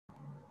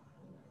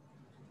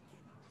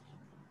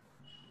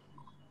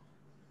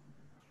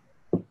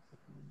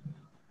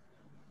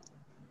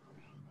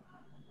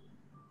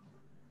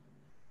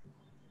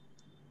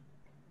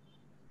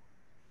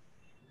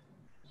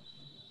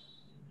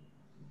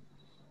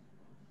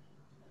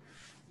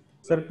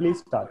Sir, please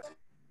start.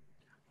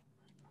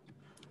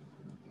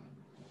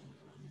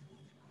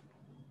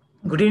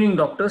 Good evening,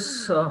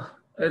 doctors.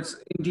 It's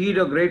indeed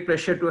a great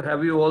pleasure to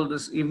have you all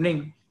this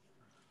evening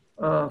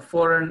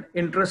for an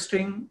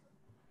interesting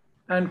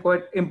and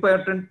quite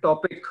important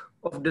topic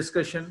of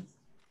discussion,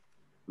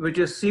 which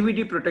is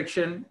CVD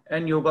protection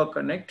and Yoga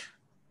Connect.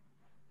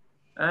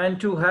 And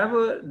to have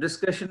a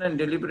discussion and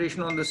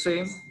deliberation on the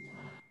same,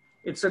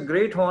 it's a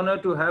great honor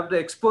to have the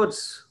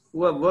experts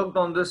who have worked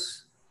on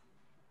this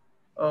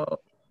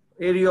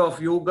area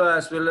of yoga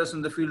as well as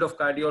in the field of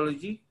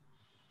cardiology.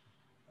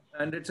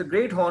 And it's a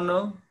great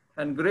honor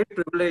and great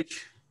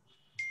privilege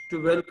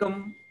to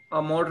welcome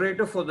our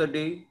moderator for the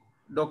day,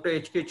 Dr.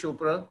 H.K.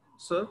 Chopra,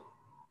 sir,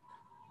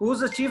 who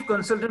is the Chief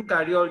Consultant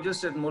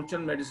Cardiologist at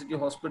Manchanda Medicity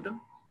Hospital,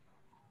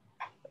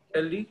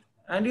 LD,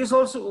 and he was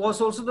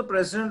also the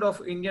President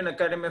of Indian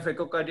Academy of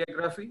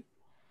Echocardiography.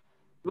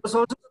 He was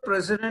also the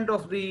President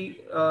of the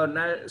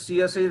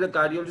CSA, the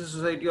Cardiology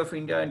Society of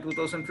India in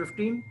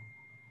 2015.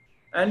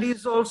 And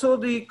he's also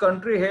the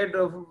country head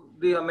of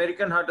the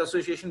American Heart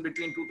Association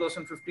between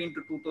 2015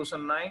 to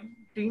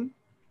 2019.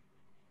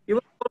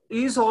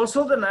 He is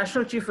also the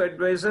National Chief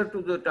Advisor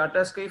to the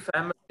Tata Sky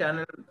Family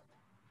Channel,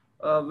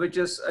 which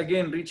is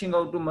again reaching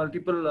out to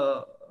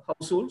multiple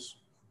households.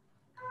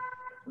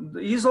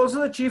 He is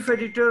also the Chief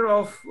Editor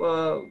of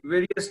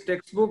various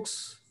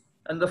textbooks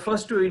and the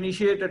first to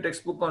initiate a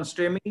textbook on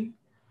STEMI,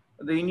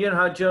 the Indian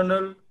Heart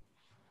Journal,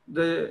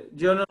 the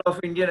Journal of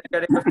Indian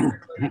Academy of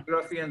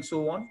Echocardiography, and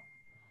so on.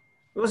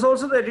 He was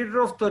also the editor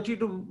of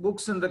 32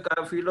 books in the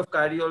field of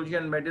cardiology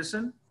and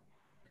medicine.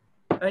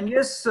 And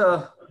yes,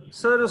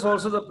 sir is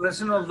also the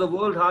president of the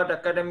World Heart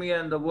Academy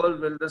and the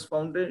World Wellness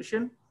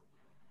Foundation.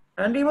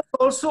 And he was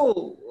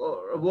also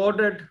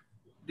awarded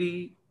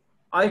the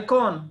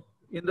icon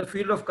in the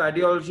field of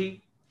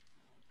cardiology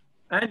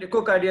and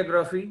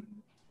echocardiography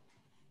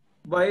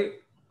by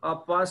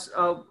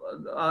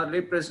our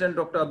late president,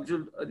 Dr.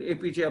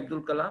 APJ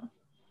Abdul Kalam.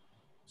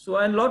 So,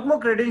 and a lot more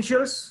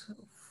credentials.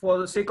 For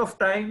the sake of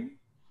time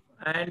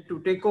and to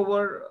take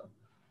over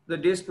the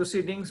day's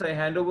proceedings, I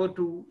hand over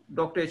to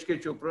Dr. H.K.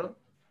 Chopra.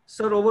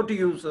 Sir, over to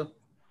you, sir.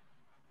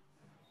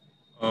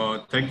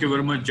 Thank you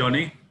very much,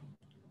 Johnny.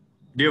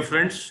 Dear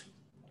friends,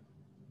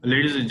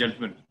 ladies and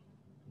gentlemen,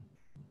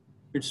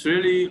 it's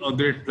really a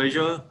great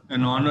pleasure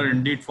and honor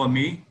indeed for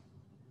me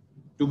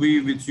to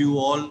be with you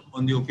all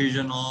on the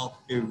occasion of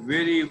a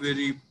very,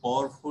 very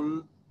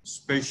powerful,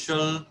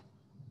 special,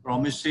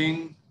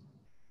 promising,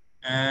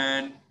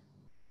 and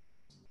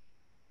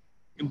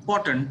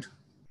important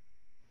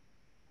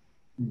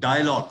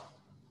dialogue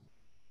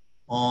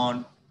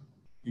on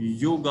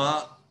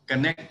Yoga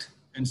Connect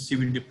and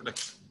CVD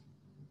protection.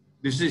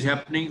 This is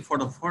happening for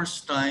the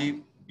first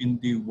time in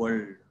the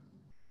world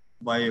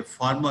by a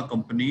pharma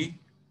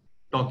company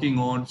talking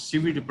on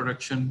CVD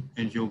protection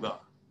and yoga.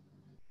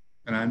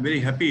 And I'm very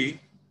happy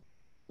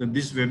that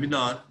this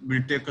webinar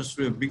will take us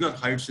to a bigger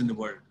heights in the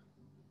world.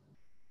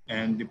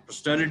 And the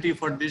personality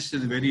for this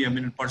is a very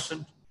eminent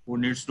person who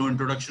needs no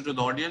introduction to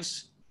the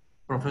audience,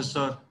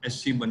 Professor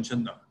S.C.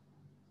 Manchanda.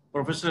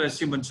 Professor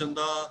S.C.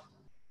 Manchanda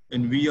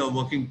and we are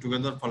working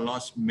together for the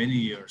last many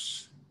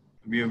years.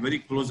 We have a very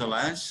close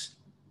alliance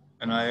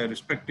and I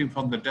respect him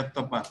from the depth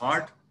of my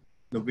heart.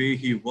 The way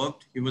he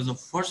worked, he was the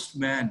first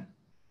man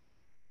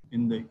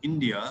in the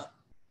India,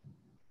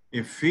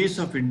 a face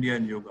of India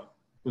in yoga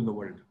to the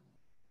world.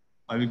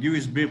 I will give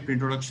his brief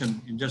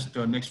introduction in just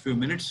the next few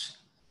minutes.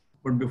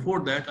 But before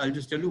that, I'll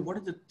just tell you what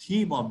is the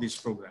theme of this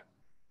program.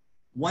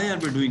 Why are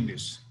we doing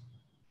this?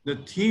 The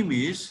theme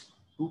is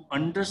to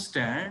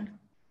understand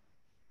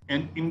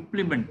and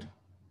implement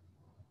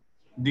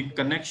the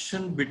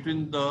connection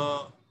between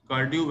the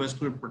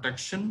cardiovascular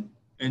protection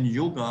and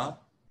yoga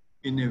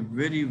in a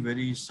very,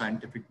 very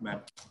scientific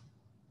manner.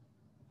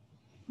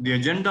 The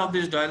agenda of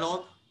this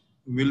dialogue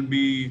will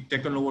be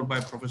taken over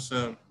by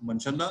Professor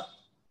Manchanda,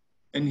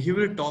 and he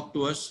will talk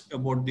to us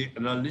about the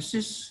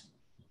analysis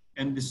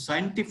and the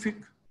scientific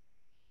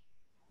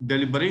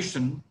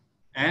deliberation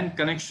and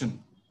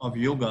connection of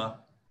yoga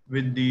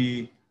with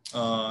the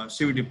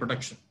CVD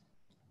protection.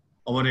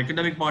 Our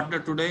academic partner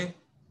today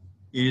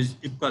is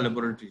IPCA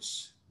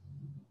Laboratories.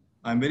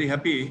 I'm very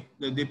happy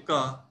that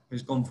IPCA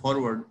has come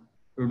forward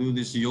to do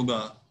this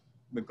yoga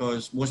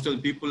because most of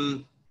the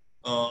people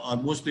are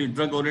mostly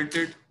drug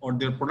oriented or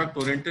they're product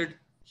oriented.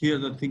 Here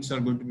the things are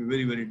going to be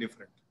very, very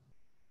different.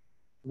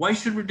 Why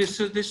should we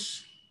discuss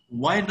this?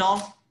 Why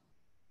now?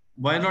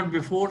 Why not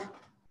before?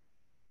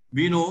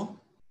 We know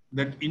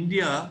that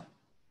India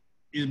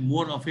is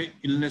more of an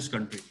illness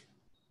country.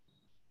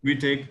 We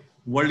take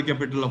world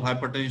capital of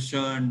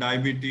hypertension,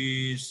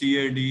 diabetes,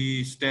 CAD,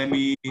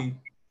 STEMI,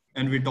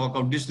 and we talk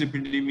of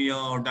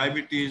dyslipidemia or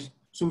diabetes.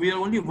 So we are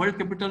only world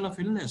capital of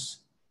illness.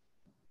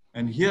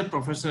 And here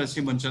Professor S.C.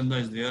 Manchanda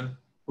is there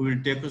who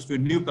will take us to a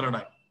new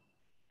paradigm.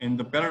 And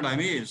the paradigm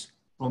is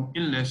from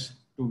illness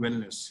to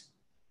wellness.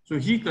 So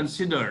he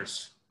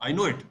considers, I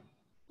know it,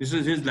 this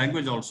is his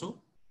language also,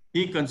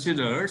 he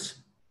considers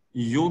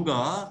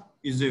yoga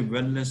is a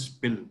wellness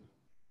pill.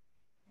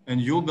 And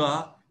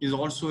yoga is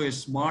also a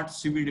smart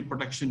CVD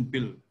protection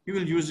pill. He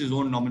will use his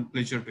own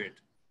nomenclature to it.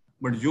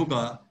 But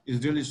yoga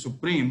is really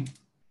supreme.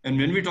 And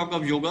when we talk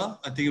of yoga,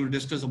 I think we'll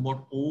discuss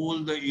about all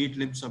the 8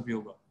 limbs of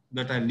yoga.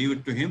 That I leave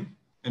it to him,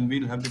 and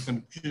we'll have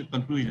the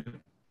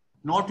conclusion.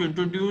 Now to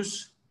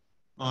introduce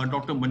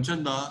Dr.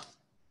 Manchanda,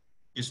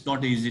 it's not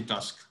an easy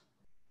task.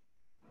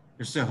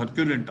 It's a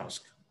Herculean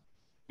task.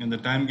 And the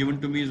time given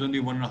to me is only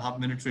 1.5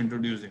 minutes to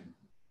introduce him.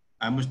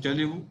 I must tell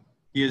you,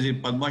 he is a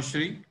Padma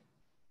Shri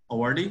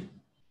awardee,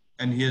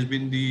 and he has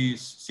been the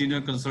senior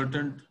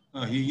consultant.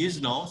 He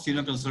is now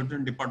senior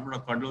consultant Department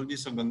of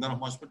Cardiology of Gangaram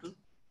Hospital.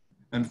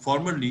 And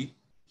formerly,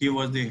 he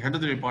was the head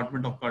of the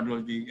Department of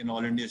Cardiology in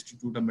All India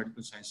Institute of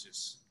Medical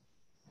Sciences.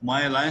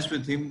 My alliance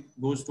with him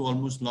goes to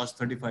almost last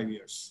 35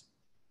 years.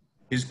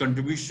 His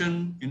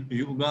contribution in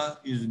yoga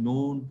is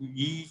known to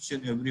each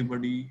and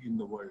everybody in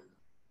the world.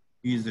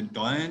 He is a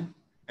doyen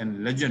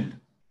and legend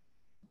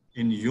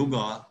in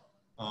yoga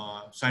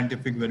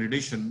scientific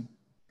validation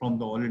from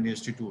the All India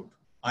Institute.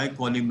 I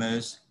call him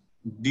as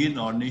Dean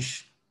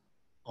Ornish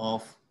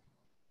of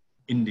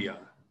India.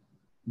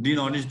 Dean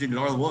Ornish did a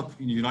lot of work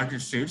in the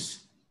United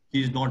States.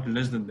 He is not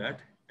less than that.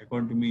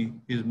 According to me,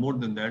 he is more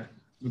than that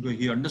because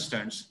he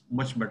understands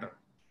much better.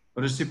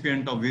 A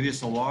recipient of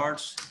various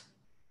awards,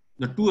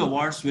 the 2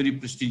 awards very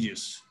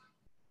prestigious.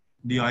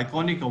 The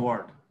iconic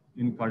award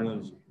in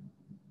cardiology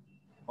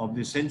of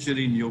the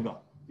century in yoga.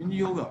 In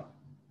yoga,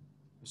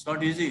 it's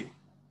not easy.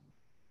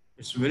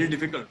 It's very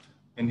difficult.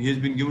 And he has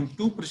been given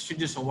 2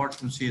 prestigious awards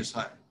from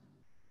CSI.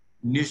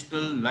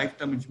 National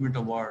Lifetime Achievement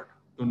Award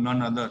to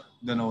none other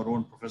than our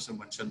own Professor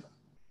Manchanda.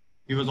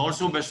 He was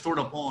also bestowed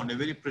upon a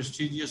very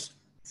prestigious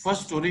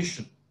first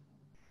oration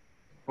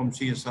from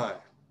CSI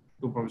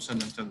to Professor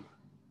Manchanda.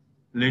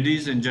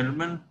 Ladies and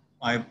gentlemen,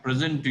 I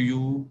present to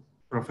you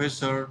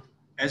Professor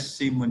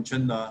S.C.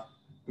 Manchanda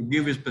to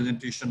give his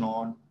presentation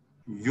on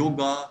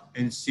yoga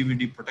and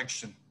CVD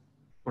protection.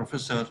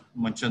 Professor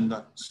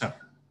Manchanda, sir.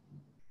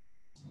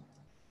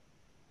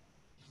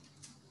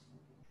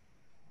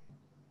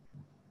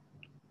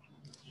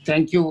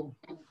 Thank you,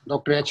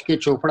 Dr. H.K.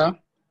 Chopra,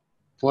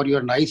 for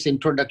your nice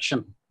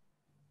introduction.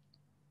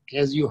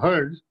 As you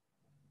heard,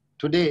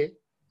 today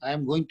I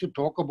am going to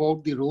talk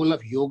about the role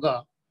of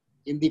yoga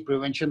in the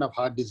prevention of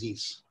heart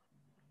disease.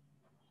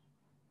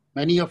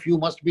 Many of you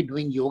must be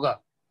doing yoga,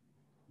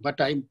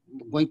 but I'm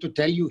going to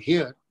tell you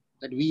here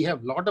that we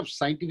have a lot of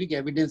scientific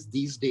evidence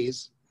these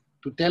days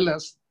to tell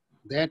us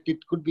that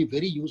it could be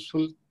very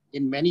useful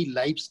in many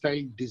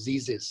lifestyle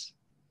diseases.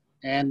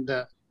 And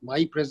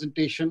my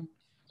presentation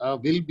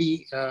will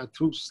be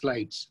through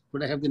slides.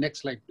 Could I have the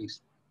next slide,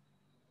 please?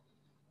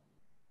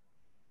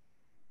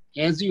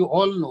 As you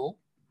all know,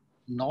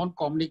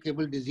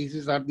 non-communicable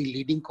diseases are the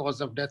leading cause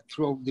of death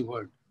throughout the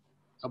world.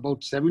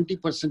 About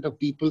 70% of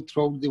people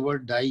throughout the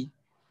world die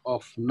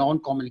of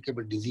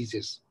non-communicable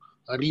diseases.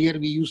 Earlier,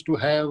 we used to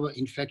have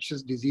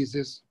infectious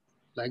diseases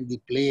like the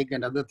plague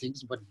and other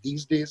things, but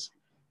these days,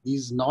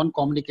 these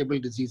non-communicable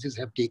diseases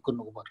have taken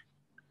over.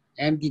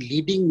 And the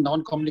leading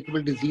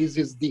non-communicable disease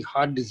is the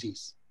heart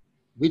disease,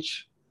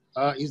 which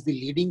is the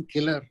leading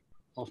killer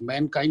of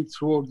mankind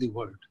throughout the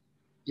world.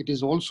 It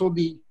is also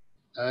the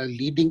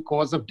leading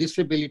cause of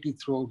disability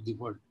throughout the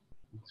world.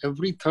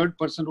 Every 3rd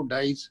person who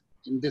dies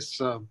in this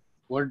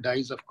world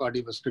dies of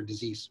cardiovascular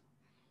disease.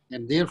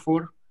 And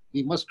therefore,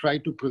 we must try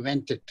to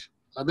prevent it.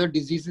 Other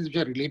diseases which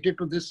are related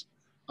to this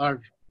are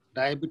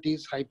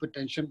diabetes,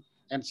 hypertension,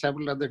 and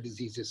several other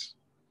diseases.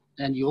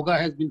 And yoga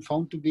has been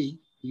found to be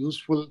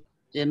useful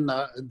in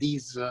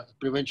these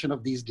prevention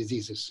of these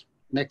diseases.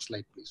 Next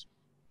slide, please.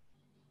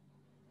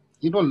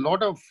 You know, a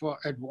lot of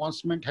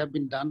advancement have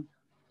been done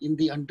in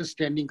the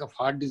understanding of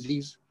heart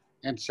disease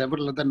and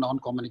several other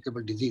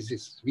non-communicable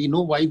diseases. We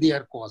know why they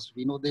are caused.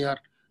 We know they are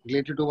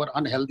related to our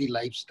unhealthy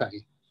lifestyle,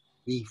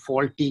 the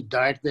faulty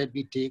diet that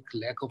we take,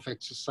 lack of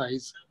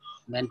exercise,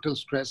 mental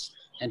stress,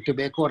 and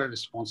tobacco are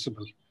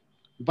responsible.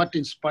 But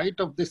in spite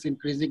of this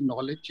increasing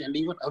knowledge and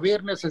even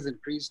awareness has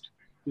increased,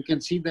 you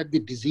can see that the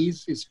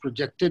disease is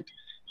projected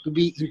to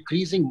be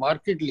increasing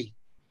markedly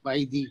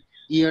by the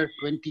year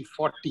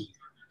 2040.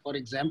 For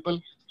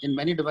example, in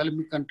many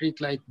developing countries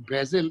like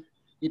Brazil,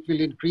 it will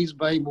increase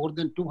by more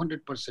than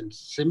 200%.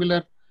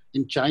 Similar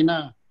in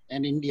China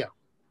and India.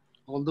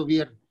 Although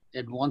we are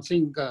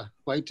advancing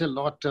quite a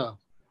lot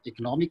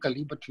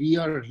economically, but we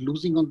are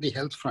losing on the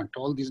health front,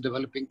 all these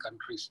developing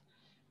countries.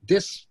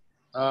 This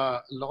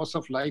loss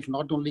of life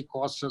not only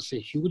costs us a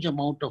huge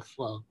amount of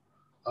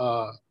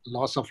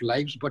loss of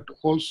lives, but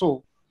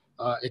also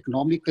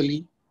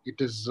economically, it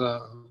is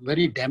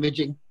very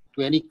damaging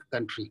to any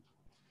country.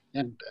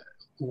 And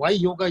why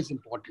yoga is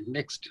important?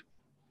 Next,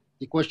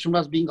 the question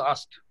was being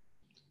asked,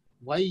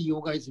 why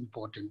yoga is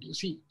important? You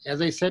see,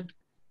 as I said,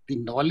 the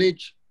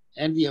knowledge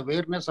and the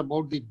awareness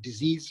about the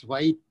disease, why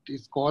it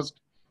is caused,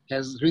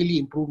 has really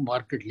improved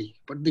markedly.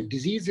 But the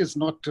disease is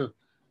not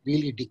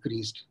really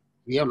decreased.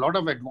 We have a lot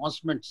of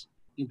advancements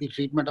in the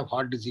treatment of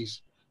heart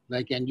disease,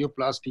 like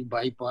angioplasty,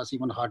 bypass,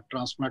 even heart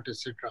transplant,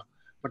 etc.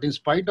 But in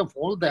spite of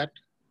all that,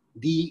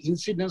 the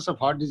incidence of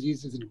heart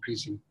disease is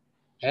increasing.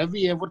 Have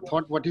we ever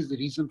thought what is the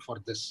reason for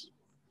this?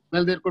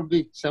 Well, there could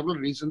be several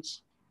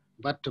reasons,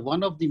 but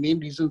one of the main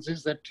reasons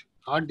is that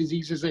heart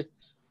disease is a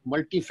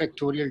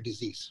multifactorial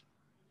disease,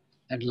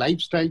 and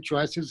lifestyle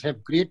choices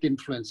have great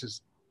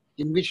influences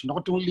in which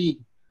not only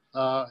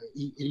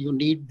you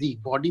need the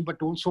body,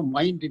 but also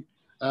mind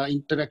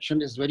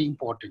interaction is very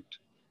important.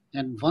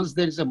 And once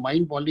there is a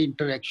mind-body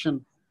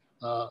interaction,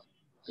 uh,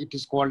 it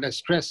is called as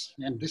stress,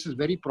 and this is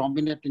very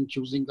prominent in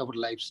choosing our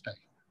lifestyle.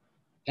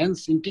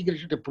 Hence,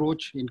 integrated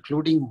approach,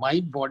 including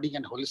mind, body,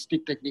 and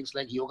holistic techniques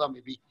like yoga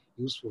may be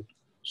useful.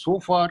 So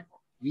far,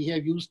 we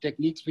have used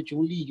techniques which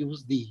only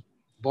use the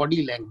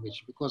body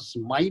language because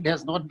mind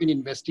has not been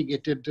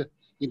investigated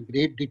in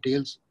great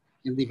details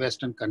in the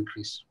Western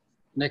countries.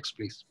 Next,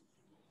 please.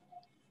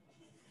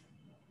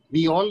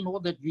 We all know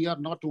that we are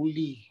not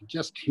only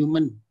just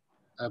human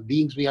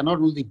beings, we are not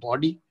only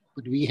body,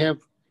 but we have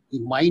the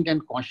mind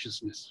and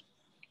consciousness.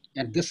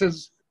 And this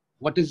is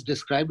what is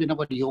described in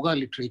our yoga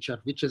literature,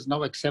 which is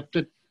now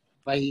accepted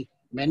by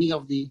many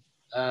of the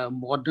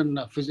modern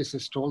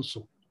physicists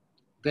also,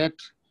 that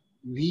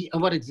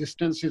our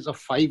existence is of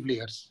 5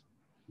 layers.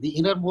 The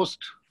innermost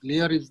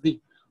layer is the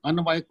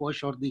Annamaya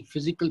Kosha, or the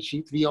physical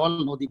sheath. We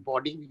all know the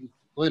body, we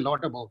know a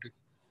lot about it.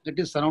 It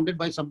is surrounded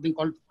by something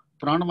called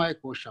Pranamaya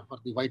Kosha, or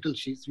the vital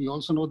sheath. We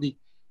also know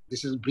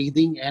this is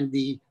breathing and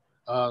the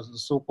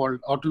so-called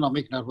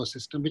autonomic nervous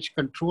system, which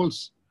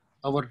controls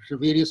our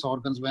various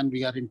organs when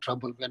we are in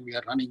trouble, when we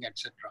are running,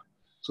 etc.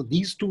 So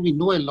these two we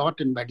know a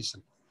lot in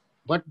medicine.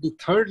 But the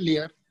third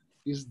layer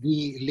is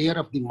the layer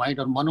of the mind,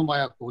 or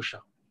Manomaya Kosha.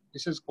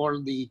 This is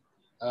called the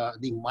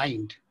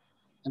mind.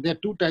 And there are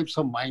 2 types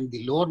of mind,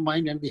 the lower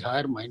mind and the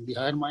higher mind. The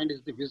higher mind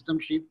is the wisdom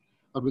sheath,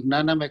 or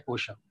Vijnanamaya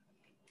Kosha.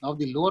 Now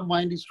the lower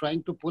mind is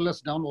trying to pull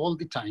us down all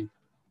the time.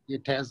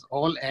 It has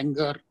all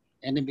anger,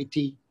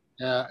 enmity,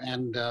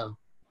 anger,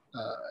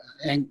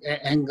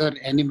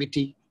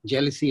 enmity,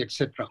 jealousy,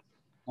 etc.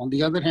 On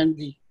the other hand,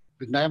 the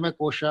Vijnanamaya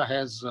Kosha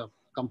has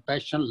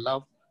compassion,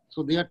 love.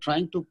 So they are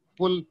trying to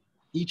pull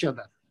each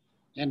other.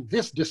 And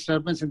this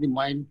disturbance in the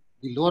mind,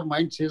 the lower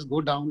mind says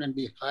go down and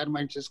the higher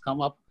mind says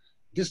come up.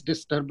 This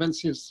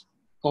disturbance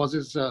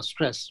causes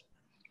stress.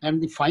 And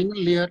the final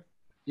layer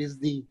is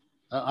the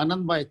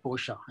Anandmaya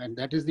Kosha, and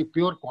that is the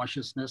pure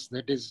consciousness,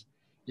 that is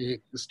a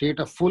state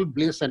of full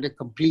bliss and a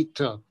complete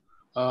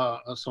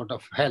sort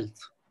of health.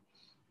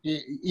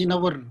 In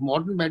our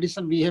modern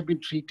medicine, we have been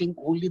treating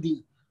only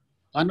the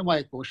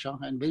Annamaya Kosha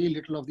and very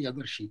little of the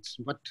other sheets.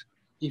 But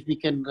if we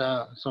can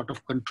sort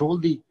of control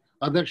the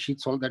other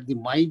sheets, all that, the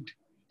mind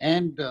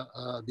and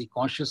the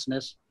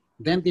consciousness,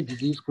 then the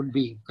disease could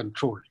be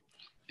controlled.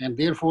 And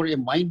therefore, a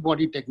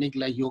mind-body technique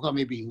like yoga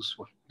may be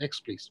useful. Next,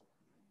 please.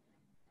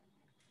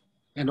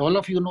 And all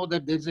of you know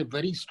that there's a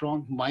very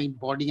strong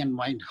mind-body and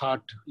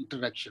mind-heart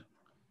interaction.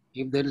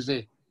 If there is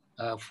a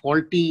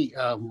faulty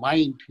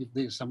mind, if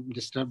there's some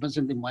disturbance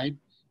in the mind,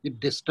 it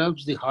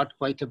disturbs the heart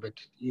quite a bit.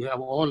 You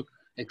have all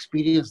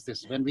experienced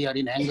this. When we are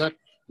in anger,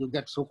 you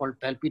get so-called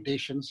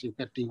palpitations, you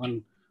get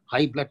even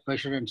high blood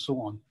pressure and so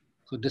on.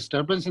 So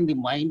disturbance in the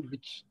mind,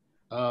 which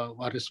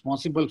are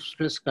responsible for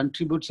stress,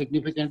 contribute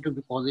significantly to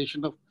the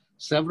causation of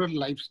several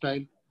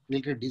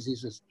lifestyle-related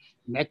diseases.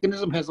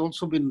 Mechanism has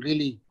also been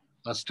really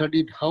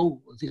studied how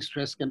the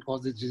stress can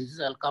cause the disease.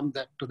 I'll come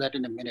to that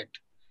in a minute.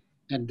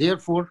 And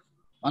therefore,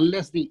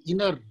 unless the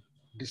inner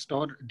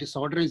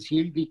disorder is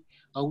healed, the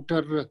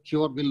outer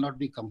cure will not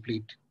be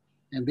complete.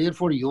 And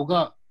therefore,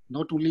 yoga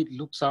not only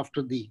looks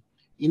after the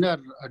inner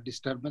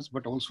disturbance,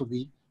 but also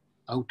the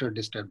outer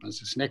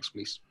disturbances. Next,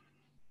 please.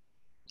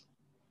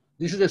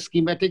 This is a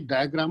schematic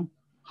diagram,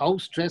 how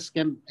stress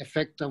can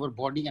affect our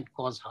body and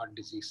cause heart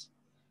disease.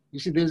 You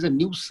see, there's a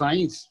new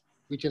science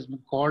which has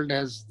been called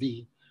as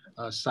the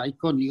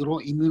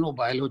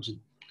psychoneuroimmunobiology.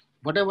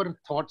 Whatever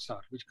thoughts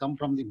are which come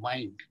from the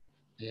mind,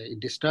 a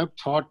disturbed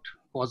thought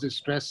causes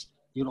stress.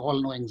 You all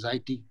know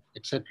anxiety,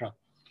 etc.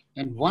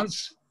 And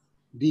once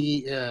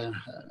there's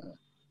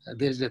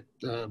a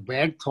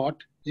bad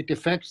thought, it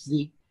affects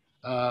the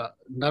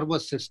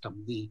nervous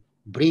system, the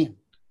brain,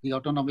 the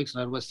autonomic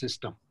nervous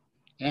system.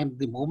 And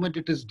the moment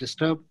it is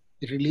disturbed,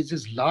 it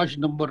releases large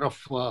number of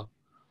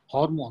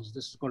hormones.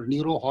 This is called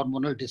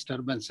neurohormonal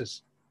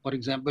disturbances. For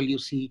example, you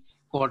see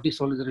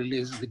cortisol is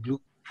released, the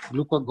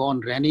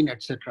glucagon, renin,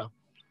 etc.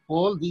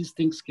 All these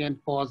things can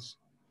cause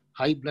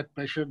high blood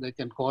pressure. They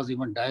can cause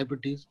even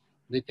diabetes.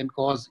 They can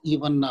cause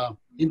even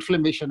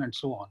inflammation and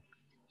so on.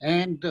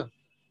 And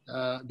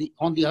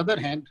on the other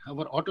hand,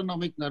 our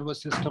autonomic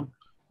nervous system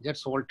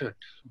gets altered.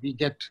 We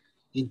get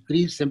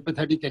increased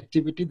sympathetic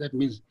activity, that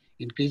means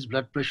increased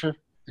blood pressure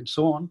and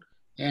so on,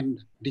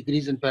 and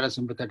decrease in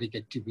parasympathetic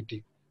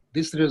activity.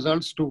 This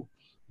results to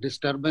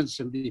disturbance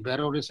in the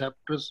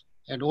baroreceptors,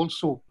 and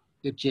also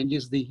it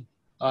changes the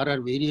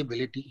RR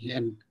variability.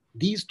 And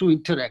these two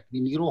interact,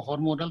 the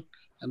neurohormonal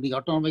and the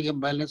autonomic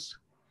imbalance,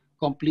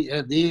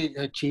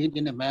 they change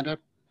in a manner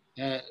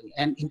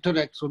and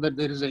interact so that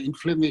there is an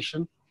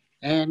inflammation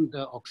and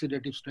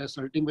oxidative stress.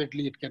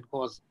 Ultimately, it can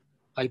cause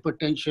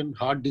hypertension,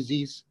 heart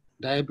disease,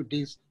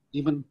 diabetes,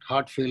 even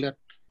heart failure,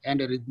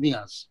 and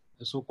arrhythmias.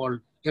 so-called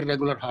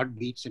irregular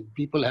heartbeats, and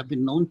people have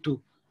been known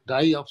to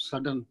die of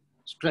sudden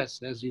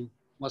stress, as you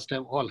must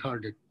have all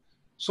heard it.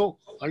 So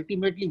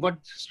ultimately what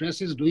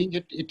stress is doing,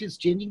 it is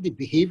changing the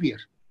behavior.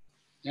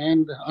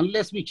 And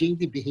unless we change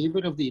the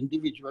behavior of the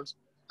individuals,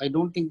 I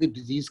don't think the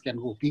disease can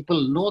go.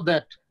 People know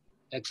that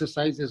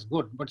exercise is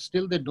good, but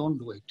still they don't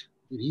do it.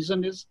 The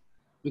reason is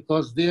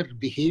because their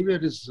behavior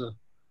is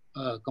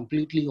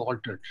completely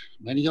altered.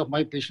 Many of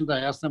my patients, I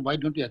ask them, why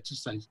don't you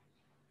exercise?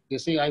 They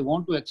say, I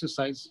want to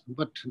exercise,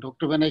 but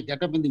doctor, when I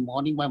get up in the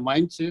morning, my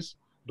mind says,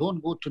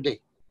 don't go today,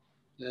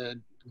 uh,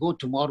 go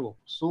tomorrow.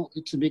 So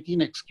it's making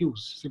an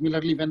excuse.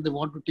 Similarly, when they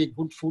want to take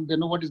good food, they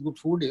know what is good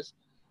food is.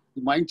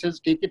 The mind says,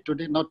 take it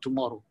today, not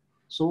tomorrow.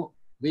 So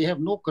they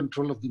have no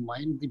control of the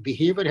mind. The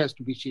behavior has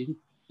to be changed.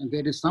 And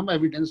there is some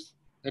evidence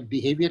that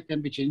behavior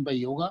can be changed by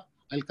yoga.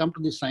 I'll come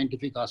to the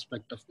scientific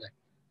aspect of that.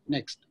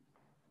 Next.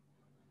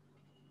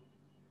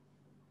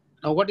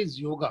 Now, what is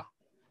yoga?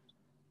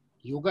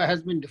 Yoga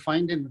has been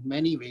defined in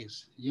many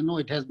ways. You know,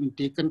 it has been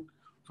taken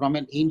from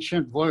an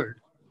ancient word,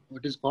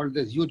 what is called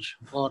the yuj,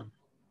 or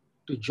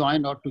to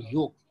join or to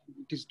yoke.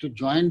 It is to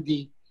join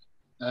the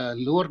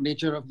lower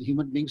nature of the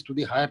human beings to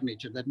the higher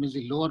nature. That means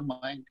the lower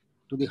mind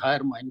to the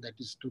higher mind, that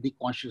is to the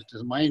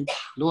consciousness mind,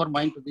 lower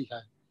mind to the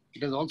higher.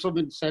 It has also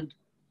been said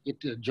it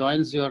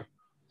joins your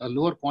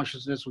lower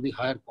consciousness to the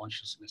higher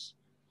consciousness.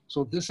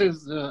 So this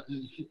is a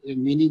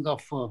meaning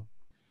of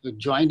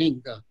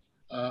joining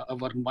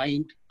our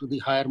mind to the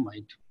higher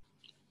mind.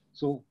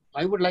 So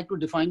I would like to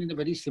define in a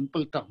very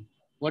simple term,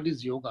 what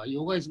is yoga?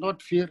 Yoga is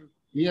not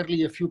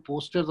merely a few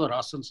postures or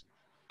asanas,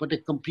 but a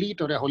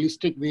complete or a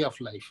holistic way of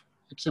life.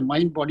 It's a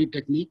mind-body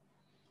technique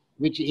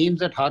which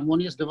aims at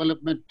harmonious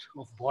development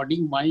of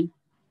body, mind,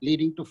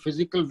 leading to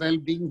physical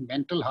well-being,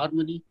 mental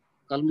harmony,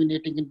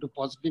 culminating into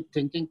positive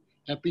thinking,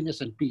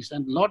 happiness, and peace.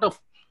 And a lot of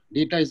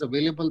data is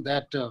available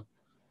that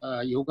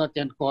yoga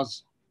can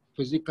cause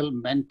physical,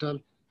 mental,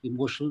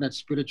 emotional, and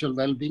spiritual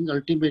well-being.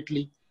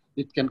 Ultimately,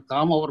 it can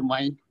calm our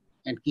mind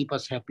and keep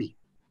us happy.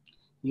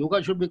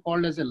 Yoga should be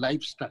called as a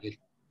lifestyle,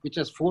 which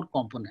has 4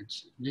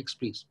 components. Next,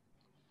 please.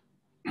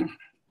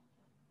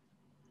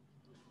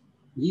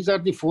 These are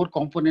the 4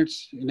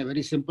 components in a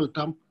very simple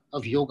term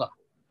of yoga: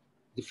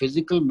 the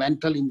physical,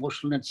 mental,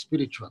 emotional, and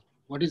spiritual.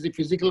 What is the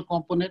physical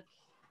component?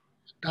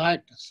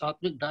 Diet.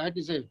 Sattvic diet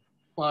is a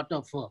part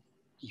of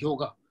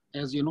yoga.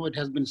 As you know, it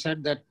has been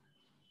said that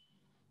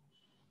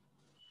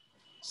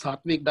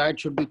Sattvic diet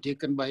should be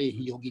taken by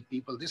yogi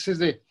people. This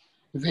is a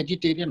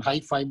vegetarian, high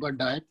fiber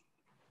diet,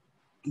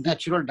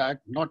 natural diet,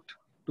 not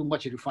too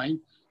much refined.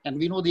 And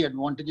we know the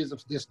advantages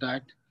of this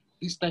diet.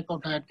 This type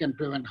of diet can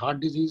prevent heart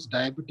disease,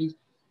 diabetes,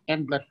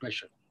 and blood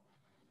pressure.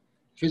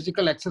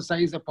 Physical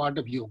exercise is a part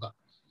of yoga.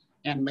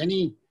 And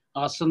many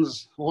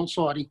asanas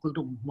also are equal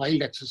to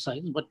mild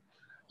exercise, but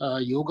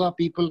yoga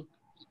people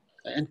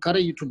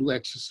encourage you to do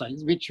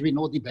exercise, which we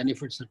know the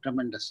benefits are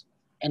tremendous.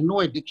 And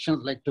no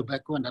addictions like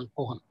tobacco and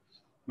alcohol.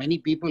 Many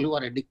people who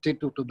are addicted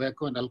to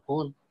tobacco and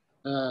alcohol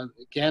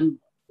can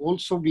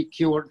also be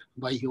cured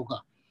by yoga.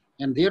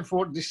 And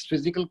therefore, this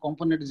physical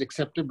component is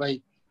accepted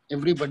by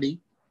everybody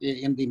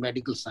in the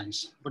medical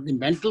science. But the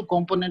mental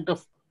component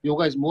of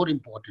yoga is more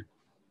important.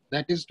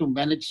 That is to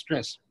manage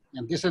stress.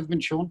 And this has been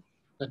shown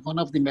that one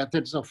of the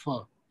methods of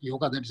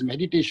yoga, that is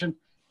meditation,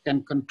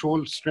 can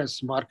control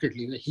stress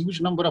markedly. There's a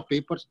huge number of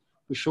papers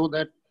to show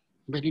that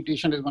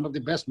meditation is one of the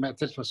best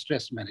methods for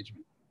stress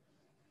management.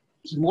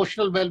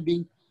 Emotional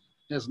well-being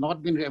has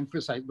not been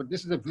emphasized, but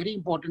this is a very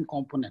important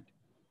component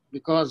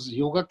because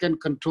yoga can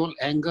control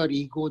anger,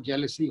 ego,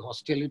 jealousy,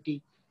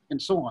 hostility, and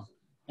so on.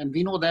 And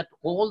we know that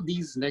all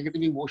these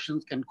negative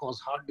emotions can cause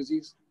heart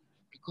disease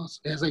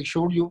because, as I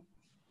showed you,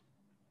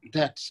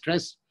 that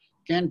stress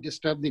can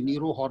disturb the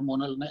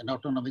neurohormonal and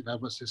autonomic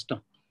nervous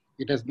system.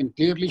 It has been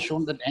clearly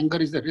shown that anger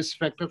is a risk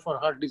factor for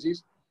heart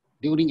disease.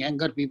 During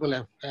anger, people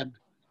have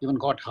even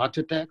got heart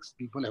attacks.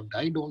 People have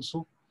died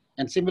also.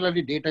 And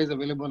similarly, data is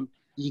available,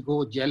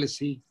 ego,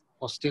 jealousy,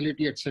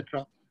 hostility,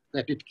 etc.,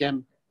 that it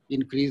can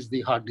increase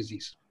the heart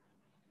disease.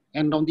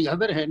 And on the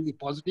other hand, the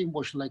positive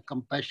emotion like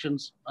compassion,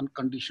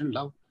 unconditional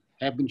love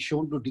have been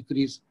shown to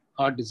decrease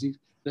heart disease.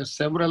 There are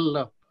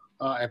several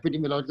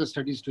epidemiological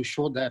studies to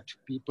show that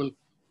people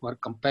who are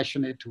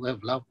compassionate, who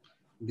have love,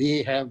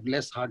 they have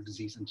less heart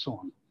disease and so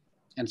on.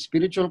 And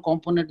spiritual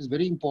component is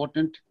very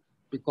important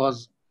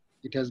because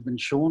it has been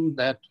shown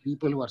that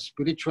people who are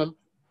spiritual,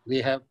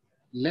 they have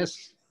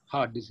less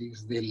heart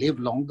disease, they live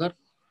longer,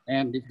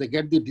 and if they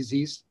get the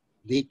disease,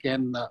 they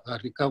can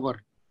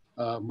recover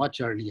much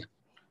earlier.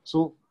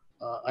 So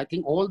I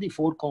think all the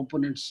 4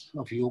 components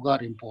of yoga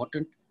are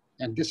important,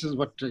 and this is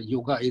what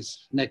yoga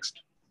is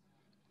next.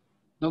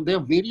 Now, there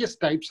are various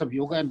types of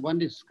yoga, and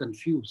one is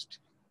confused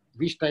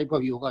which type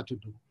of yoga to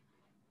do.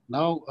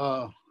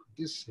 Now,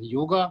 this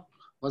yoga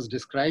was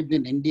described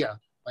in India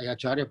by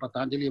Acharya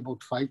Patanjali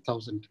about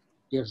 5,000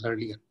 years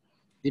earlier.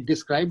 It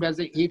described as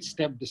an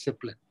 8-step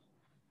discipline.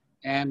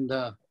 And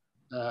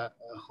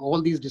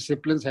all these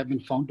disciplines have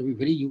been found to be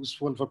very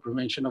useful for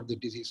prevention of the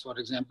disease. For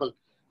example,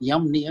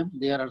 Yam Niyam,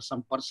 there are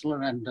some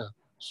personal and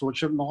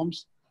social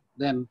norms.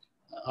 Then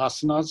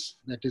asanas,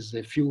 that is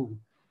a few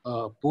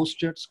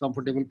postures,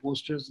 comfortable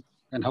postures,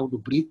 and how to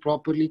breathe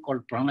properly,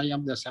 called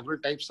pranayam. There are several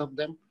types of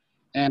them.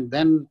 And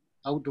then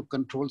how to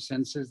control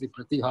senses, the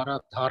pratihara,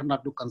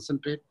 dharana, to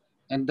concentrate,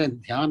 and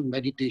then dhyan,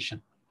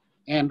 meditation.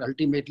 And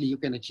ultimately, you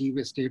can achieve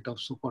a state of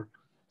so-called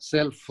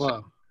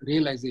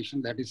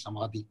self-realization, that is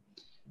samadhi.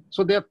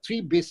 So there are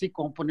three basic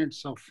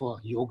components of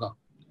yoga.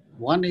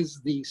 One is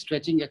the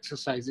stretching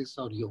exercises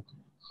or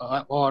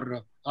yoga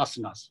or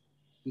asanas.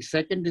 The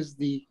second is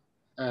the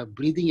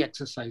breathing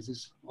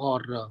exercises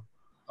or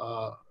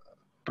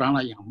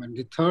pranayam. And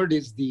the third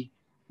is the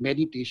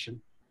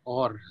meditation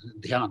or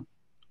dhyan.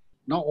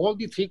 Now, all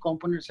the three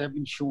components have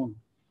been shown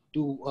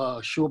to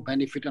show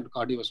benefit on the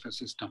cardiovascular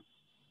system.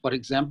 For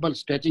example,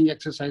 stretching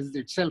exercises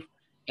itself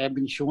have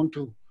been shown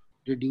to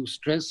reduce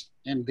stress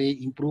and they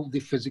improve the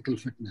physical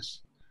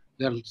fitness.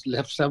 There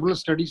are several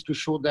studies to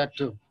show that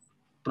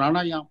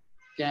pranayam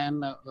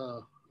can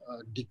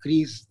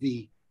decrease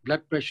the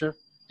blood pressure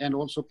and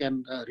also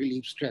can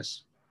relieve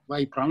stress.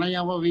 By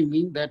pranayama, we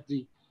mean that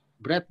the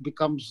breath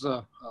becomes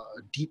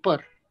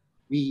deeper.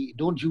 We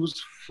don't use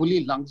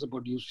fully lungs,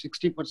 about use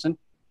 60%.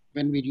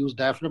 When we use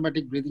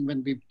diaphragmatic breathing,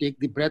 when we take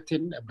the breath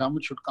in,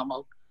 abdomen should come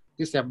out.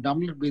 This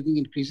abdominal breathing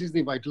increases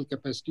the vital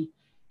capacity,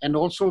 and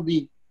also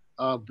the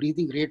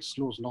breathing rate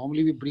slows.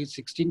 Normally we breathe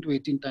 16 to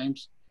 18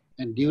 times,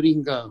 and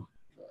during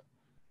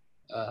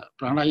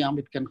pranayam,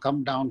 it can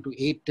come down to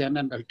 8, 10,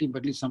 and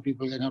ultimately some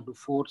people can have to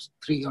 4,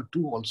 3, or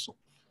 2 also.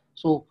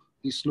 So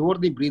the slower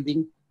the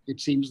breathing,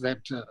 it seems that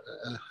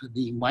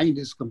the mind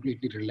is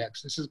completely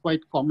relaxed. This is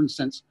quite common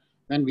sense.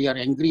 When we are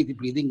angry, the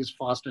breathing is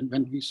fast, and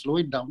when we slow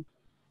it down,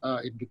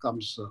 it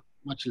becomes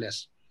much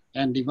less.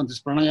 And even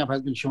this pranayam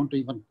has been shown to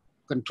even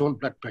control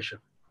blood pressure.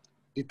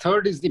 The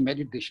third is the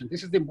meditation.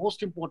 This is the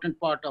most important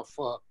part of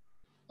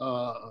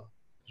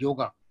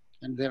yoga.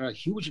 And there are a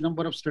huge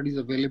number of studies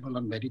available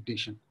on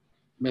meditation.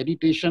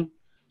 Meditation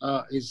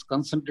is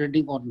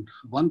concentrating on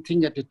one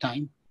thing at a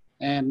time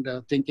and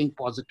thinking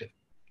positive.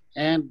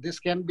 And this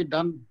can be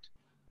done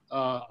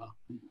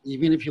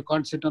even if you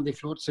can't sit on the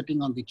floor,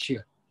 sitting on the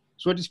chair.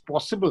 So it is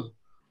possible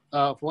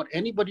for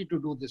anybody to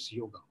do this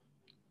yoga.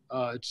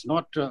 It's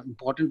not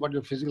important what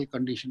your physical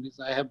condition is.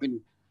 I have been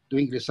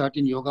doing research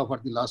in yoga for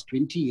the last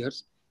 20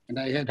 years, and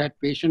I had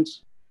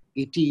patients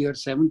 80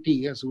 years, 70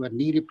 years who had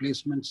knee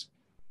replacements,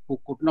 who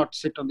could not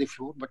sit on the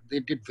floor, but they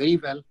did very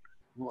well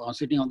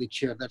sitting on the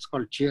chair. That's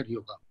called chair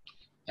yoga.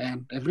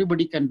 And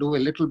everybody can do a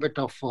little bit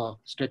of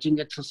stretching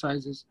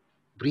exercises,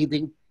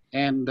 breathing,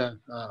 and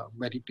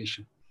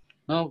meditation.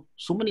 Now,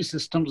 so many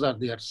systems are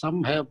there.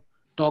 Some have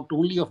talked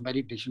only of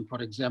meditation.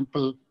 For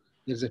example,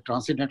 there's a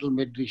transcendental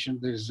meditation,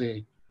 there's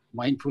a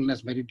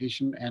mindfulness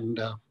meditation, and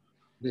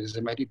there is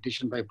a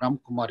meditation by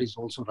Kumar is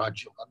also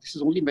Raj Yoga. This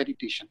is only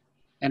meditation,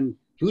 and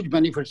huge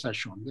benefits are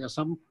shown. There are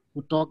some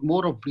who talk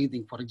more of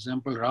breathing, for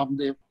example,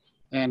 Ramdev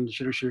and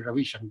Shri Shri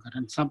Ravi Shankar,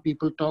 and some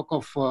people talk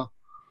of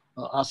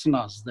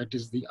asanas, that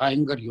is the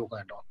Iyengar yoga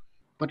and all.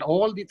 But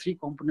all the three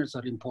components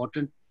are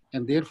important,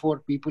 and therefore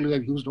people who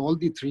have used all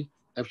the three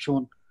have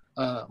shown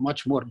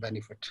much more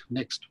benefit.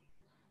 Next.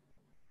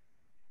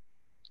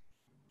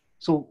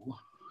 So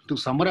to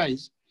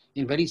summarize,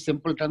 in very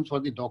simple terms for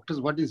the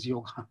doctors, what is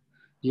yoga?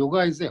 Yoga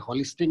is a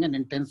holistic and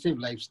intensive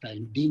lifestyle.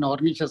 Dean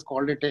Ornish has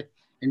called it an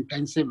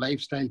intensive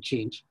lifestyle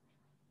change,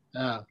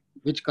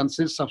 which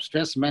consists of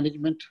stress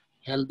management,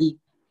 healthy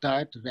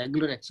diet,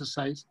 regular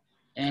exercise,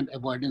 and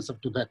avoidance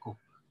of tobacco.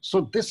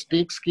 So this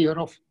takes care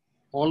of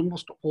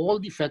almost all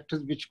the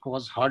factors which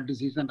cause heart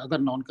disease and other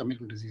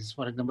non-communicable diseases.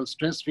 For example,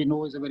 stress we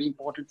know is a very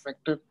important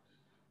factor.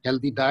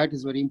 Healthy diet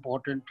is very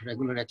important.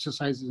 Regular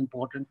exercise is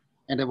important,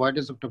 and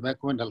avoidance of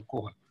tobacco and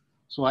alcohol.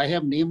 So I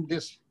have named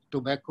this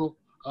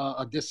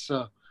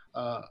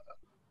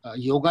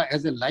yoga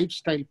as a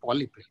lifestyle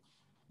polypill.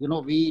 You know,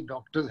 we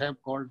doctors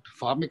have called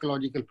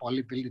pharmacological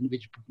polypill, in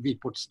which we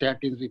put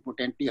statins, we put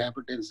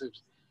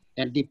antihypertensives,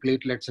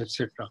 antiplatelets,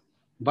 etc.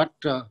 But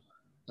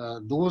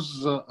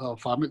those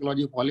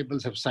pharmacological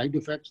polypills have side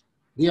effects.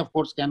 They, of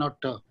course, cannot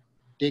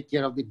take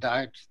care of the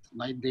diet.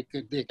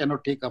 They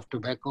cannot take off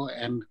tobacco,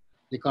 and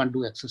they can't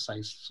do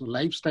exercise. So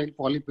lifestyle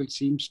polypill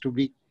seems to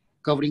be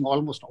covering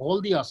almost all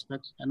the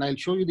aspects. And I'll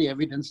show you the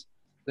evidence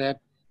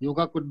that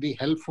yoga could be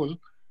helpful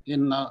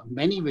in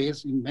many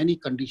ways, in many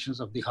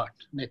conditions of the heart.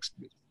 Next,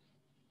 please.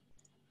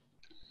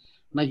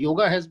 Now,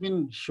 yoga has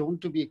been shown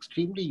to be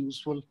extremely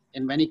useful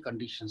in many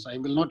conditions. I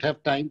will not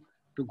have time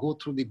to go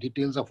through the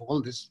details of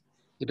all this.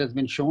 It has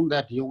been shown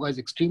that yoga is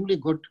extremely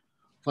good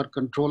for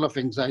control of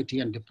anxiety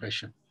and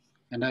depression.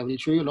 And I will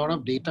show you a lot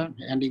of data,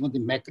 and even the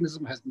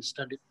mechanism has been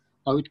studied,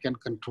 how it can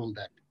control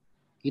that.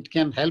 It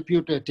can help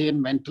you to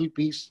attain mental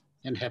peace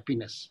and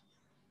happiness.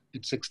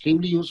 It's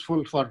extremely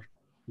useful for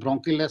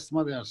bronchial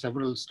asthma. There are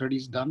several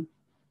studies done.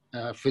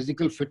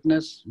 Physical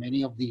fitness,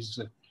 many of these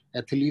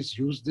athletes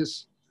use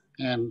this.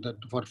 And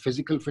for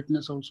physical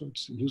fitness also,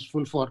 it's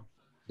useful for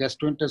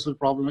gastrointestinal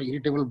problem,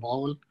 irritable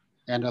bowel,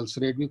 and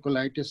ulcerative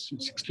colitis.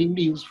 It's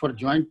extremely used for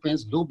joint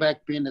pains, low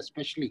back pain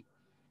especially,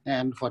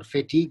 and for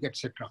fatigue,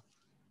 etc.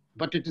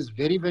 but it is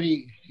very,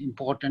 very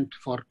important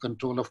for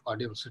control of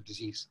cardiovascular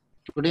disease.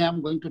 Today,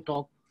 I'm going to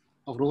talk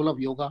of role of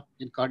yoga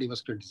in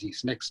cardiovascular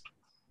disease. Next.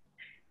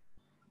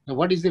 Now,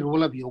 what is the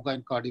role of yoga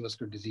in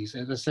cardiovascular disease?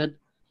 As I said,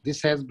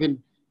 this has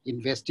been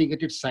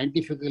investigated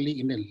scientifically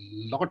in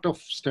a lot of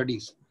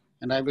studies,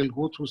 and I will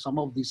go through some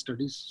of these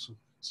studies. So,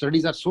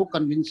 studies are so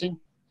convincing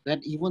that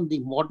even the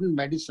modern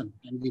medicine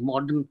and the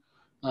modern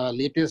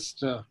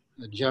latest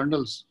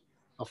journals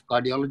of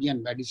cardiology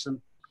and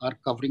medicine are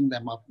covering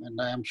them up. And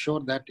I am sure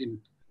that in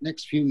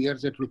next few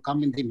years, it will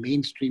come in the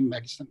mainstream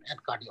medicine and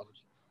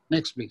cardiology.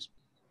 Next, please.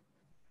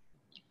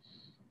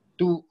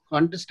 To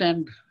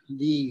understand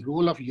the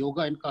role of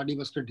yoga in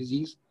cardiovascular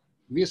disease,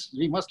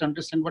 we must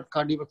understand what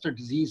cardiovascular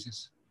disease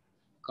is.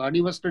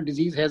 Cardiovascular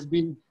disease has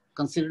been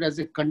considered as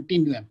a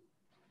continuum.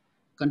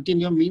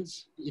 Continuum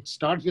means it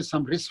starts with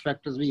some risk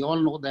factors. We all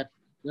know that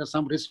there are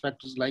some risk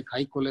factors like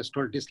high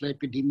cholesterol,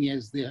 dyslipidemia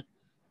is there.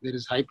 There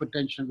is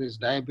hypertension, there is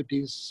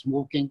diabetes,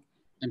 smoking,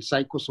 and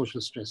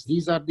psychosocial stress.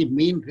 These are the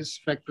main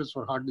risk factors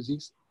for heart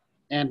disease.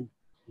 And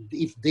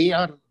if they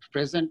are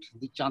present,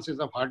 the chances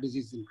of heart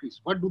disease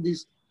increase. What do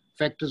these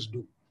factors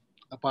do?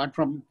 Apart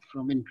from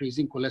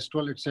increasing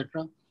cholesterol,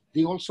 etc.,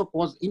 they also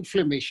cause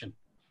inflammation.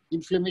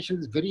 Inflammation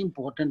is very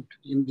important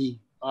in the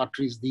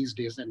arteries these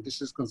days, and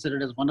this is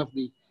considered as one of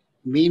the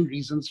main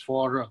reasons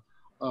for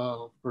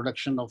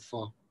production of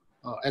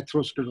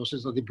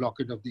atherosclerosis or the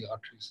blockage of the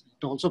arteries.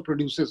 It also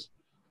produces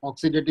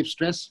oxidative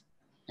stress,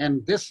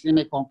 and this in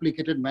a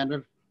complicated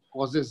manner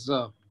causes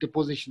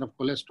deposition of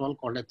cholesterol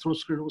called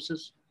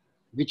atherosclerosis,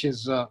 which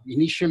is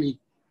initially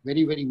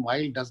very, very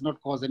mild, does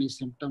not cause any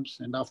symptoms.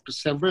 And after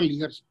several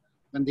years,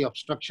 when the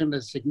obstruction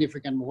is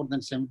significant, more than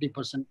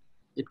 70%,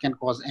 it can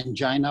cause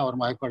angina or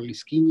myocardial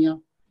ischemia,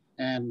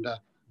 and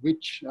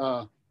which,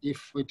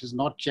 if it is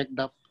not checked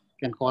up,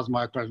 can cause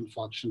myocardial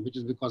infarction, which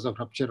is because of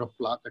rupture of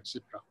plaque,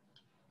 etc.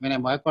 When a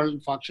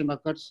myocardial infarction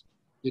occurs,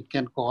 it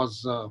can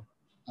cause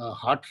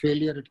heart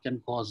failure, it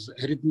can cause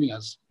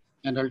arrhythmias,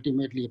 and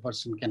ultimately a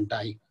person can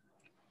die.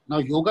 Now,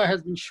 yoga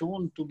has been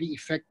shown to be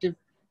effective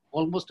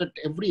almost at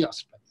every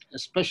aspect,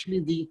 especially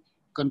the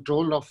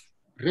control of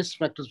risk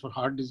factors for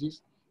heart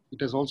disease. It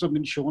has also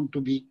been shown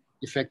to be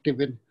effective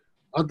in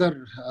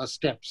other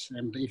steps.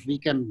 And if we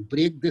can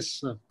break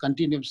this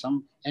continuum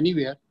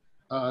anywhere,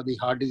 the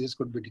heart disease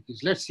could be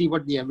decreased. Let's see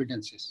what the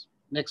evidence is.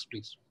 Next,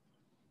 please.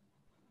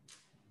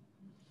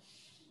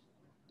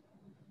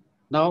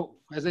 Now,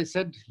 as I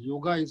said,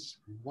 yoga is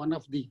one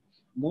of the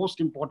most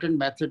important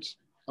methods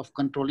of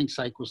controlling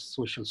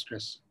psychosocial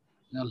stress.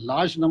 A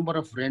large number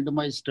of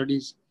randomized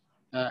studies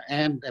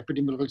and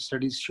epidemiological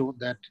studies show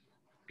that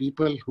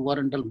people who are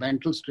under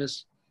mental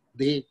stress,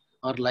 they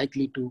are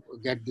likely to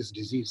get this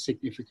disease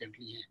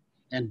significantly.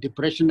 And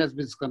depression has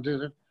been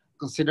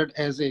considered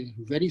as a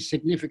very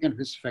significant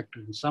risk factor.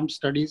 In some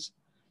studies,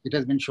 it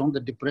has been shown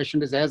that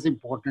depression is as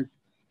important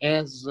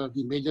as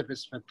the major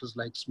risk factors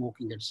like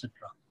smoking, etc.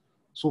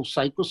 So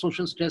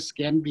psychosocial stress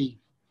can be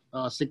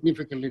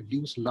significantly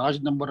reduced.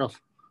 Large number of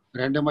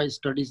randomized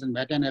studies and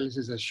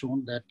meta-analysis has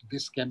shown that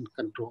this can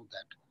control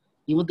that.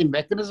 Even the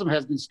mechanism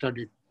has been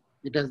studied.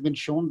 It has been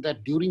shown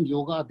that during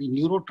yoga, the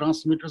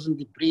neurotransmitters in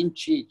the brain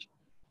change.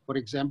 For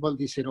example,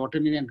 the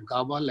serotonin and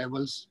GABA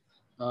levels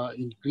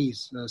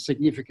increase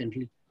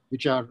significantly,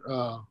 which are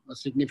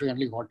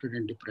significantly altered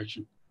in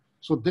depression.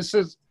 So this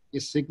is a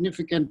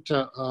significant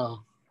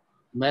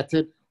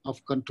method of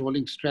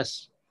controlling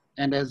stress.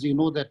 And as you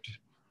know that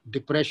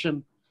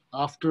depression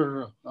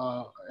after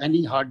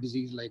any heart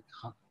disease like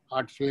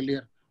heart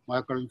failure,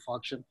 myocardial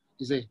infarction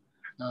is a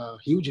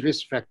huge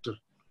risk factor.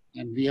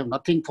 And we have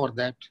nothing for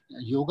that.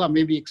 Yoga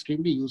may be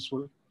extremely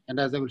useful. And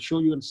as I will show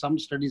you, in some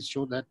studies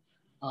show that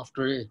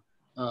after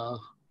a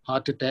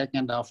heart attack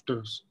and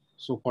after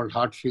so-called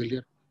heart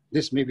failure,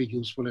 this may be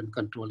useful in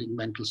controlling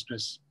mental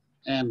stress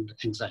and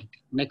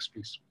anxiety. Next,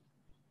 please.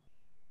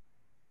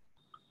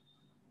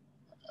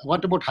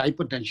 What about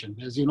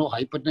hypertension? As you know,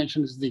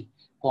 hypertension is the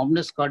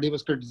commonest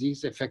cardiovascular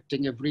disease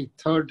affecting every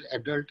third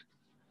adult,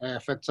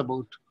 affects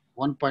about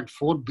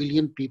 1.4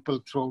 billion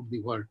people throughout the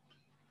world.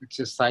 It's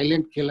a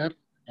silent killer,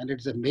 and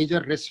it's a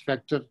major risk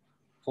factor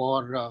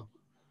for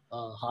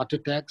heart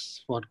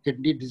attacks, for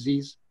kidney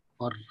disease,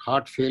 for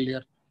heart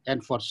failure,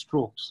 and for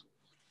strokes.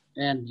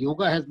 And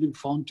yoga has been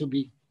found to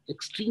be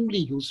extremely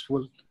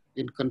useful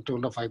in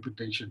control of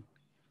hypertension.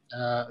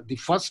 The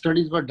first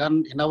studies were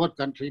done in our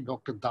country.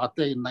 Dr.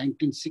 Datte in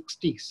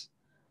 1960s,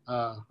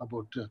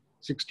 about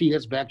 60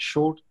 years back,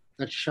 showed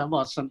that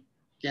Shavasana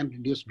can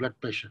reduce blood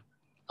pressure.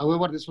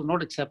 However, this was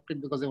not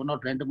accepted because they were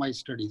not randomized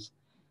studies.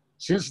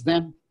 Since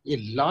then, a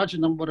large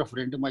number of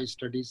randomized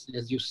studies,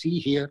 as you see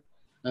here,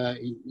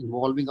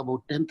 involving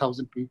about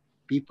 10,000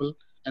 people,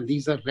 and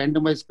these are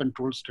randomized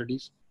controlled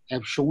studies,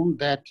 have shown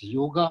that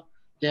yoga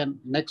can,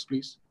 next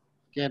please,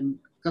 can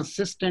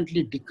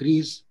consistently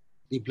decrease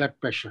the blood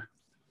pressure.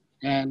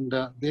 And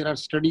there are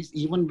studies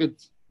even with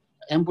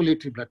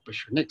ambulatory blood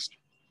pressure. Next.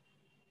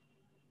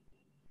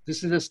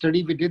 This is a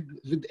study we did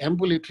with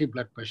ambulatory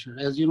blood pressure.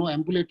 As you know,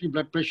 ambulatory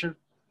blood pressure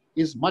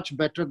is much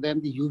better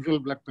than the usual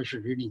blood pressure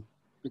reading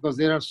because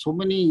there are so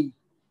many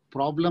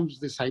problems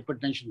this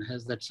hypertension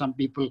has, that some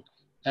people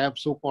have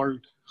so-called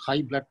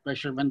high blood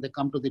pressure when they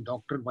come to the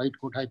doctor, white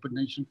coat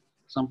hypertension.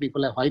 Some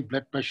people have high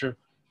blood pressure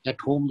at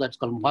home, that's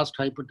called masked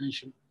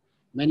hypertension.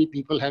 Many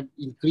people have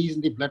increase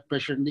in the blood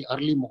pressure in the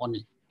early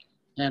morning.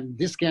 And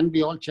this can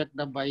be all checked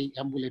up by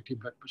ambulatory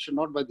blood pressure,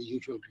 not by the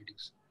usual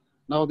readings.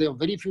 Now, there are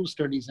very few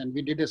studies, and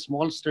we did a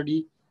small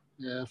study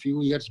a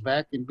few years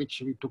back in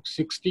which we took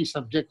 60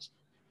 subjects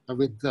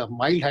with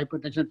mild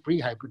hypertension,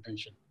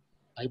 pre-hypertension.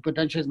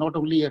 Hypertension is not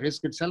only a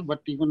risk itself,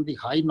 but even the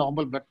high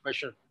normal blood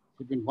pressure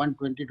between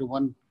 120 to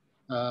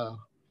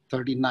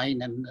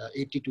 139 and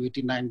 80 to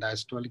 89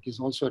 diastolic is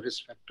also a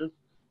risk factor.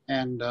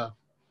 And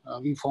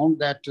we found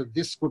that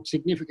this could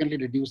significantly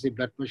reduce the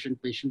blood pressure in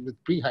patients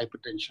with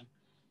pre-hypertension.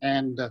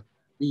 And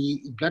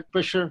the blood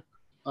pressure,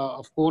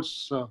 of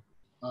course,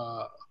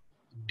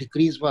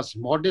 decrease was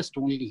modest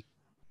only.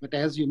 But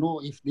as you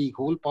know, if the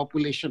whole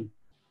population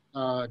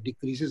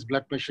decreases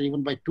blood pressure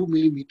even by 2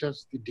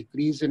 millimeters, the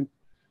decrease in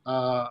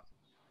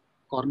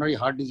coronary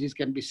heart disease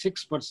can be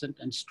 6%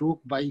 and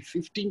stroke by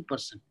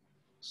 15%.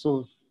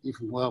 So if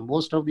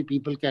most of the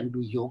people can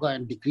do yoga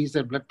and decrease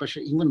their blood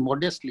pressure even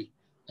modestly,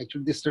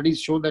 actually the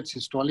studies show that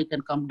systolic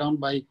can come down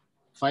by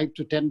 5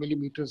 to 10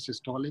 millimeters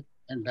systolic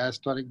and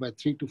diastolic by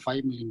 3 to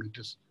 5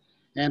 millimeters.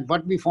 And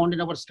what we found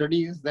in our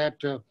study is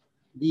that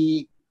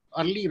the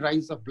early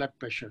rise of blood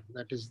pressure,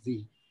 that is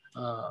the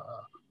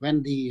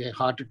when the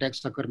heart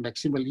attacks occur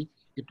maximally,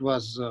 it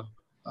was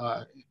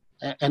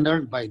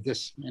annulled by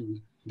this. And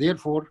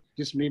therefore,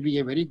 this may be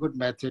a very good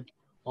method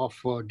of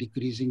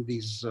decreasing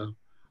these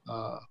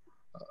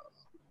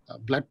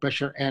blood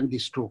pressure and the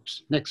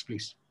strokes. Next,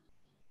 please.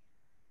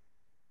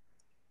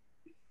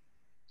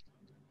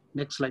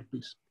 Next slide,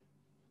 please.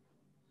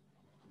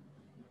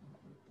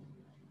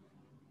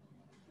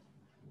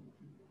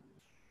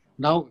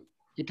 Now,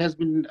 it has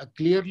been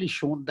clearly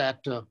shown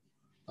that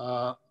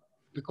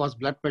because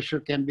blood pressure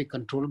can be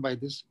controlled by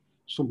this,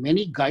 so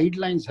many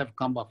guidelines have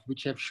come up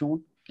which have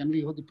shown, can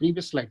we have the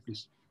previous slide,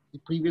 please? The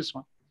previous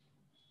one.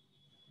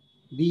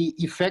 The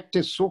effect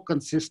is so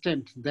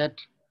consistent that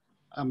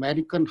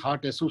American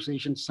Heart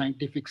Association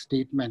scientific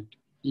statement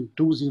in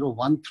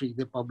 2013,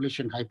 they published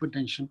in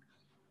Hypertension,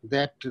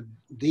 that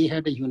they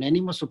had a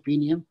unanimous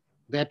opinion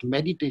that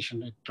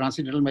meditation,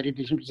 transcendental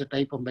meditation, which is a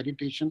type of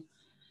meditation,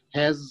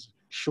 has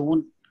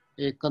shown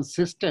a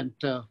consistent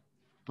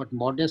but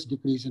modest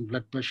decrease in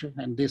blood pressure.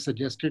 And they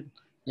suggested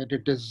that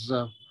it is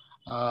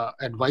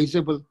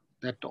advisable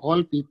that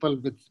all people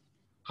with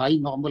high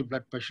normal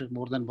blood pressure,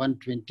 more than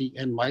 120,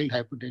 and mild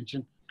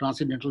hypertension,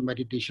 transcendental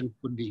meditation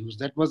could be used.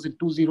 That was in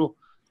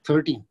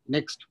 2013.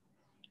 Next.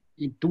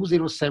 In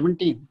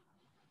 2017,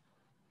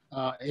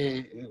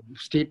 a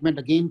statement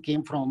again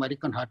came from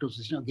American Heart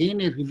Association, again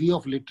a review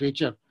of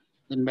literature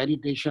in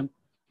meditation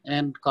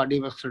and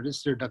cardiovascular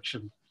risk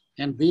reduction.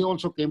 And they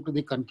also came to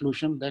the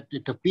conclusion that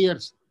it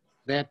appears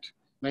that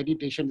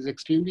meditation is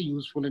extremely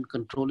useful in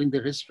controlling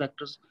the risk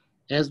factors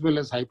as well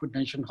as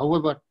hypertension.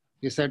 However,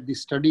 they said the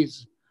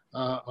studies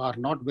are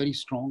not very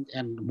strong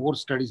and more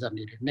studies are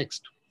needed.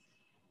 Next.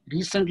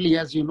 Recently,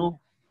 as you know,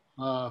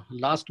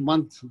 last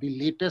month, the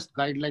latest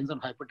guidelines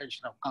on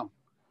hypertension have come.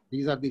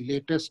 These are the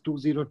latest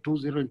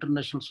 2020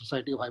 International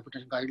Society of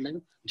Hypertension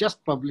guidelines,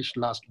 just published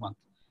last month.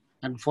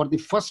 And for the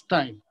first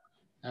time,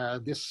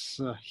 this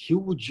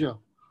huge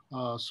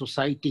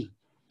society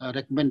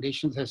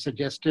recommendations have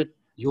suggested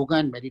yoga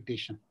and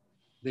meditation.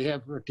 They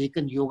have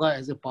taken yoga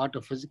as a part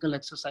of physical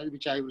exercise,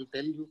 which I will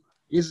tell you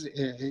is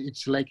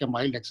it's like a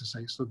mild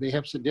exercise. So they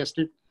have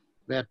suggested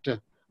that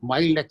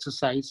mild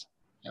exercise,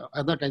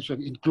 other types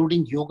of,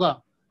 including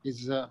yoga,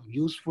 is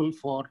useful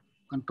for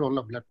control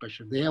of blood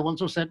pressure. They have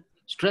also said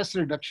stress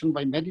reduction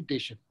by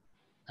meditation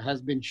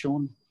has been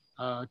shown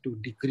to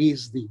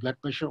decrease the blood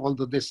pressure,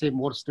 although they say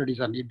more studies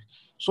are needed.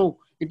 So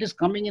it is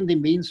coming in the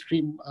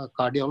mainstream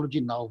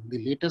cardiology now.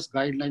 The latest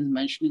guidelines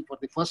mentioning for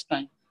the first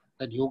time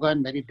that yoga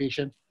and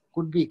meditation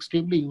could be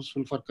extremely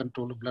useful for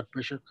control of blood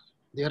pressure.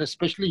 They are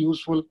especially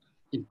useful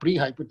in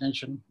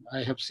pre-hypertension.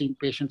 I have seen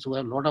patients who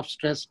have a lot of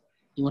stress,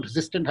 even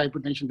resistant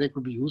hypertension, they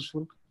could be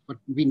useful, but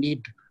we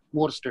need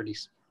more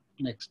studies.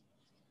 Next.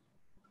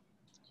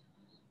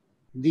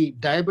 The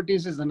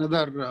diabetes is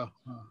another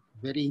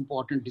very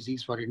important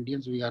disease for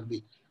Indians. We are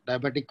the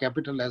diabetic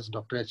capital, as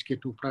Dr. H.K.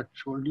 Chopra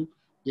told you.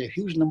 A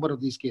huge number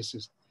of these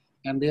cases.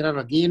 And there are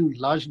again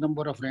large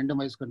number of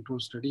randomized control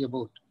study.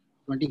 About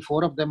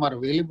 24 of them are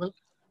available,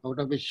 out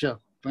of which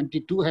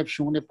 22 have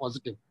shown a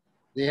positive.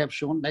 They have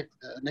shown,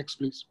 next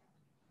please.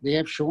 They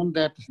have shown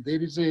that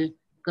there is a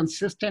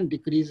consistent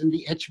decrease in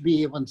the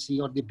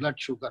HbA1c or the blood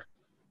sugar,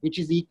 which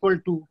is equal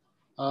to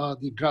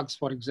the drugs,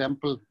 for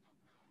example,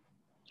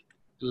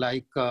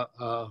 like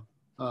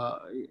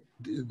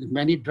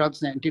many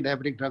drugs,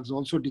 anti-diabetic drugs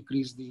also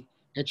decrease the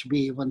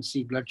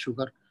HbA1c blood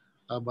sugar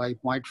by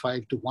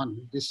 0.5 to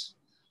 1. This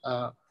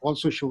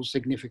also shows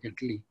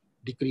significantly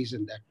decrease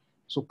in that.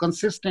 So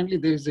consistently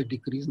there is a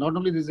decrease. Not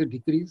only there is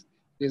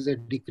a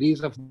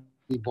decrease of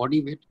the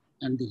body weight,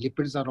 and the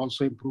lipids are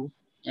also improved,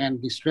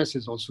 and the stress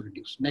is also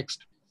reduced.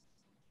 Next.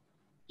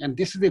 And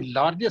this is the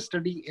largest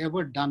study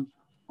ever done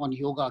on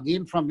yoga,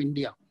 again from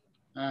India.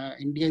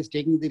 India is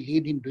taking the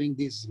lead in doing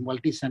this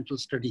multi-central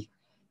study.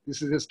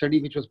 This is a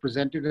study which was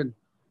presented in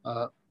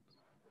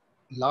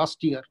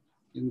last year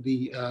in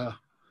the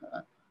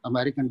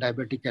American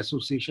Diabetic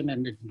Association,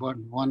 and it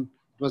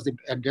was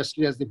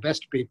adjusted as the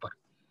best paper.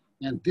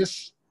 And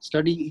this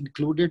study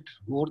included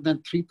more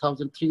than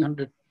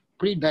 3,300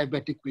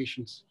 pre-diabetic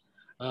patients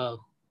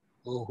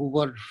who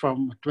were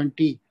from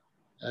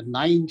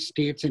 29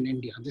 states in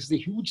India. This is a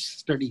huge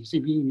study. See,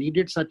 we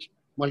needed such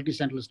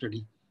multi-central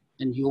study.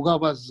 And yoga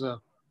was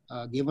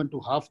given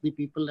to half the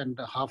people and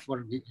half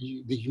were the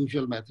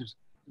usual methods.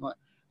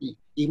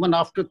 Even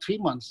after 3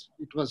 months,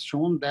 it was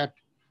shown that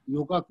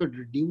yoga could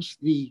reduce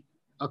the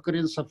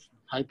occurrence of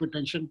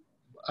hypertension,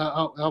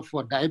 of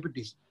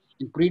diabetes.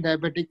 In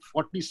pre-diabetic,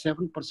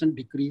 47%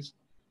 decrease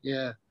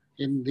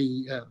in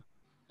the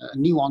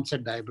new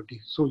onset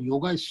diabetes. So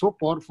yoga is so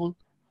powerful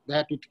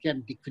that it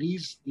can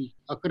decrease the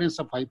occurrence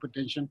of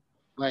hypertension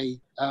by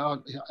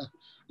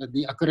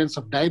the occurrence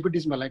of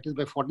diabetes mellitus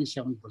by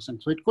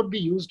 47%. So it could be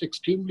used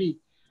extremely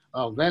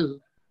well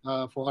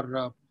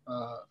for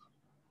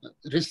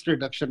risk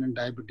reduction in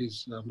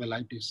diabetes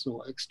mellitus.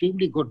 So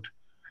extremely good.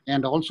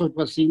 And also it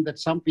was seen that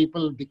some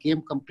people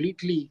became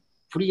completely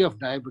free of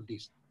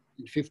diabetes.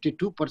 In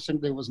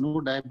 52%, there was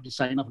no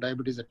sign of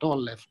diabetes at all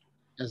left,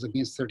 as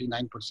against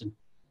 39%.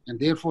 And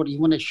therefore,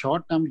 even a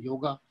short-term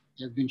yoga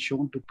has been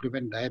shown to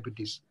prevent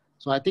diabetes.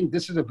 So I think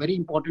this is a very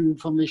important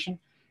information.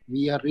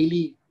 We are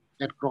really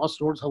at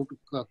crossroads how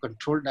to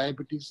control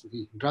diabetes.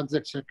 The drugs,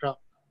 etc.,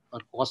 are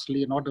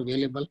costly and not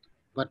available.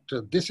 But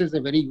this is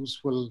a very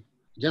useful,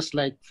 just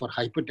like for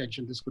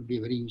hypertension, this could be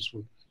very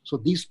useful. So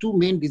these two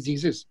main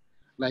diseases,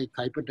 like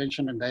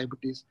hypertension and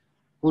diabetes,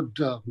 could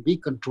be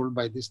controlled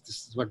by this.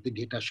 This is what the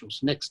data shows.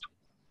 Next.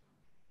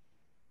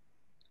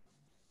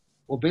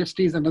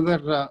 Obesity is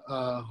another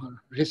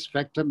risk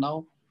factor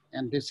now,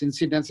 and this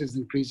incidence is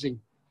increasing,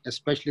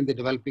 especially in the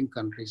developing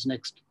countries.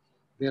 Next.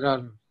 There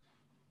are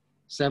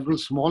several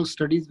small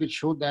studies which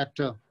show that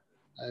the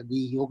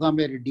yoga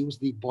may reduce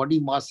the body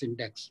mass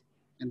index.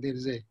 And there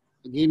is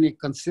again a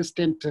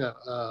consistent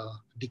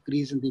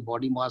decrease in the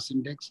body mass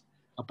index.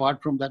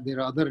 Apart from that,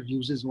 there are other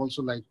uses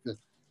also, like the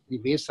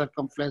waist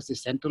circumference, the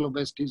central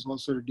obesity is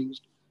also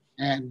reduced,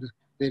 and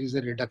there is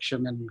a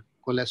reduction in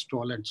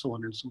cholesterol and so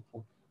on and so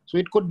forth. So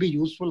it could be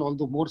useful,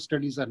 although more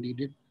studies are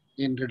needed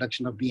in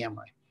reduction of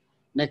BMI.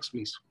 Next,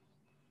 please.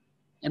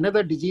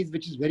 Another disease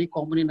which is very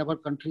common in our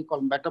country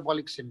called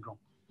metabolic syndrome.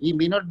 We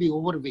may not be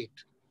overweight.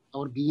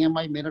 Our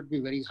BMI may not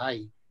be very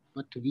high,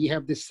 but we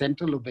have this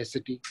central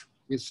obesity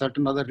with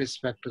certain other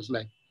risk factors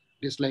like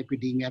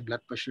dyslipidemia,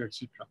 blood pressure,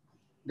 etc.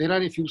 There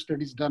are a few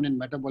studies done in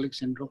metabolic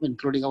syndrome,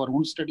 including our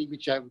own study,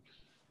 which I will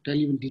tell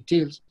you in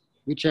details,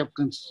 which have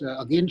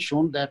again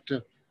shown that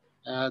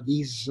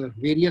these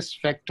various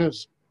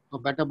factors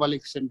of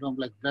metabolic syndrome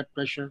like blood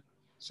pressure,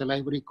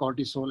 salivary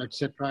cortisol,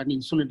 etc., and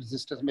insulin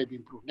resistance may be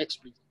improved. Next,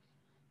 please.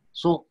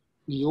 So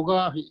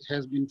yoga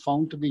has been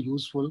found to be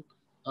useful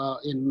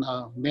in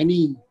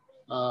many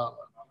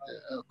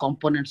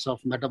components of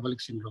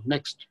metabolic syndrome.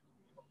 Next.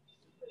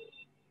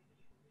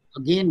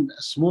 Again,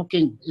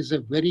 smoking is a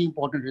very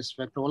important risk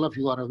factor. All of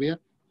you are aware.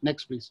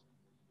 Next, please.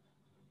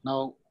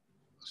 Now,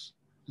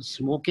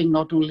 smoking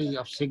not only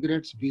of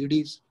cigarettes,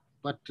 BDs,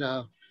 but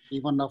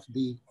even of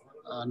the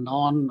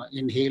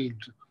non-inhaled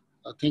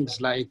things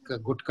like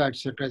gutka,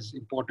 etc., is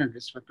important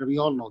risk factor. We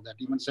all know that.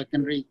 Even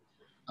secondary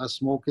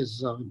smoke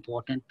is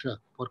important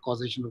for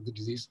causation of the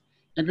disease.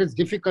 And it's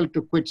difficult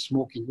to quit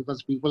smoking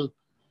because people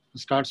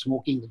start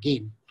smoking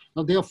again.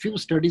 Now, there are few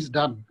studies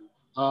done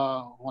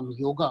on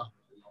yoga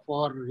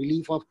for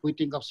relief of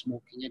quitting of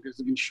smoking. It has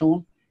been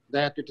shown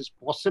that it is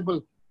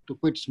possible to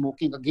quit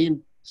smoking.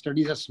 Again,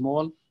 studies are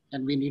small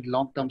and we need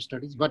long-term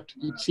studies, but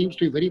it seems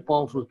to be very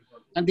powerful.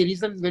 And the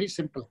reason is very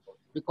simple,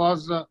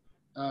 because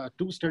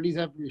two studies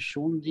have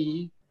shown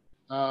the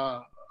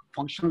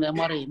functional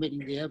MRI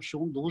imaging. They have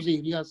shown those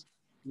areas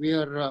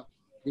where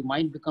the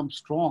mind becomes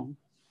strong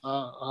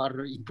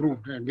are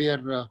improved, and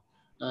where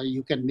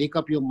you can make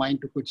up your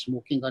mind to quit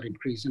smoking are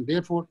increased. And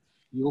therefore,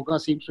 yoga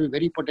seems to be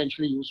very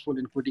potentially useful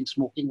in quitting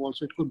smoking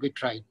also. It could be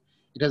tried.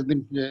 It has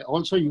been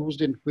also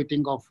used in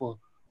quitting of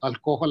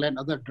alcohol and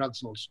other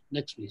drugs also.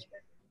 Next, please.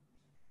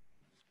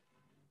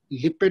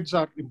 Lipids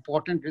are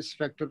important risk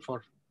factor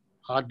for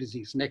heart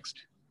disease. Next.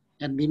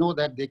 And we know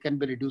that they can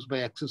be reduced by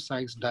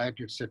exercise, diet,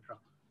 etc.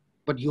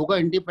 But yoga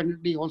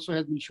independently also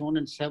has been shown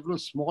in several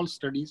small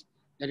studies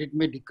that it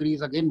may decrease,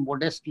 again,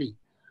 modestly,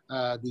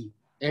 the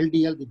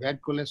LDL, the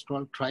bad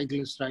cholesterol,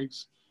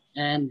 triglycerides,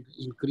 and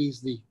increase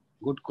the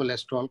good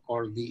cholesterol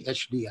called the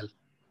HDL.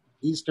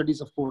 These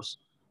studies, of course,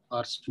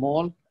 are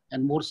small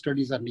and more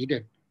studies are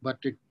needed, but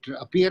it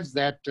appears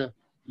that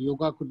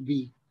yoga could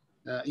be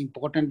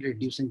important in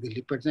reducing the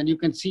lipids. And you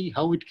can see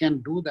how it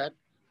can do that.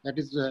 That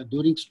is,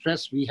 during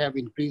stress, we have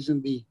increase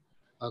in the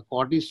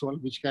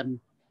cortisol, which can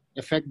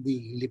affect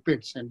the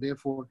lipids. And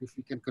therefore, if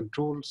we can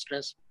control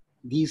stress,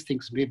 these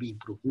things may be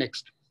improved.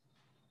 Next.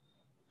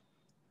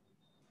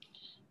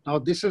 Now,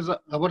 this is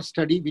our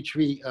study, which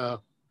we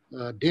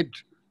did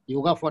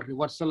yoga for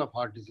reversal of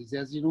heart disease.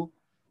 As you know,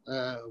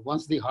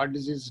 once the heart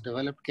disease is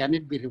developed, can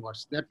it be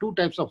reversed? There are two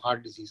types of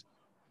heart disease.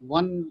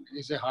 One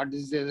is a heart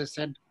disease, as I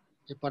said,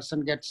 a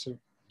person gets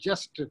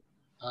just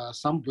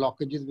some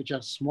blockages which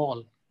are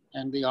small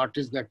and the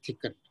arteries get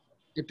thickened.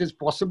 It is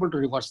possible to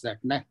reverse that.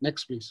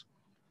 Next, please.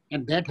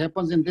 And that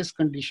happens in this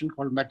condition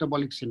called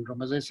metabolic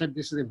syndrome. As I said,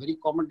 this is a very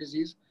common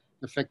disease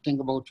affecting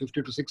about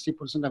 50 to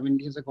 60% of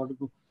Indians, according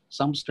to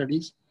some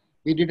studies.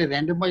 We did a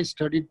randomized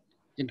study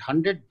in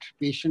 100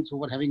 patients who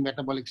were having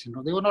metabolic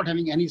syndrome. They were not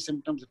having any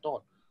symptoms at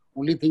all.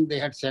 Only thing they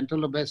had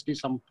central obesity,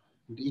 some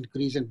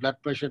increase in blood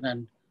pressure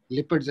and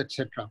lipids,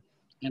 etc.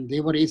 And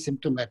they were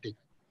asymptomatic.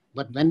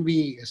 But when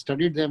we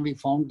studied them, we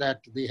found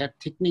that they had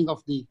thickening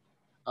of the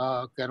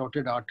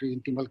carotid artery,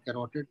 intimal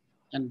carotid.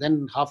 And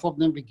then half of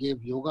them we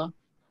gave yoga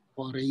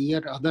for a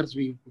year. Others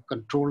we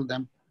controlled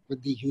them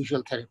with the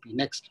usual therapy.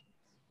 Next.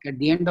 At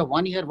the end of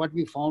 1 year, what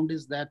we found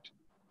is that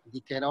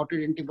the carotid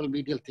intimal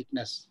medial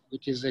thickness,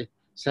 which is a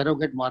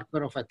surrogate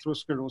marker of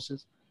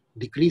atherosclerosis,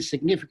 decreased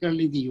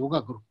significantly in the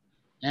yoga group.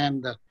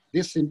 And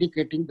this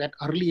indicating that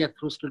early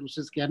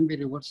atherosclerosis can be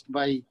reversed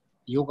by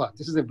yoga.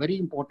 This is a very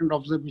important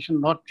observation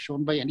not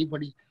shown by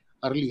anybody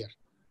earlier.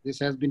 This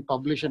has been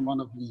published in one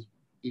of the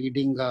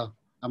leading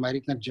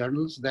American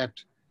journals that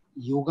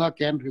yoga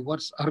can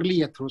reverse early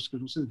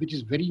atherosclerosis, which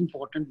is very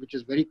important, which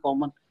is very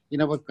common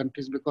in our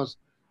countries because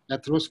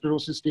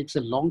atherosclerosis takes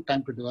a long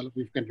time to develop.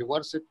 If you can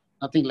reverse it,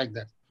 nothing like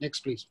that.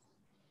 Next, please.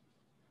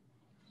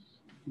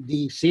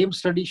 The same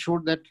study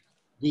showed that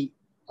the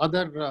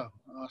other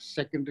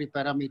secondary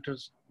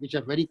parameters, which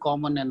are very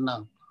common in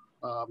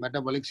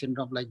metabolic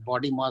syndrome, like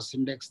body mass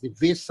index, the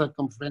waist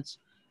circumference,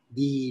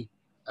 the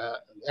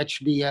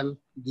HDL,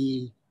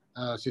 the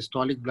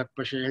systolic blood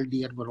pressure,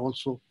 LDL, were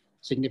also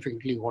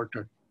significantly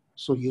altered.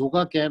 So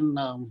yoga can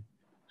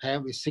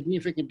have a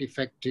significant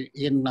effect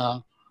in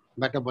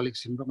metabolic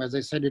syndrome. As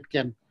I said, it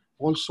can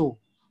also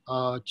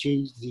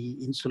change the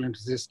insulin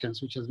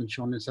resistance, which has been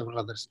shown in several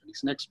other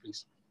studies. Next,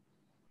 please.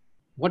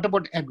 What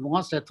about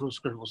advanced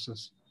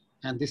atherosclerosis?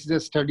 And this is a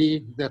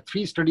study, there are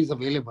 3 studies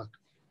available.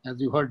 As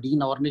you heard, Dean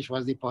Ornish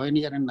was the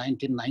pioneer in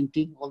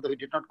 1990, although he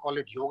did not call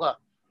it yoga,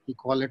 he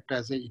called it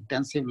as an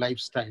intensive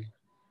lifestyle.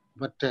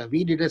 But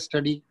we did a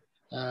study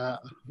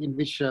in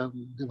which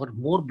there were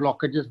more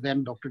blockages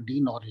than Dr.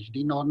 Dean Ornish.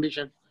 Dean Ornish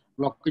had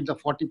blockage of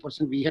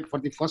 40%. We had for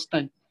the first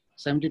time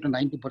 70 to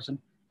 90%.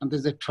 And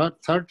there's a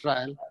third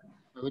trial,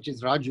 which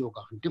is Raj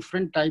Yoga.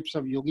 Different types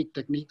of yogic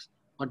techniques,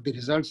 but the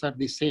results are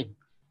the same.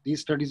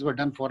 These studies were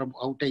done for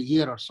about a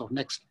year or so.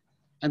 Next.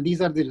 And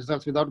these are the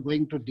results without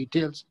going to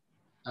details.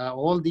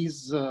 All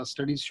these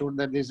studies showed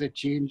that there's a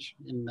change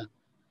in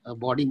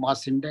body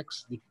mass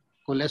index. The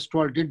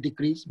cholesterol did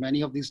decrease.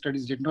 Many of these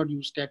studies did not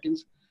use statins.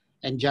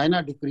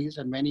 Angina decreased,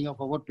 and many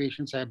of our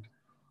patients had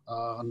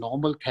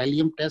normal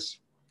thallium tests.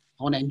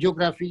 On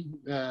angiography,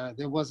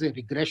 there was a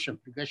regression.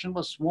 Regression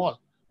was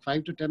small,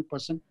 5 to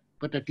 10%,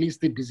 but at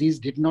least the disease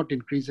did not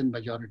increase in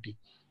majority.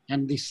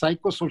 And the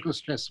psychosocial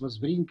stress was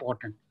very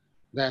important,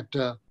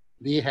 that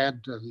they had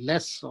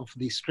less of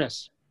the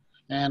stress.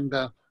 And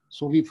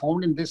so we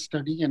found in this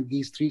study, and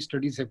these 3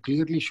 studies have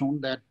clearly shown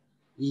that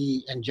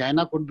the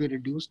angina could be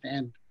reduced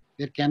and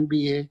there can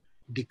be a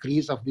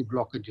decrease of the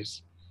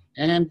blockages.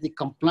 And the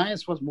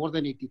compliance was more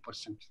than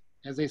 80%.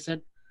 As I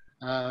said,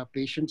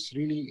 patients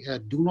really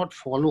do not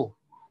follow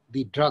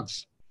the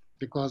drugs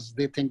because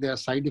they think there are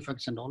side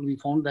effects and all. We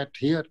found that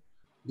here,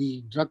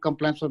 the drug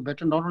compliance was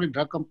better, not only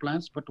drug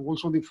compliance, but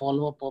also the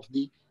follow-up of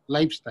the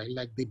lifestyle,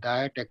 like the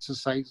diet,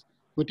 exercise,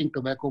 quitting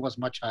tobacco was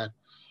much higher.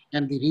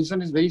 And the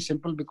reason is very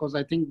simple, because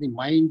I think the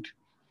mind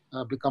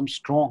becomes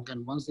strong.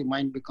 And once the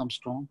mind becomes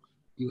strong,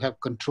 you have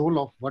control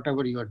of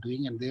whatever you are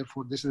doing. And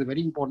therefore, this is a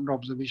very important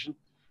observation,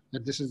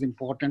 that this is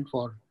important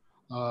for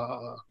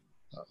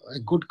a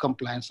good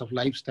compliance of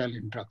lifestyle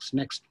and drugs.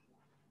 Next.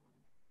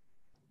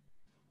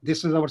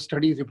 This is our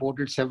study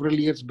reported several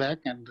years back.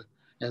 And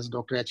as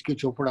Dr. H.K.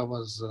 Chopra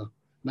was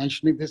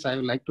mentioning this, I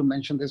would like to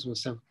mention this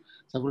was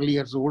several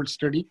years old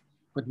study.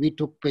 But we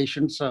took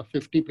patients,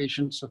 50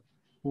 patients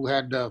who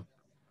had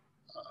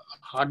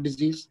heart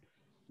disease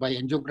by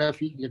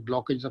angiography. We had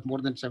blockage of more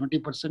than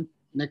 70%.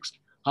 Next,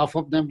 half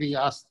of them we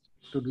asked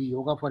to do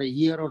yoga for a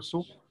year or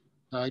so.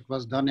 It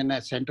was done in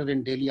a center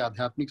in Delhi,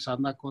 Adhyatmik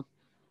Sadhana Course.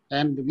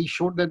 And we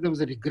showed that there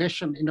was a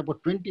regression in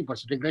about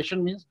 20%.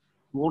 Regression means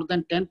more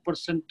than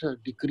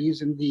 10%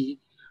 decrease in the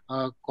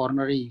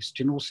coronary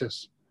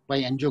stenosis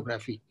by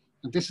angiography.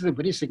 And this is a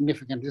very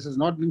significant. This has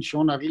not been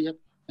shown earlier,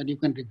 that you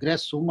can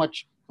regress so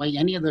much by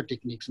any other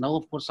techniques. Now,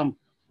 of course, some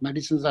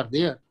medicines are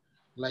there,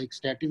 like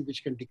statin,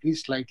 which can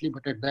decrease slightly,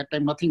 but at that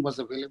time, nothing was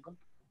available.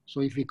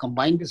 So if we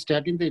combine the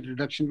statin, the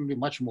reduction will be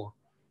much more.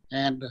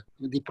 And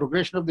the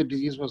progression of the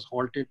disease was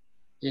halted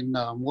in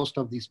most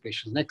of these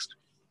patients. Next.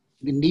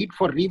 The need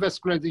for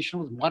revascularization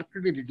was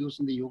markedly reduced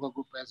in the yoga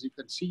group, as you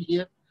can see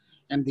here.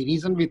 And the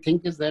reason we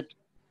think is that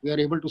we are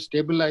able to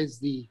stabilize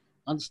the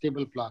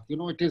unstable plaque. You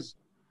know, it is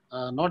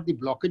not the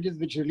blockages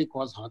which really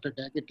cause heart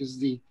attack. It is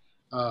the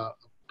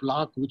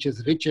plaque which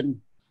is rich in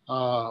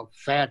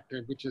fat,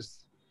 which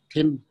is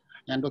thin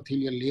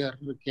endothelial layer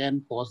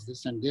can cause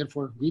this. And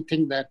therefore, we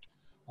think that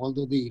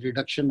although the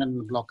reduction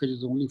and blockage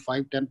is only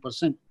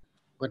 5-10%,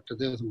 but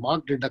there's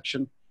marked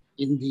reduction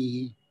in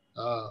the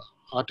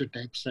heart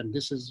attacks. And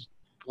this is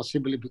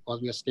possibly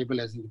because we are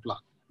stabilizing the plaque.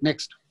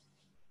 Next.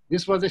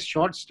 This was a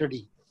short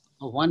study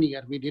of 1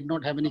 year. We did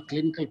not have any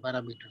clinical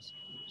parameters.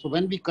 So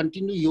when we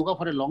continue yoga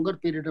for a longer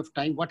period of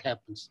time, what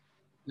happens?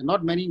 There are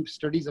not many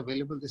studies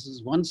available. This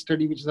is one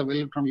study which is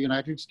available from the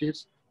United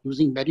States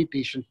using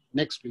meditation.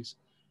 Next, please.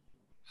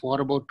 For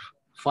about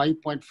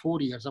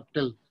 5.4 years, up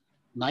till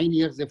 9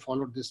 years, they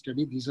followed this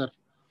study. These are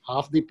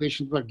half the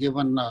patients were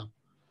given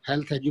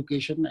health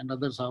education and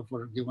others half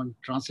were given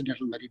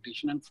transcendental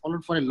meditation and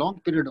followed for a long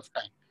period of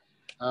time.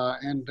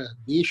 And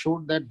they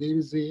showed that there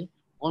is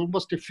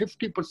almost a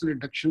 50%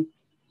 reduction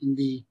in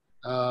the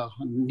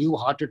new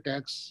heart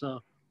attacks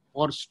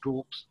or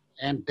strokes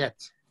and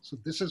deaths. So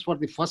this is for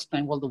the first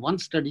time, although one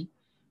study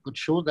could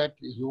show that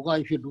yoga,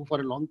 if you do for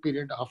a long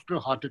period after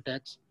heart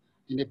attacks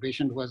in a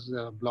patient who has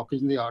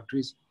blockage in the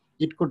arteries,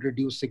 it could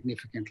reduce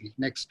significantly.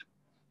 Next.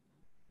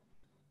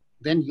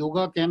 Then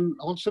yoga can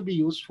also be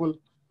useful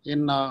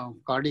in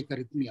cardiac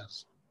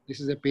arrhythmias. This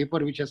is a paper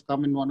which has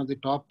come in one of the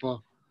top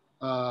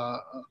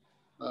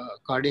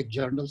cardiac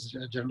journals,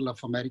 Journal of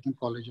American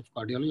College of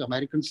Cardiology,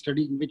 American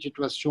study in which it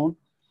was shown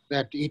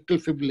that atrial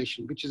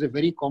fibrillation, which is a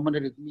very common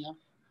arrhythmia,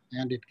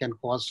 and it can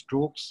cause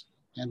strokes,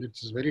 and it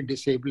is very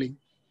disabling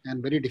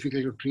and very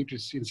difficult to treat.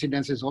 Its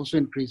incidence is also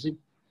increasing.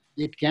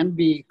 It can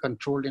be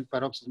controlled in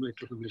paroxysmal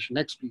atrial fibrillation.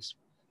 Next, please.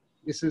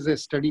 This is a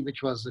study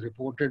which was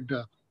reported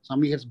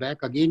some years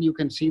back. Again, you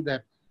can see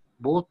that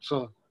both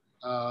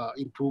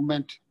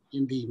improvement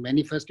in the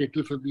manifest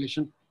atrial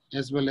fibrillation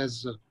as well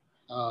as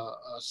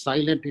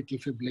silent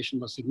atrial fibrillation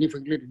was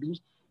significantly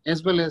reduced,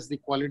 as well as the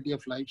quality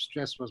of life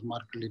stress was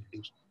markedly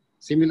reduced.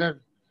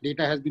 Similar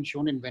data has been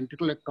shown in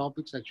ventricular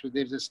ectopics. Actually,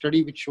 there's a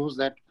study which shows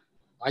that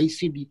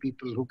ICD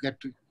people who get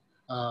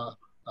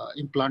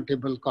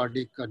implantable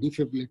cardiac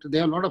defibrillator, they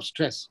have a lot of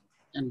stress,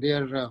 and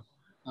their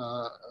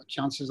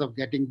chances of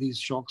getting these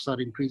shocks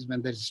are increased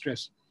when there's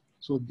stress.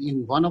 So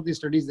in one of the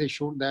studies, they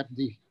showed that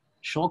the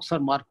shocks are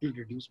markedly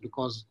reduced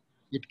because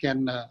it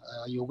can,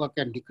 yoga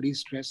can decrease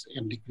stress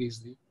and decrease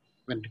the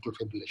ventricular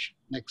fibrillation.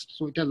 Next.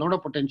 So it has a lot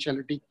of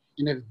potentiality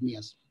in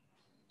arrhythmias.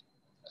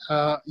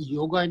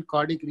 Yoga and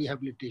cardiac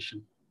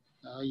rehabilitation.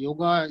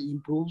 Yoga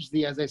improves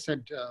the, as I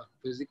said,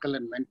 physical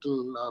and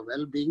mental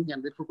well-being,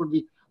 and therefore could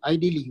be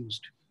ideally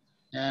used.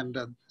 And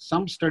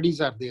some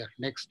studies are there.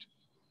 Next.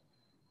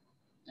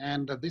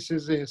 And this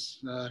is a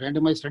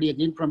randomized study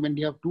again from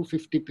India of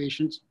 250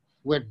 patients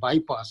who had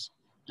bypass,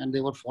 and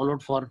they were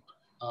followed for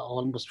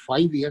almost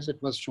 5 years.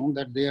 It was shown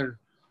that their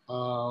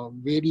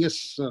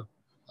various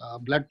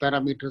blood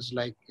parameters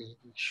like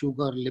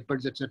sugar,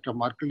 lipids, etc.,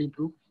 markedly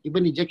improved.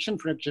 Even ejection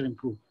fraction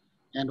improved.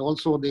 And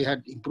also they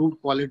had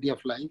improved quality of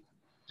life,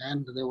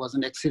 and there was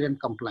an accident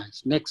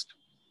compliance. Next.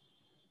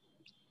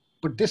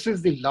 But this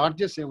is the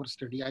largest ever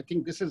study. I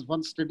think this is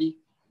one study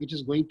which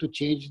is going to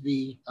change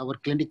our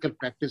clinical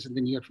practice in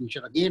the near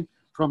future. Again,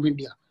 from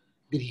India.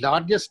 The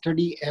largest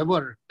study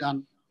ever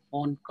done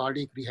on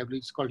cardiac rehabilitation.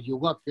 It's called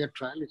Yoga Care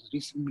Trial. It's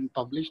recently been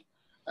published.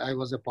 I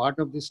was a part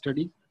of this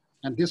study.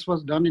 And this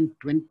was done in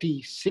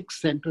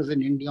 26 centers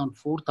in India on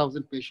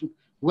 4,000 patients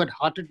who had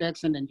heart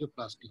attacks and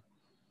angioplasty.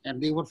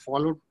 And they were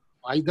followed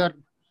either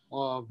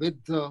with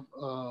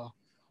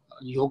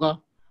yoga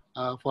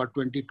for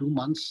 22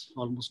 months,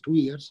 almost 2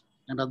 years,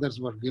 and others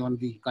were given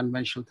the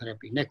conventional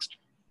therapy. Next.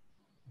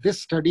 This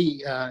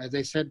study, as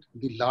I said,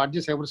 the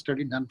largest ever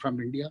study done from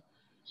India,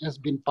 has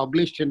been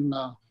published in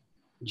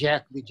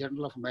JAC, the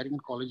Journal of American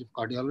College of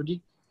Cardiology,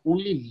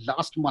 only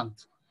last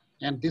month.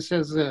 And this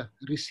has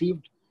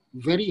received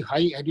very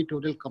high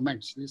editorial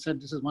comments. They said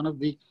this is one of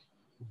the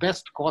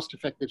best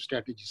cost-effective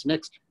strategies.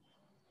 Next.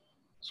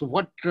 So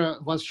what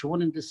was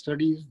shown in this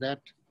study is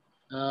that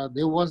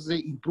there was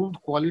the improved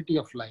quality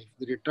of life.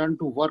 The return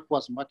to work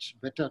was much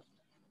better.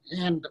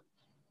 And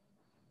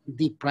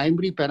the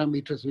primary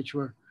parameters, which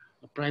were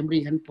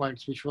primary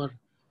endpoints, which were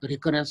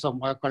recurrence of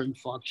myocardial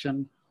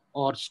infarction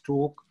or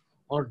stroke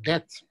or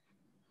death,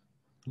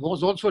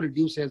 was also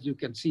reduced, as you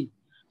can see,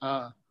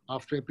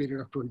 after a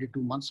period of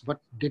 22 months, but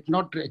did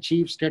not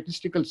achieve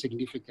statistical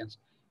significance.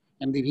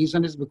 And the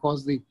reason is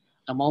because the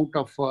amount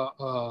of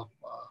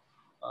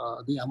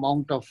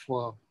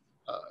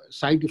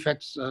side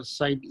effects,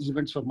 side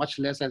events were much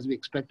less as we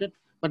expected.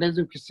 But as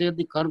you said,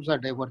 the curves are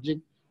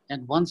diverging.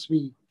 And once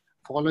we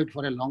follow it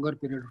for a longer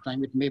period of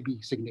time, it may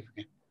be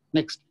significant.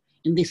 Next.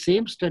 In the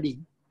same study,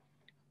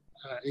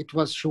 it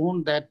was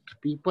shown that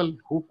people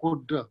who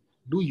could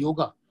do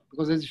yoga,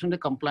 because as you shown, the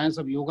compliance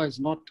of yoga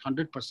is not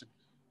 100%.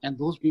 And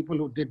those people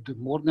who did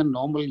more than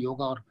normal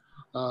yoga,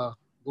 or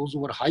those who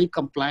were high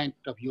compliant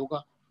of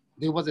yoga,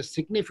 there was a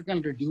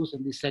significant reduce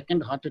in the second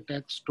heart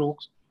attack,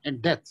 strokes,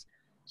 and deaths.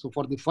 So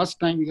for the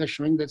first time, we are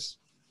showing this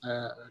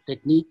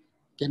technique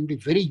can be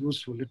very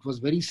useful. It was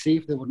very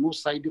safe. There were no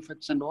side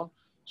effects and all.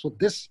 So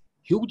this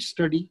huge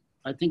study,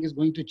 I think, is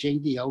going to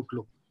change the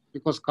outlook,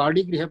 because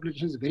cardiac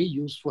rehabilitation is very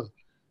useful.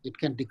 It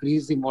can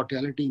decrease the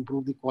mortality,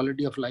 improve the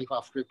quality of life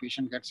after a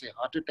patient gets a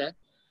heart attack,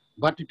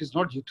 but it is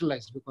not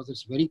utilized because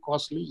it's very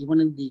costly. Even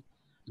in the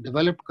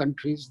developed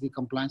countries, the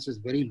compliance is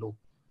very low.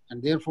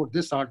 And therefore,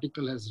 this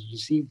article has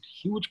received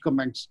huge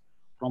comments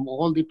from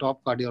all the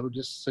top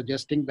cardiologists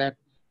suggesting that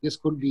this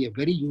could be a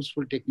very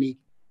useful technique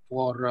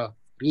for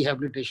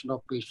rehabilitation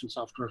of patients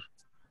after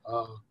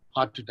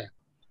heart attack.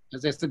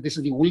 As I said, this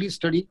is the only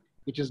study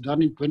which is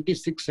done in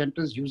 26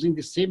 centers using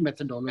the same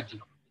methodology.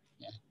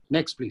 Yeah.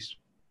 Next, please.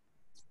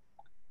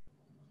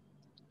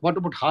 What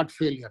about heart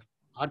failure?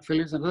 Heart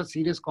failure is another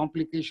serious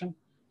complication,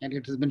 and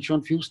it has been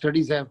shown, few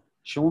studies have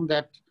shown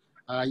that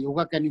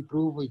yoga can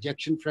improve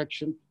ejection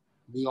fraction,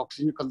 the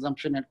oxygen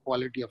consumption, and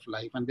quality of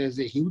life. And there's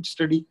a huge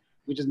study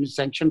which has been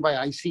sanctioned by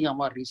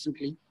ICMR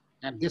recently,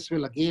 and this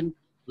will again,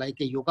 like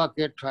a yoga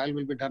care trial,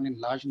 will be done in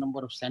large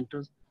number of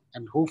centers,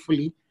 and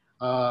hopefully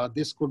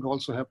this could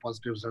also have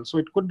positive results. So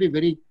it could be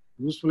very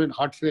useful in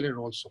heart failure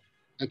also.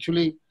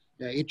 Actually,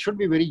 it should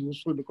be very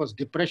useful because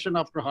depression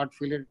after heart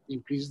failure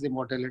increases the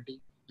mortality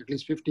at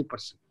least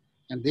 50%.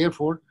 And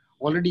therefore,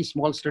 already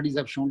small studies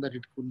have shown that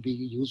it could be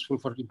useful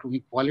for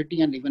improving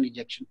quality and even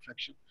ejection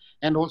fraction,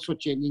 and also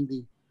changing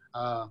the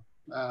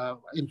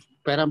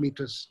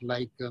parameters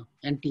like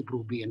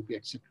NT-proBNP,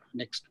 etc.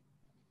 Next.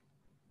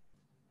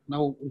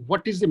 Now,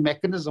 what is the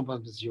mechanism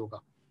of this yoga?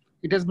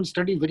 It has been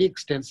studied very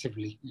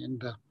extensively,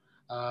 and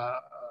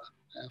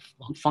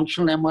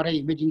functional MRI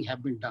imaging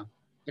have been done.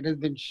 It has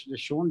been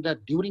shown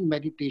that during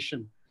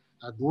meditation,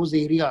 those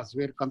areas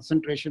where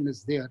concentration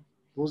is there,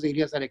 those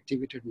areas are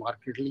activated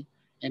markedly,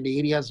 and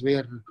areas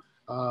where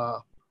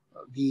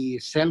the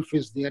self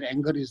is there,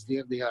 anger is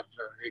there, they are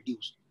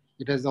reduced.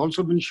 It has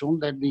also been shown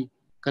that the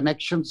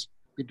connections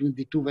between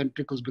the two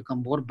ventricles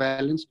become more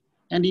balanced,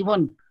 and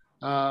even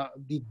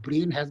the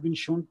brain has been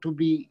shown to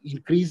be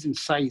increased in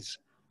size.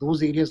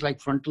 Those areas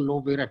like frontal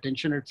lobe where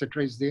attention,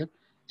 etc. is there,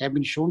 have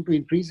been shown to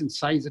increase in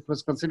size. It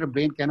was considered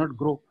brain cannot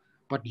grow,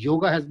 but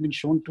yoga has been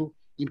shown to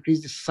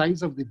increase the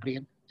size of the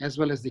brain as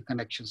well as the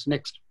connections.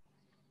 Next.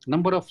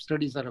 Number of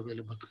studies are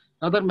available.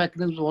 Other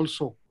mechanisms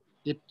also,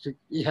 it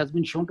has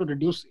been shown to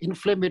reduce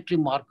inflammatory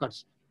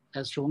markers,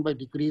 as shown by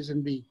decrease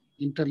in the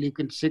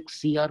interleukin-6,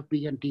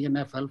 CRP, and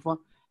TNF-alpha,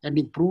 and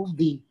improve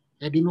the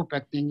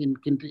adenopectin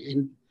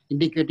in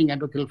indicating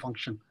endothelial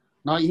function.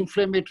 Now,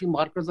 inflammatory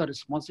markers are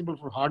responsible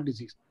for heart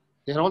disease.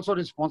 They are also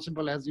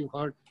responsible, as you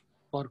heard,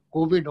 for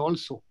COVID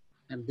also,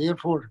 and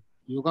therefore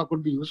yoga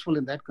could be useful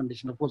in that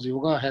condition. Of course,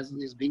 yoga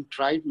is being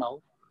tried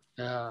now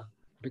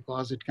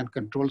because it can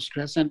control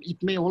stress, and it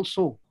may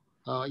also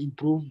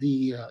improve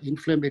the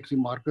inflammatory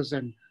markers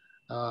and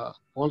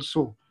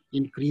also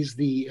increase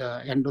the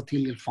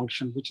endothelial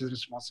function, which is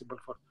responsible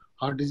for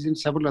heart disease and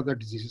several other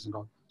diseases and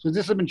all. So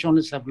this has been shown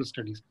in several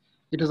studies.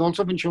 It has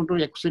also been shown to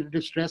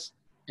oxidative stress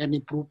and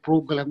improve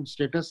progalactic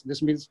status.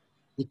 This means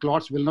the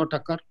clots will not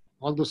occur.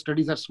 Although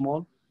studies are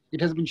small, it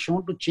has been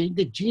shown to change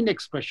the gene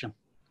expression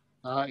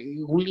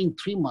only in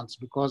 3 months,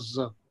 because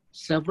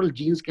several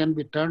genes can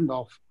be turned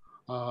off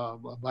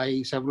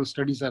by several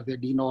studies.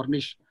 Dean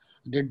Ornish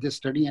did this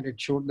study, and it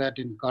showed that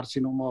in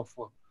carcinoma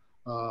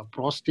of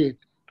prostate,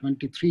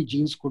 23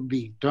 genes could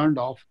be turned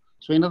off.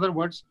 So in other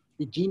words,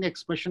 the gene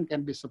expression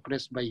can be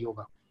suppressed by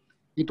yoga.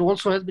 It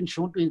also has been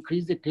shown to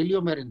increase the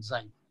telomere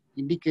enzyme,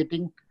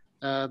 indicating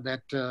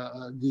that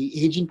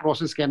the aging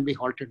process can be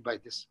halted by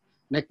this.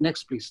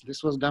 Next, please.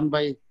 This was done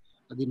by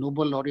the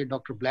Nobel laureate,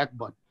 Dr.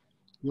 Blackburn.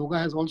 Yoga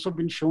has also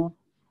been shown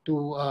to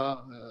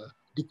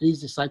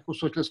decrease the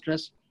psychosocial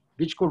stress,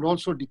 which could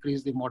also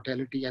decrease the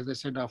mortality, as I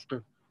said,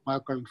 after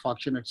myocardial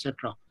infarction,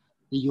 etc.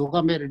 The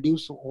yoga may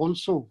reduce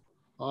also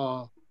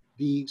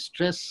the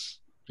stress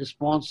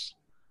response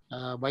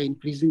by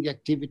increasing the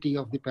activity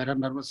of the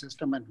paranervous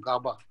system and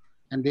GABA,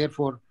 and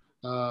therefore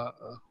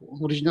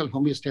original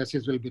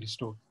homeostasis will be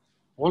restored.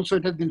 Also,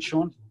 it has been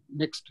shown,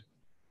 next,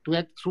 to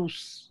act through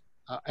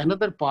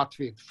another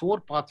pathway. 4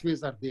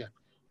 pathways are there.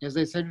 As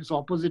I said, it's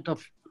opposite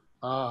of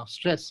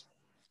stress.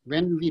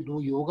 When we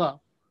do yoga,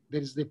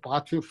 there is the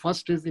pathway.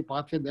 First is the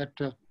pathway that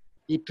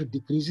it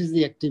decreases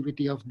the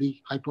activity of the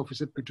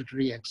hypophysis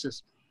pituitary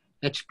axis,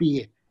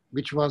 HPA,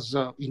 which was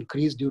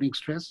increased during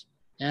stress.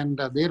 And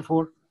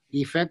therefore,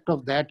 the effect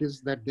of that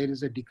is that there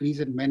is a decrease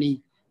in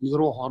many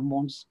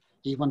neurohormones,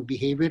 even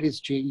behavior is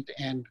changed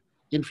and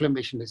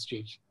inflammation is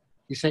changed.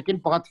 The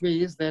second pathway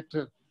is that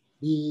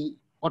the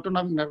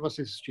autonomic nervous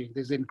system is changed.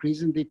 There's an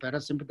increase in the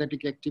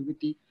parasympathetic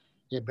activity,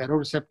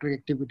 baroreceptor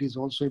activity is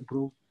also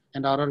improved,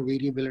 and RR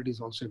variability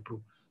is also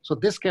improved. So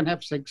this can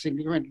have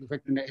significant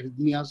effect in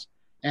arrhythmias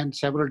and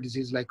several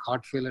diseases like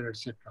heart failure,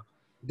 etc.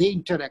 They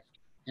interact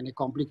in a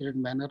complicated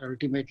manner.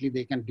 Ultimately,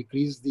 they can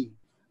decrease the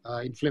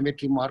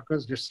inflammatory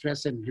markers,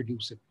 distress, and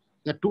reduce it.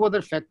 There are 2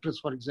 other factors.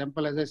 For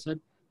example, as I said,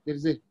 there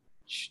is a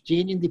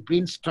change in the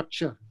brain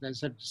structure. As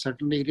I said,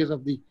 certain areas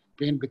of the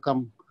brain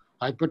become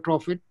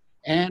hypertrophied,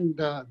 and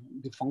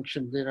the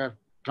function. There are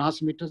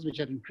transmitters which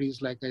are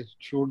increased, like I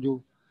showed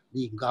you,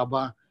 the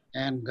GABA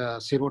and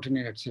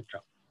serotonin, etc.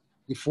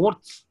 The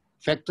 4th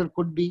factor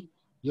could be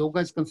yoga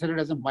is considered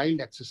as a mild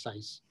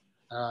exercise.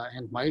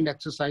 and mild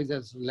exercise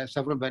has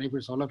several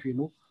benefits, all of you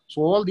know.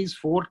 So all these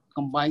four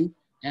combine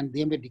and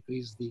they may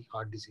decrease the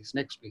heart disease.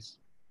 Next, please.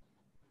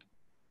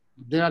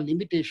 There are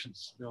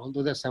limitations,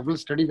 although there are several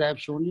studies I have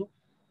shown you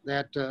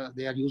that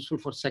they are useful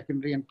for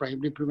secondary and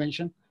primary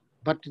prevention,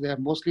 but they are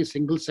mostly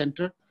single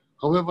center.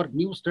 However,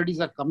 new studies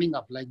are coming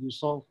up, like you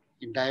saw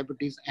in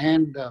diabetes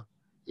and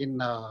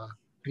in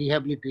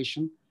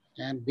rehabilitation,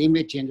 and they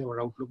may change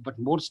our outlook, but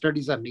more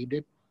studies are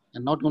needed,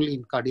 and not only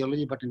in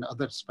cardiology, but in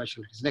other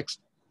specialties.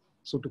 Next.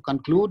 So to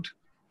conclude,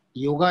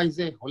 yoga is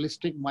a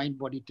holistic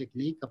mind-body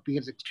technique,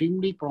 appears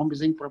extremely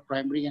promising for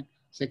primary and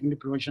secondary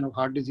prevention of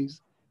heart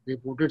disease.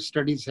 Reported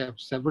studies have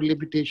several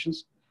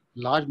limitations.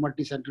 Large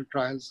multi-center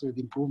trials with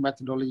improved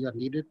methodology are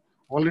needed.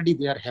 Already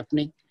they are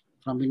happening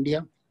from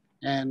India.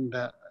 And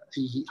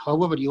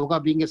however, yoga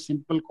being a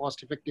simple,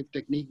 cost-effective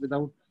technique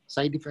without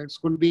side effects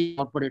could be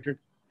incorporated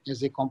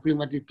as a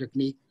complementary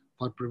technique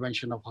for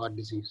prevention of heart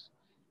disease.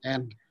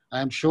 And I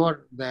am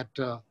sure that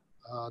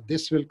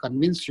this will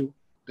convince you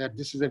that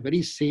this is a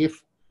very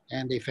safe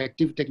and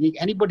effective technique.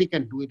 Anybody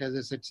can do it, as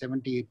I said,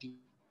 70, 80.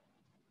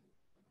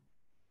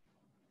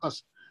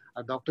 Because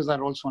doctors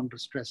are also under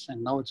stress,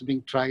 and now it's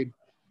being tried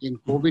in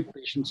COVID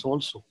patients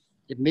also.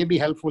 It may be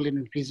helpful in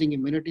increasing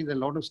immunity. There are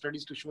a lot of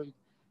studies to show it,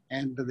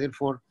 and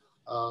therefore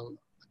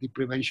the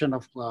prevention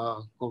of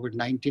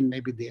COVID-19 may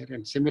be there.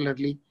 And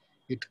similarly,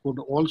 it could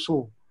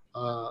also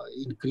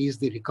increase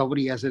the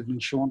recovery, as has been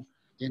shown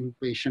in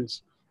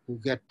patients who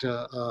get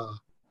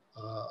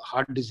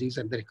heart disease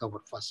and they recover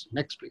fast.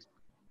 Next, please.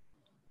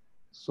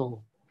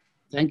 So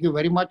thank you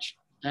very much.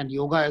 And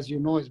yoga, as you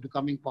know, is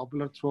becoming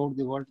popular throughout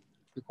the world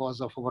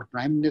because of our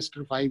Prime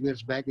Minister. 5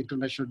 years back,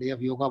 International Day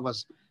of Yoga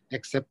was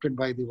accepted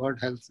by the World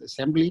Health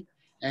Assembly,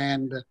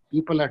 and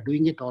people are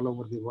doing it all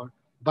over the world.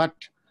 But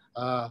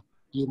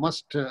you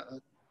must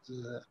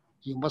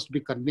be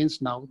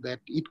convinced now that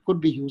it could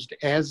be used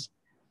as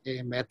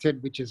a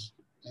method which is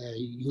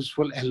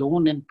useful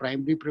alone in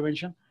primary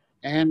prevention,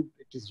 and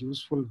it is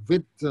useful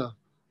with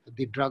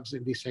the drugs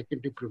in the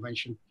secondary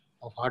prevention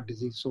of heart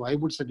disease. So I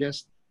would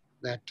suggest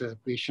that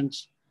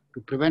patients,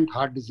 to prevent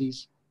heart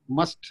disease,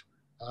 must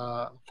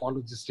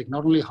follow this thing.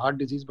 Not only heart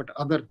disease, but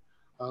other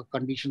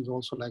conditions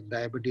also, like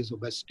diabetes,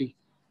 obesity,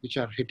 which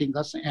are hitting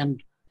us,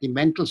 and the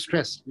mental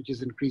stress, which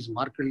is increased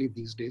markedly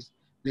these days.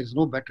 There is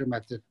no better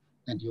method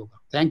than yoga.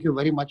 Thank you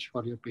very much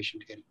for your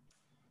patient hearing.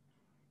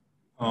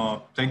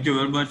 Thank you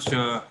very much,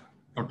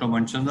 Dr.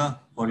 Manchanda,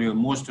 for your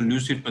most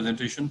lucid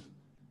presentation.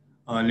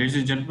 Ladies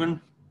and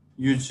gentlemen,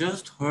 you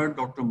just heard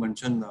Dr.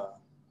 Manchanda.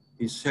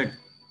 He said,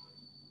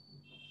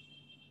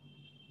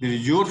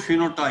 your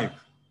phenotype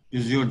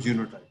is your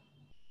genotype.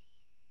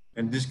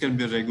 And this can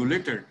be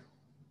regulated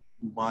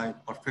by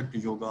perfect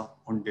yoga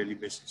on daily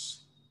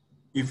basis.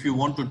 If you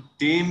want to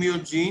tame your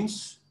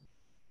genes,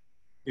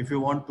 if you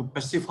want to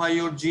pacify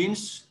your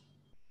genes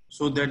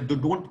so that they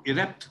don't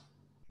erupt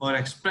or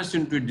express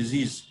into a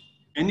disease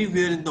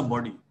anywhere in the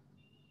body,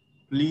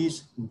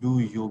 please do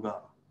yoga.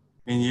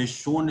 And he has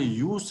shown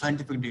you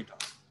scientific data.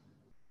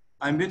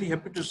 I'm very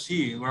happy to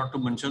see what Dr.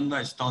 Manchanda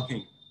is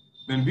talking.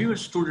 When we were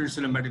students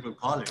in a medical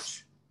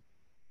college,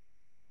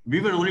 we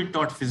were only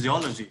taught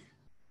physiology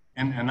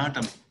and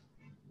anatomy.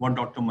 What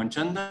Dr.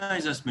 Manchanda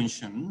has just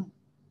mentioned,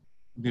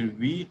 that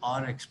we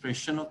are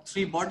expression of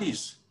three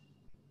bodies: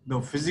 the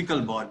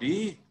physical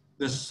body,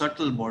 the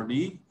subtle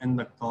body, and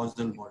the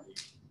causal body.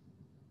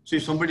 So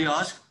if somebody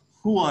asks,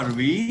 who are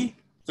we?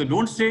 So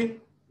don't say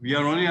we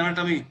are only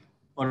anatomy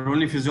or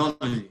only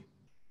physiology.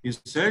 He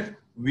said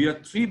we are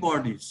three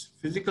bodies: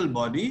 physical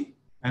body,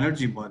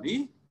 energy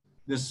body,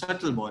 the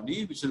subtle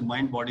body, which is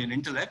mind, body, and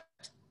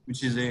intellect,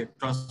 which is a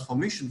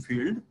transformation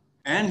field.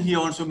 And he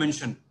also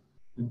mentioned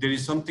there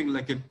is something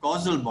like a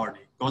causal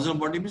body. Causal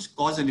body means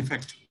cause and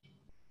effect.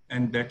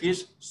 And that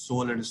is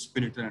soul and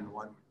spirit and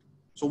environment.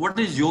 So what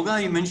is yoga?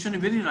 He mentioned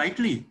very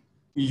rightly.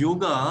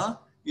 Yoga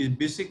is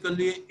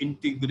basically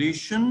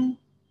integration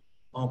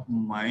of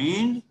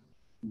mind,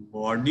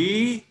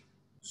 body,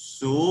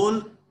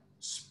 soul,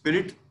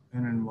 spirit,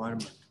 and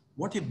environment.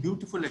 What a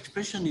beautiful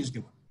expression is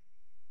given.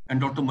 And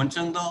Dr.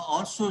 Manchanda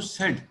also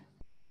said,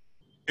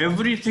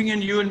 everything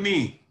in you and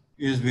me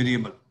is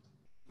variable.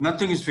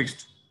 Nothing is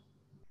fixed.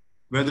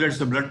 Whether it's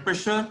the blood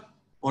pressure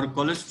or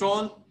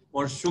cholesterol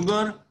or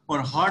sugar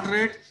or heart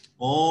rate,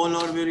 all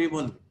are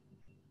variable.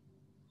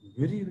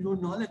 Very low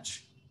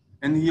knowledge.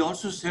 And he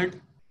also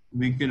said,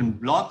 we can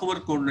block our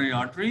coronary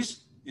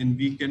arteries and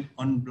we can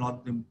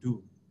unblock them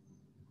too.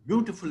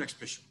 Beautiful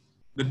expression.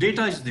 The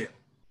data is there.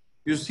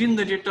 You've seen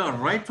the data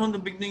right from the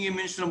beginning. He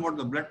mentioned about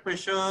the blood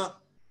pressure.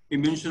 He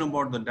mentioned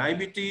about the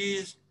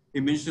diabetes. He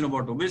mentioned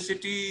about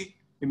obesity.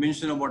 He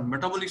mentioned about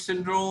metabolic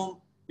syndrome.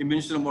 He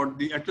mentioned about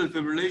the atrial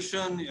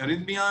fibrillation,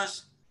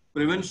 arrhythmias,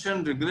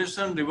 prevention,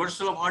 regression,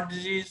 reversal of heart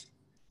disease.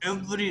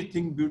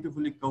 Everything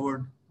beautifully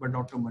covered by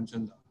Dr.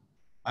 Manchanda.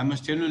 I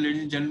must tell you,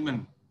 ladies and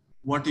gentlemen,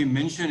 what he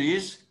mentioned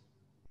is,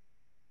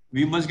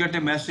 we must get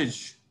a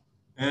message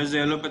as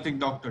allopathic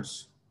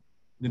doctors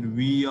that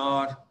we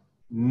are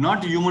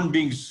not human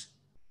beings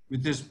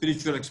with a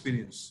spiritual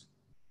experience,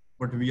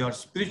 but we are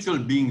spiritual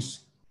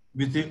beings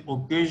with the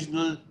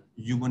occasional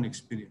human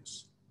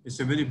experience. It's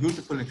a very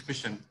beautiful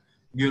expression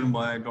given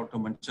by Dr.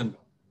 Manchanda.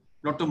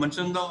 Dr.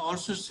 Manchanda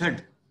also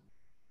said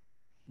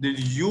that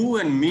you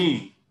and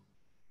me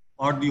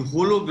are the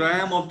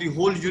hologram of the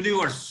whole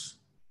universe,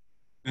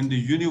 and the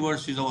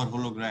universe is our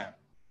hologram.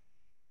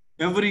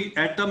 Every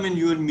atom in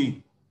you and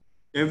me,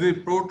 every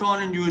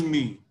proton in you and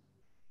me,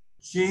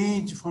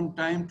 change from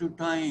time to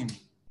time.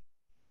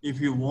 If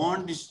you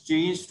want this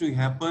change to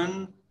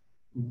happen,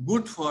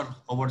 good for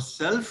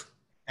ourself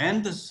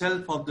and the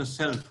self of the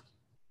self,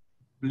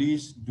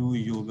 please do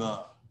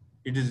yoga.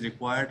 It is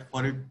required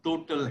for a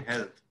total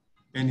health.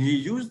 And he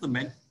used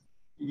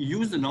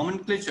the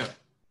nomenclature.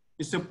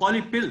 It's a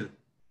poly pill.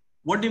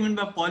 What do you mean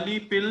by poly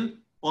pill?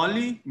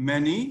 Poly,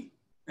 many,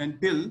 and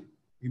pill,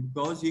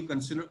 because he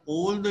considered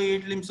all the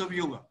 8 limbs of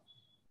yoga.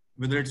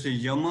 Whether it's a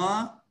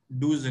yama,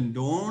 do's and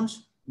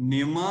don'ts,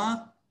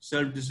 niyama,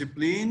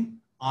 self-discipline,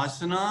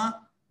 asana,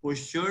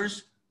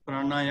 postures,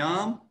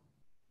 pranayam,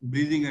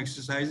 breathing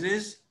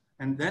exercises,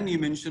 and then he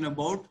mentioned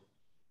about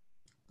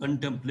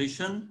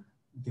contemplation,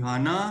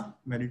 dhyana,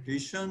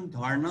 meditation,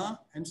 dharana,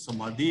 and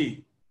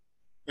samadhi.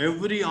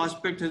 Every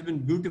aspect has been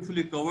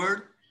beautifully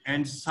covered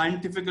and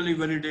scientifically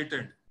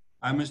validated.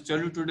 I must tell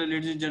you today,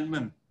 ladies and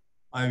gentlemen,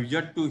 I have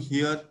yet to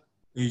hear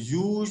a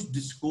huge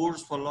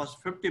discourse for the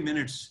last 50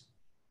 minutes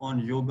on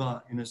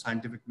yoga in a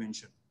scientific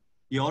mention.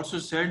 He also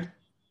said,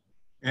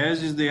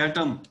 as is the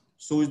atom,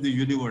 so is the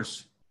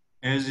universe.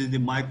 As is the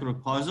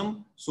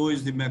microcosm, so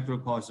is the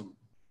macrocosm.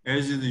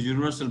 As is the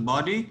universal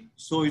body,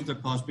 so is the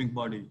cosmic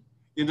body.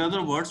 In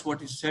other words, what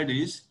he said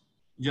is,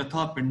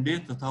 yatha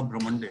pinde tatha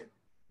brahmande.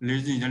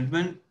 Ladies and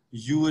gentlemen,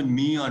 you and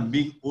me are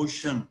big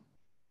ocean,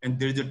 and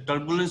there is a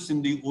turbulence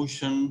in the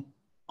ocean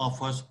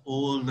of us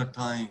all the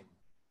time.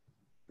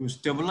 To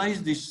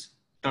stabilize this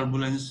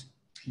turbulence,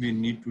 we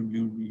need to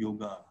do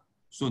yoga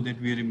so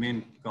that we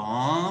remain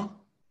calm,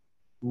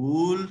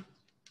 cool,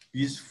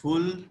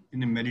 peaceful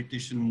in a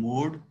meditation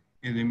mode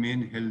and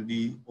remain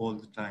healthy all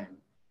the time.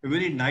 A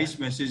very nice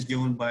message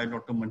given by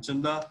Dr.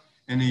 Manchanda,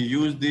 and he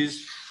used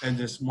this as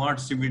a smart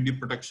CVD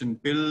protection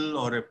pill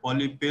or a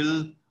poly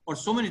pill or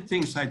so many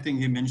things I think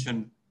he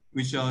mentioned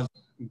which are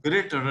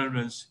great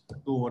relevance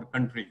to our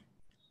country.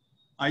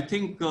 I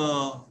think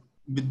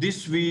with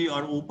this we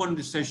are open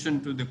the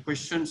session to the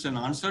questions and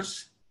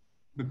answers,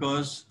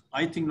 because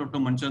I think Dr.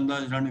 Manchanda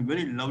has done a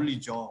very lovely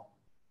job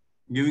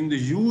giving the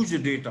huge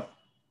data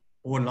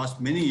over the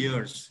last many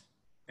years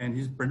and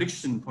his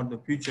prediction for the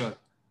future,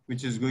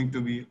 which is going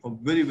to be a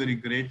very, very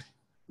great,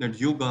 that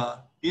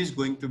yoga is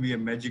going to be a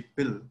magic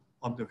pill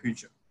of the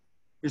future.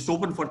 It's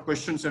open for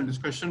questions and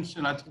discussions,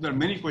 and I think there are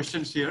many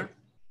questions here.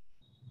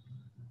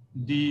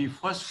 The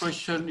first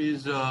question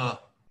is from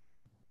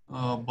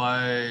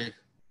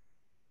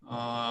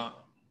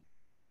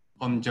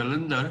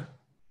Jalandhar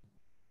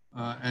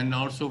and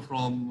also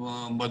from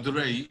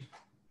Madurai.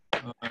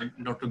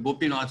 Dr.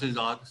 Gopinath has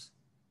asked,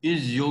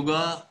 is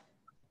yoga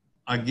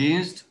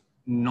against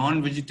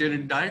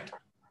non-vegetarian diet?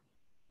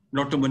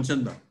 Dr.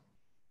 Manchanda.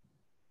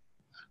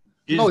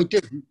 No, it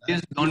is.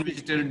 Is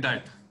non-vegetarian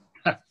diet?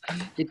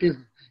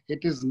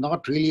 It is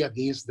not really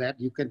against that.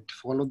 You can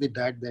follow the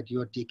diet that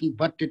you are taking,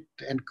 but it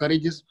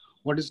encourages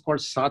what is called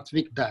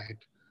sattvic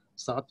diet.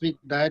 Sattvic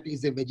diet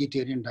is a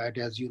vegetarian diet,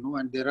 as you know,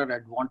 and there are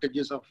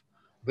advantages of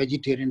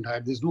vegetarian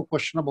diet. There's no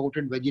question about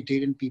it.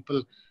 Vegetarian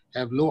people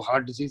have low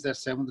heart disease,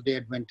 as Seventh-day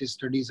Adventist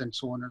studies and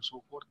so on and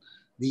so forth.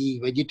 The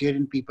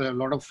vegetarian people have a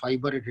lot of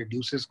fiber. It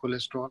reduces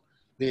cholesterol.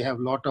 They have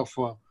a lot of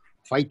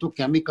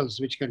phytochemicals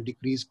which can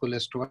decrease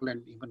cholesterol,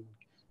 and even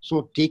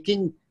so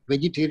taking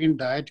vegetarian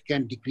diet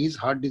can decrease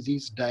heart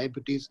disease,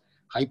 diabetes,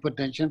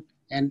 hypertension,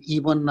 and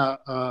even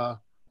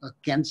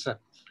cancer.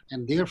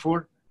 And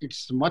therefore,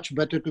 it's much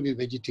better to be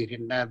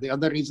vegetarian. Now, the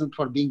other reason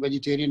for being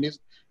vegetarian is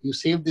you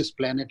save this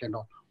planet and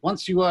all.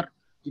 Once you are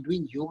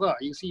doing yoga,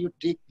 you see, you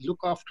look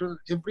after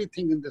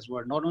everything in this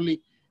world, not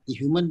only the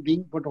human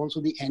being, but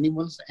also the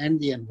animals and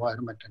the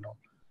environment and all.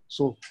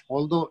 So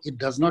although it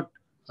does not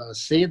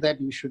say that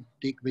you should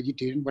take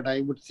vegetarian, but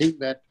I would think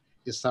that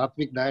the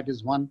sattvic diet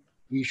is one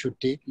we should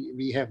take.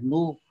 We have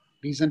no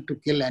reason to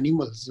kill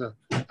animals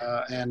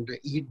and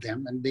eat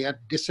them, and they are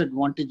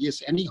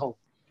disadvantageous anyhow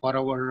for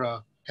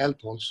our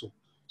health also.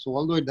 So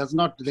although it does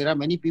not, there are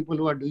many people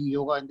who are doing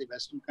yoga in the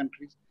Western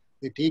countries.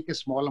 They take a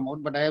small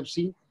amount, but I have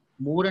seen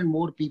more and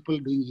more people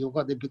doing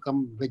yoga, they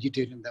become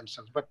vegetarian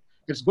themselves. But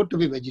it's good to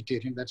be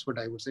vegetarian, that's what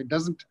I would say. It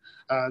doesn't,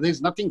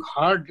 there's nothing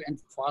hard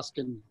and fast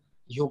in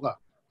yoga.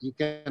 You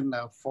can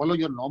follow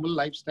your normal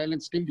lifestyle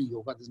and still do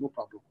yoga, there's no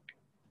problem.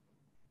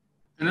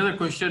 Another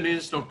question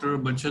is, Dr.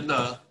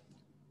 Manchanda,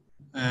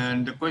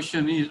 and the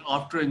question is,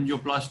 after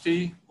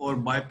angioplasty or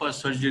bypass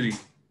surgery,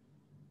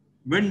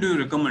 when do you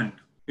recommend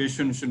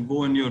patients should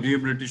go in your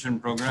rehabilitation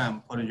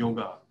program for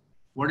yoga?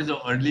 What is the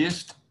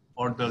earliest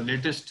or the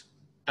latest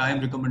time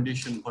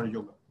recommendation for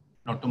yoga?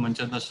 Dr.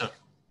 Manchanda, sir.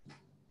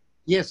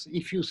 Yes,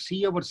 if you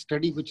see our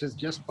study, which is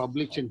just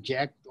published in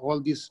JACC,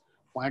 all these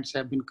points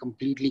have been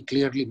completely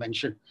clearly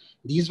mentioned.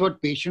 These were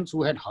patients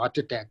who had heart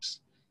attacks.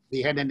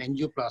 They had an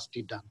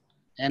angioplasty done.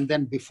 And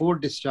then before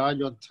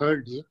discharge on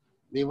third day,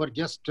 they were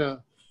just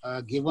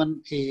given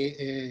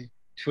a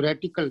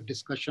theoretical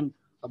discussion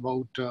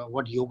about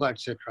what yoga,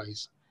 etc.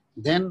 is.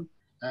 Then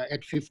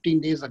at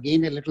 15 days,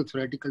 again, a little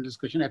theoretical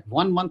discussion. At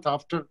 1 month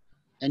after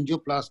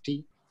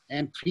angioplasty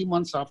and 3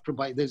 months after,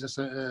 there's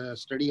a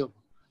study of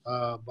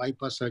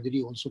bypass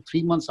surgery also.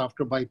 3 months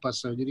after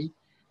bypass surgery,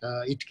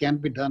 it can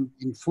be done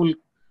in full.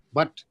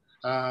 But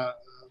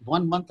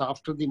 1 month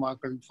after the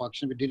myocardial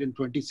infarction, we did in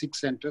 26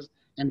 centers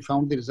and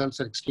found the results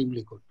are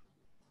extremely good.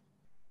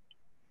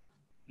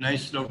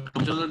 Nice, Dr.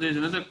 Manchanda. There's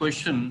another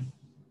question,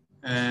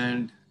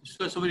 and this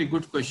was a very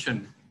good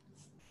question.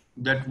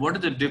 That what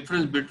is the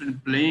difference between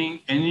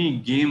playing any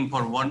game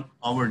for 1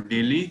 hour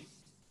daily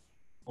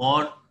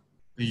or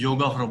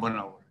yoga for 1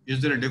 hour?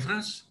 Is there a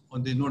difference or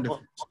there's no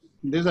difference?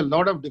 There's a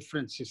lot of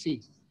difference. You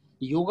see,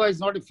 yoga is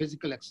not a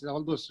physical exercise,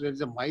 although there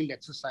is a mild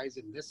exercise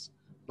in this.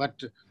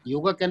 But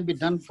yoga can be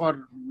done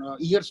for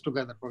years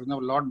together. For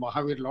example, Lord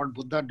Mahavir, Lord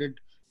Buddha did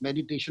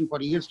meditation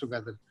for years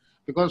together.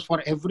 Because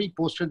for every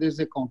posture, there's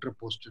a counter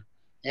posture.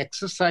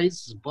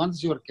 Exercise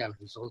burns your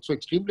calories. Also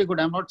extremely good.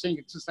 I'm not saying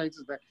exercise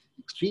is bad.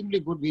 Extremely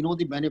good. We know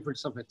the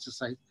benefits of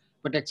exercise.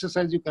 But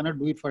exercise, you cannot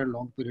do it for a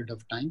long period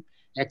of time.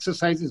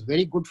 Exercise is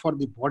very good for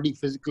the body,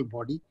 physical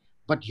body.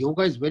 But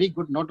yoga is very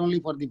good not only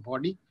for the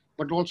body,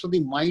 but also the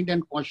mind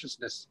and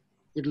consciousness.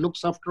 It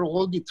looks after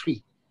all the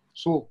three.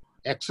 So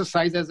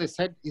exercise, as I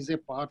said, is a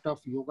part of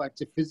yoga.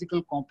 It's a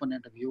physical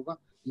component of yoga.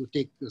 You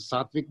take the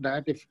sattvic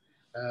diet. If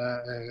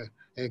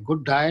a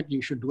good diet,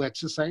 you should do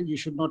exercise. You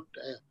should not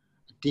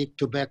take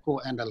tobacco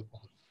and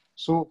alcohol.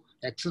 So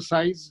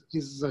exercise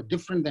is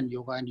different than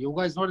yoga. And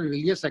yoga is not a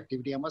religious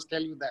activity. I must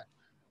tell you that.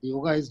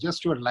 Yoga is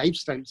just your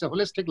lifestyle. It's a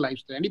holistic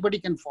lifestyle. Anybody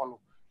can follow.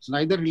 It's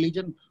neither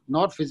religion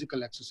nor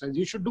physical exercise.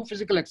 You should do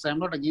physical exercise. I'm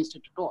not against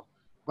it at all.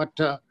 But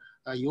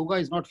yoga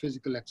is not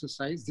physical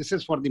exercise. This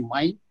is for the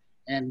mind,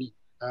 and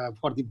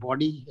for the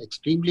body,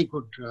 extremely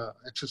good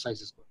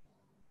exercise is good.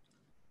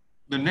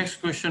 The next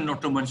question,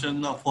 Dr.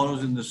 Manchanda,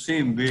 follows in the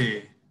same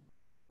way.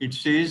 It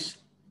says,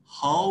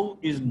 how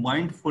is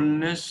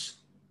mindfulness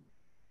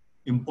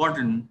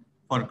important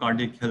for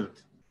cardiac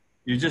health?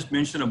 You just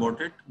mentioned about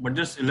it, but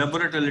just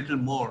elaborate a little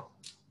more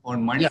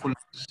on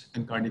mindfulness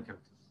and cardiac health.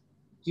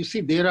 You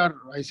see, there are,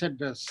 I said,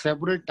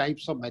 several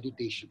types of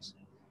meditations.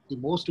 The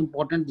most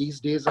important these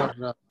days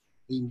are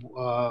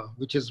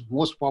which is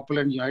most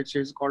popular in the United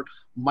States, called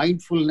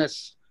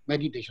mindfulness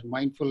meditation,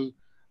 mindful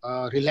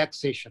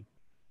relaxation.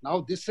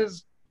 Now, this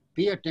is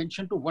pay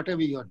attention to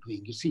whatever you are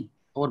doing. You see,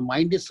 our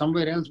mind is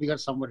somewhere else, we are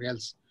somewhere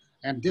else.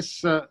 And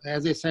this,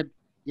 as I said,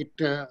 it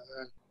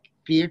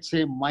creates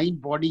a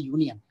mind-body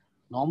union.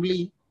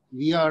 Normally,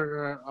 we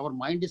are, our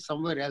mind is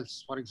somewhere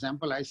else. For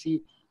example, I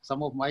see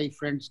some of my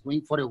friends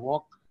going for a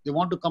walk. They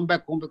want to come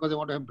back home because they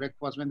want to have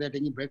breakfast. When they're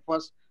taking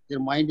breakfast, their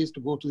mind is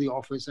to go to the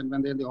office. And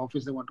when they're in the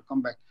office, they want to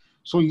come back.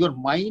 So your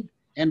mind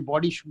and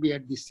body should be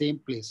at the same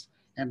place.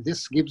 And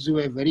this gives you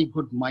a very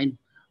good mind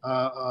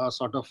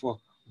sort of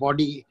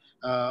body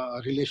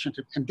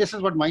relationship. And this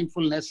is what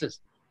mindfulness is.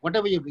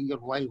 Whatever you're doing,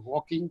 while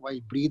walking, while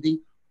breathing,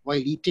 while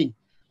eating,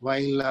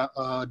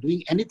 while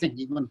doing anything,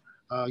 even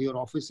your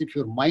office, if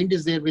your mind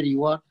is there where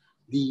you are,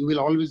 you will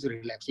always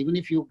relax. Even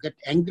if you get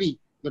angry,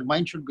 your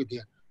mind should be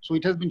there. So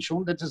it has been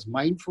shown that this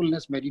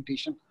mindfulness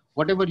meditation,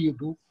 whatever you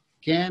do,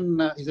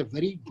 is a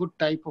very good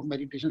type of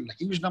meditation. A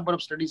huge number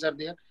of studies are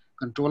there,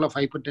 control of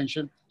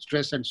hypertension,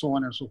 stress, and so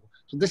on and so forth.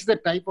 So this is the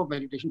type of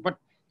meditation, but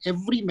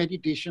every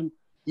meditation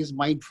is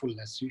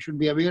mindfulness. You should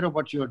be aware of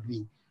what you are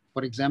doing.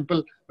 For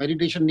example,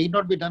 meditation need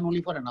not be done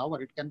only for an hour.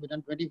 It can be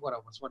done 24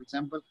 hours. For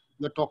example,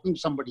 you are talking to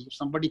somebody. If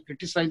somebody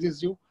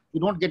criticizes you,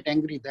 you don't get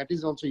angry. That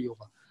is also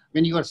yoga.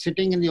 When you are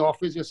sitting in the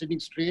office, you're sitting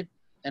straight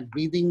and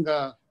breathing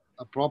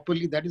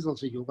properly. That is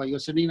also yoga. You're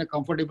sitting in a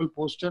comfortable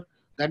posture.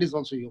 That is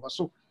also yoga.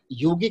 So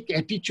yogic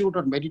attitude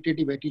or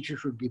meditative attitude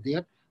should be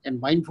there. And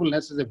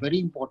mindfulness is a very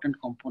important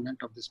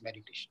component of this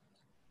meditation.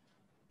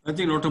 I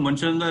think Dr.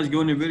 Manchanda has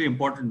given a very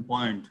important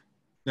point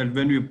that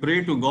when we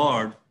pray to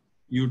God,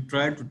 you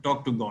try to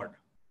talk to God.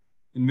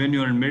 And when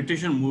you're in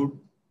meditation mood,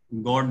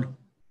 God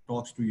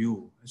talks to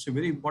you. It's a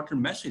very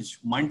important message.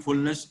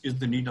 Mindfulness is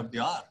the need of the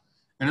hour.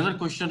 Another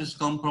question has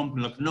come from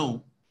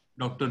Lucknow.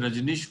 Dr.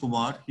 Rajneesh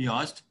Kumar, he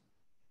asked,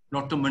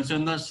 Dr.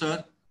 Manchanda,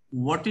 sir,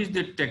 what is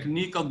the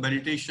technique of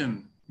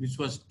meditation which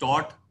was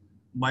taught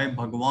by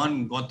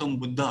Bhagwan Gautam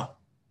Buddha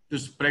to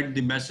spread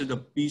the message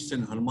of peace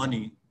and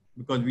harmony?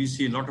 Because we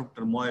see a lot of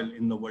turmoil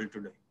in the world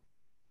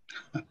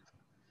today.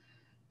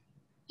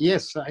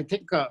 Yes, I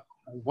think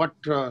what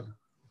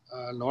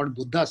Lord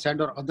Buddha said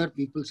or other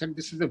people said,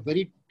 this is a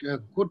very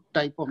good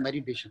type of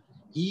meditation.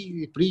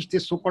 He preached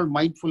this so-called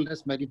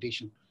mindfulness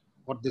meditation,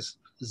 or this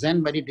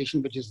Zen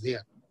meditation which is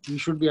there. You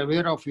should be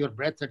aware of your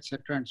breath,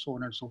 etc., and so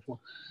on and so forth.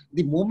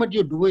 The moment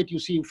you do it, you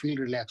see, you feel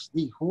relaxed.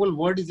 The whole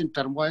world is in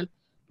turmoil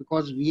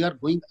because we are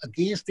going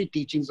against the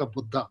teachings of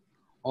Buddha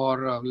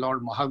or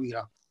Lord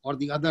Mahavira or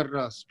the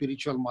other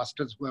spiritual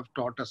masters who have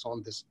taught us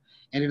all this.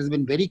 And it has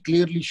been very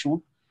clearly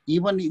shown,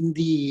 even in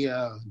the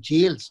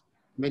jails,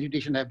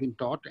 meditation have been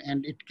taught,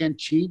 and it can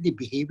change the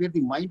behavior, the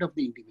mind of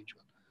the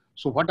individual.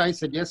 So what I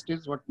suggest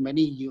is what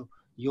many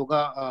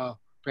yoga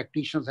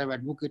practitioners have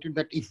advocated,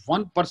 that if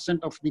 1%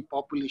 of the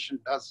population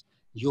does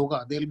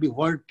yoga, there will be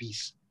world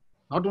peace.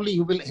 Not only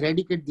you will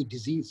eradicate the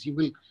disease, you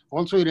will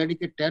also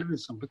eradicate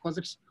terrorism, because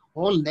it's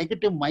all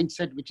negative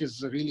mindset which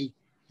is really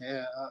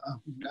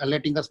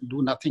letting us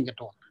do nothing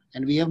at all.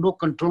 And we have no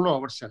control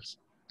of ourselves.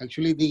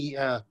 Actually,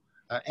 the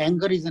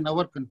anger is in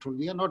our control.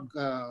 We are not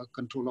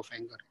control of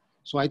anger.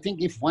 So I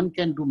think if one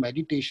can do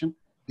meditation,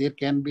 there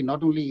can be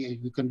not only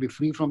you can be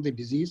free from the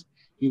disease,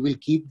 you will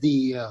keep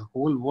the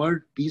whole world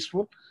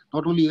peaceful.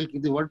 Not only you will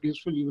keep the world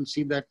peaceful, you will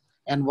see that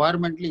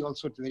environmentally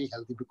also it's very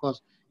healthy,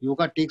 because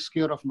yoga takes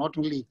care of not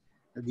only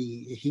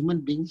the human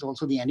beings,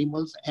 also the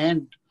animals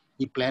and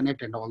the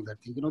planet and all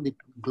that thing. You know, the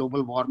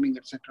global warming,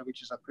 etc.,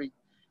 which is occurring,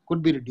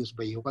 could be reduced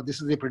by yoga.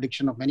 This is the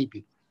prediction of many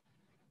people.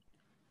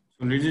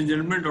 So, ladies and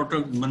gentlemen,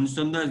 Dr.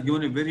 Manchanda has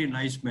given a very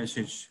nice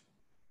message.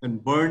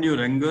 And burn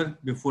your anger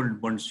before it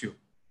burns you.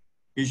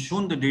 He's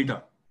shown the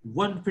data.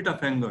 1 fit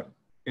of anger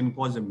can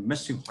cause a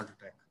massive heart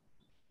attack.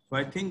 So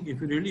I think if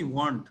you really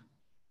want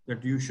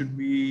that you should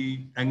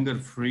be anger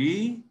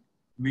free,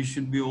 we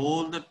should be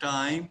all the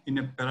time in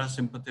a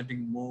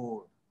parasympathetic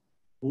mode.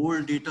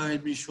 Whole data has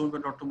been shown by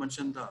Dr.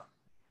 Manchanda.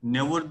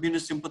 Never been a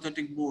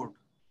sympathetic mode.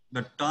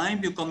 The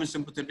time you come in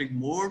sympathetic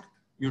mode,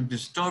 you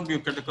disturb your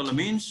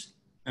catecholamines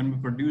and we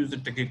produce the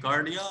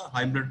tachycardia,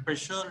 high blood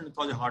pressure, and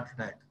cause a heart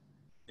attack.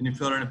 And if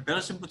you are in a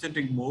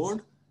parasympathetic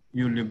mode,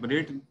 you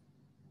liberate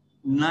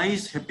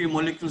nice happy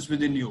molecules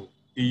within you.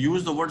 You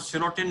use the word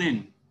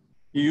serotonin,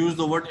 you use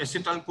the word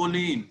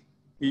acetylcholine,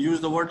 you use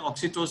the word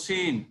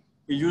oxytocin,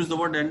 you use the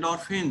word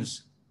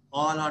endorphins.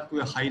 All are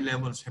to a high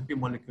levels, happy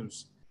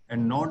molecules,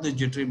 and not the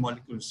jittery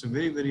molecules. It's a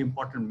very, very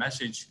important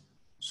message.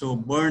 So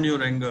burn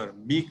your anger,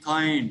 be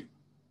kind.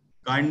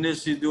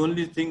 Kindness is the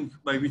only thing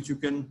by which you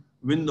can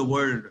win the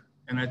world.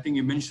 And I think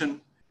you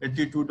mentioned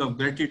attitude of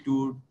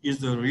gratitude is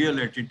the real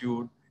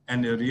attitude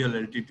and a real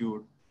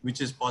altitude,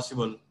 which is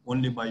possible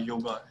only by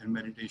yoga and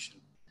meditation.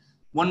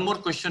 One more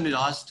question is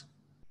asked.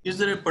 Is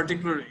there a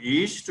particular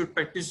age to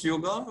practice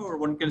yoga, or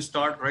one can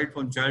start right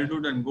from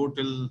childhood and go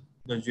till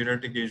the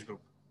geriatric age group?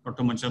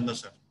 Dr. Manchanda,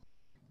 sir.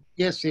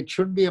 Yes, it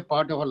should be a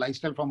part of our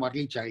lifestyle from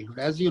early childhood.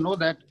 As you know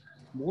that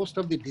most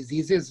of the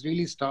diseases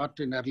really start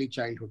in early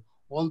childhood.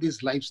 All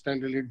these lifestyle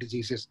related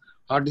diseases,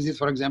 heart disease,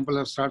 for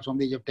example, starts from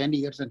the age of 10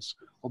 years, and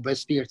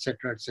obesity,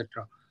 etc.,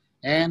 etc.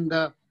 And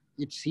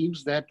it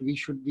seems that we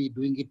should be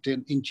doing it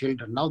in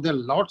children. Now, there are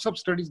lots of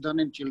studies done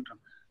in children,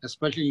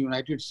 especially in the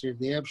United States.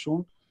 They have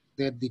shown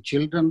that the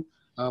children,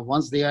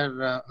 once they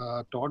are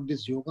taught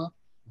this yoga,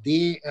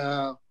 they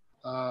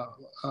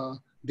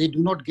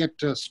do not get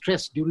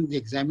stressed during the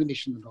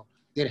examination and all.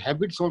 Their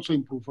habits also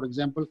improve. For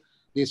example,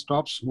 they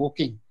stop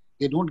smoking.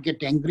 They don't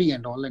get angry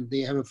and all, and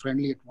they have a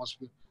friendly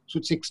atmosphere. So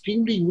it's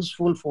extremely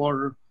useful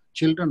for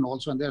children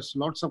also, and there's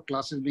lots of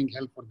classes being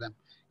held for them.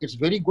 It's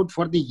very good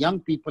for the young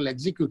people,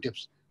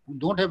 executives who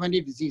don't have any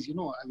disease. You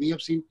know, we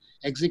have seen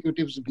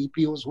executives,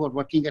 BPOs who are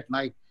working at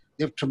night.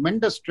 They have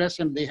tremendous stress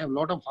and they have a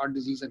lot of heart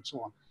disease and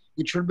so on.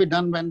 It should be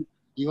done when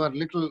you are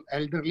little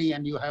elderly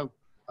and you have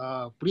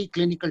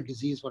preclinical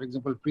disease, for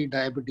example,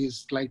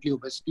 pre-diabetes, slightly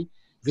obesity.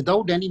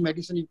 Without any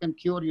medicine, you can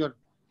cure your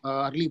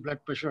early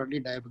blood pressure, early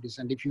diabetes.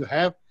 And if you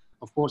have,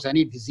 of course,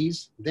 any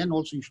disease, then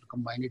also you should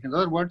combine it. In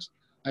other words,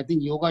 I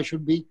think yoga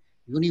should be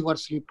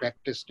universally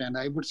practiced. And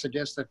I would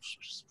suggest that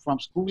from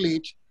school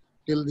age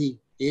till the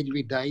age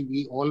we die,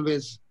 we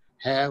always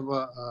have,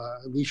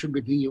 we should be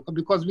doing yoga,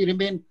 because we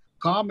remain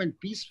calm and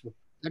peaceful.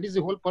 That is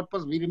the whole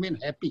purpose. We remain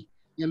happy.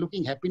 We are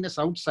looking happiness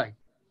outside.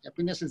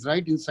 Happiness is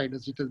right inside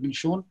us. It has been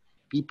shown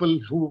people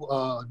who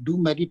do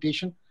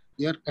meditation,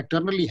 they are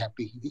eternally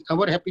happy.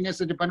 Our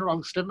happiness is dependent on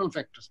external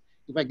factors.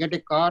 If I get a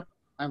car,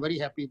 I'm very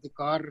happy. If the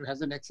car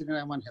has an accident,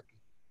 I'm unhappy.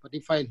 But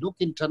if I look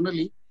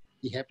internally,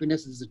 the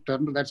happiness is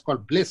eternal. That's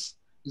called bliss.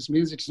 This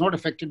means it's not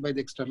affected by the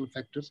external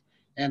factors.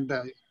 And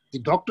the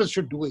doctors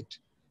should do it.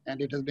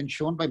 And it has been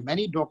shown by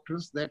many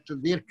doctors that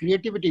their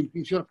creativity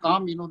increases. If you're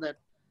calm, you know that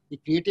the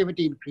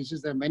creativity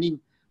increases. There are many,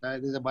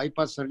 there's a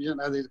bypass surgeon,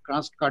 there's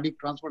cardiac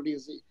transplant, you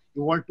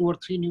evolve 2 or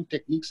 3 new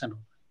techniques. And all.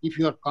 If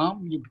you are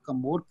calm, you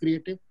become more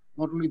creative.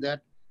 Not only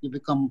that, you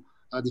become,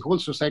 the whole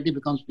society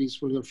becomes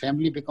peaceful, your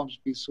family becomes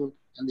peaceful,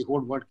 and the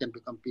whole world can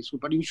become peaceful.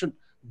 But you should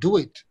do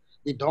it.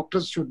 The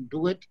doctors should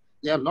do it.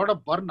 There are a lot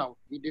of burnout.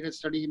 We did a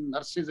study in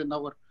nurses in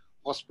our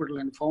hospital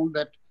and found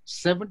that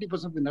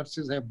 70% of the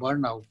nurses have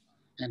burnout.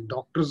 And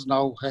doctors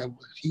now have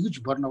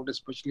huge burnout,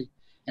 especially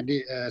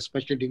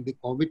during the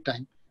COVID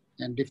time.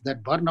 And if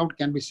that burnout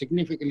can be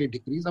significantly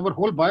decreased, our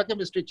whole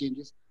biochemistry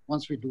changes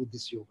once we do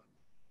this yoga.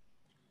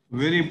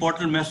 Very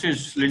important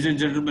message, ladies and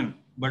gentlemen,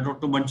 by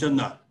Dr.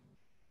 Manchanda.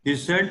 He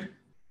said,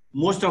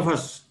 most of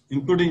us,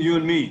 including you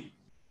and me,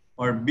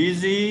 are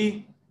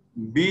busy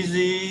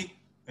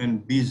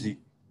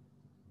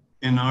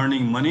in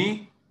earning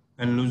money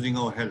and losing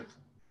our health.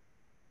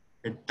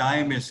 A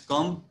time has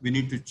come, we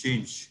need to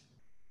change.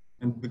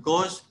 And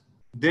because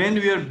then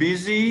we are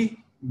busy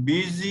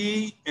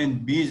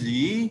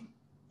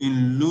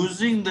in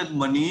losing that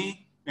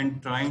money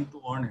and trying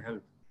to earn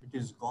health. It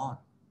is gone.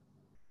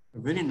 A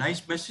very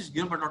nice message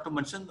given by Dr.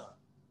 Manchanda.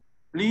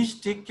 Please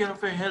take care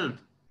of your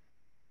health.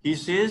 He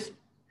says,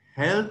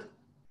 health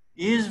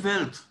is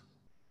wealth.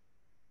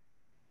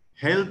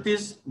 Health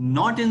is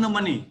not in the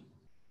money.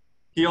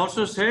 He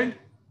also said,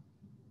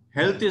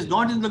 health is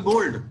not in the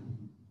gold.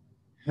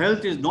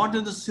 Health is not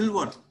in the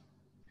silver.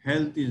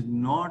 Health is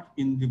not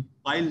in the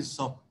piles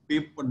of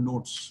paper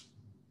notes.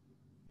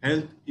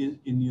 Health is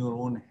in your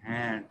own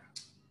hand,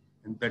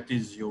 and that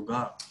is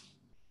yoga.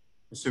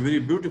 It's a very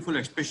beautiful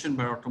expression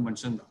by Dr.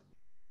 Manchanda.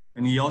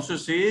 And he also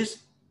says,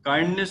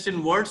 kindness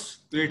in words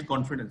create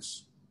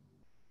confidence.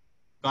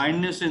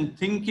 Kindness in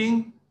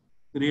thinking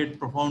creates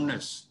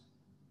profoundness.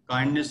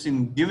 Kindness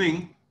in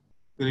giving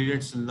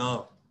creates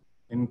love.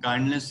 And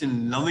kindness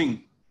in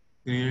loving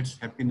creates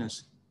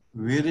happiness.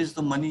 Where is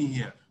the money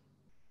here?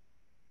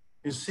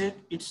 He said,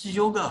 it's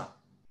yoga.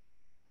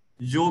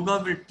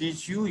 Yoga will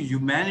teach you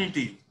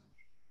humanity,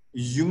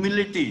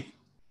 humility,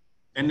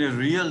 and a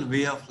real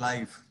way of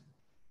life.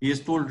 He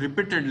has told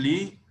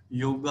repeatedly,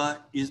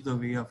 yoga is the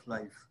way of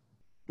life.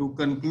 To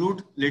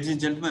conclude, ladies and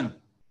gentlemen,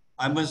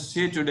 I must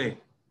say today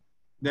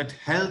that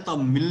health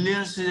of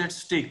millions is at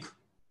stake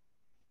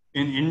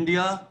in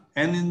India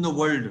and in the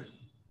world.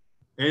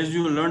 As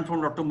you learned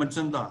from Dr.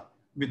 Manchanda,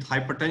 with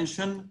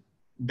hypertension,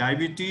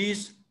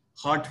 diabetes,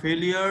 heart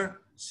failure,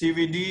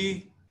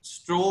 CVD,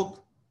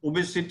 stroke,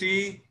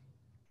 obesity,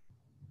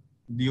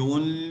 the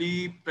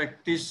only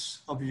practice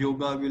of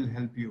yoga will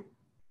help you.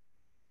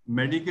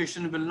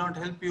 Medication will not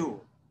help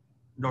you.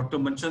 Dr.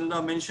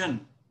 Manchanda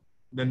mentioned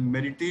that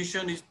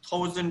meditation is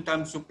 1,000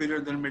 times superior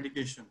than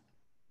medication.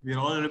 We are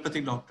all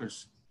allopathic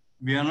doctors.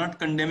 We are not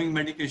condemning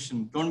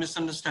medication. Don't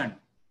misunderstand.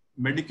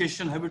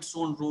 Medication have its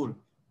own role.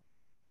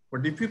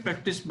 But if you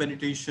practice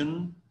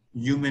meditation,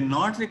 you may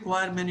not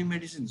require many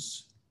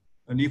medicines.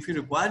 And if you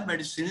require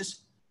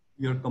medicines,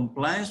 your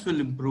compliance will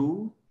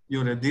improve,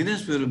 your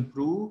adherence will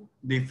improve,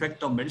 the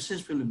effect of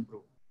medicines will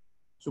improve.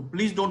 So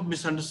please don't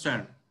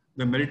misunderstand.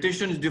 The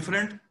meditation is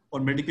different or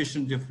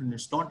medication is different.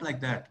 It's not like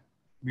that.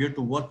 We have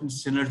to work in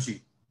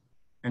synergy.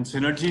 And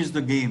synergy is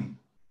the game.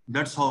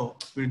 That's how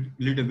we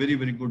lead a very,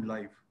 very good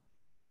life.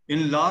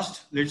 In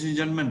last, ladies and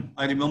gentlemen,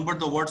 I remember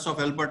the words of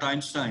Albert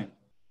Einstein,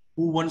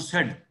 who once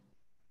said,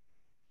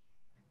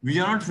 we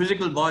are not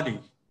physical body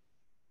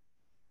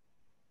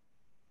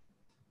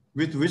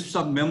with wisps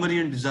of memory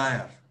and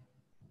desire.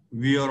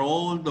 We are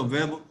all the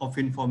web of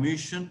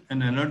information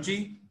and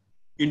energy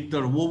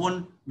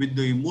interwoven with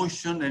the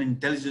emotion and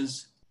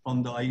intelligence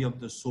from the eye of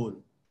the soul.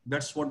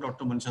 That's what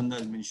Dr. Manchanda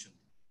has mentioned.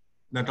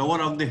 That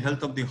hour of the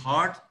health of the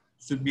heart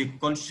should be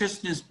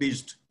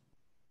consciousness-based,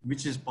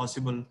 which is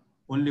possible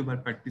only by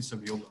practice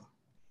of yoga.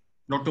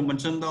 Dr.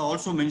 Manchanda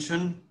also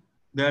mentioned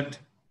that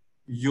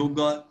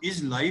yoga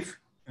is life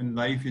and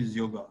life is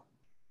yoga.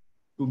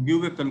 To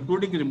give a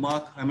concluding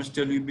remark, I must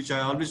tell you, which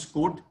I always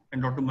quote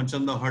and Dr.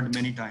 Manchanda heard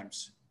many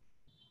times.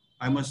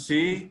 I must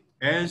say,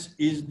 as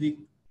is the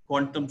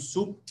quantum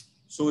soup,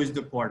 so is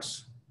the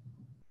quartz.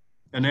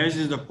 And as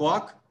is the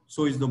quark,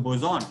 so is the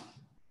boson.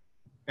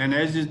 And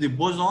as is the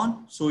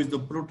boson, so is the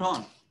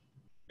proton.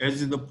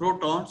 As is the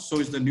proton, so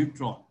is the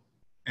neutron.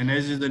 And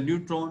as is the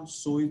neutron,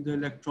 so is the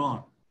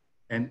electron.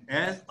 And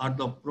as are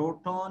the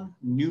proton,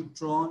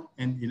 neutron,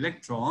 and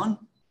electron,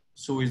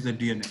 so is the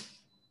DNA.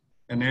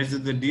 And as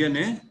is the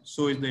DNA,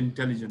 so is the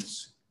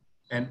intelligence.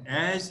 And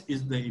as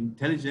is the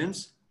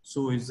intelligence,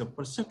 so is the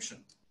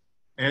perception.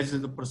 As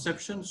is the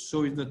perception,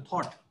 so is the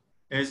thought.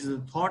 As is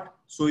the thought,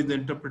 so is the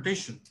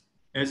interpretation.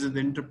 As is the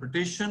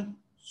interpretation,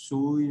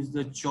 so is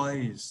the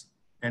choice.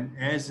 And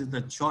as is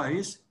the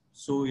choice,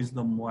 so is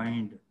the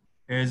mind.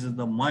 As is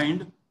the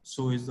mind,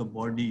 so is the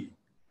body.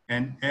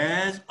 And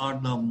as are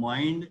the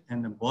mind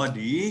and the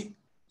body,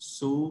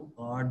 so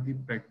are the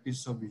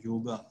practice of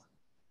yoga.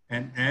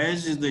 And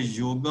as is the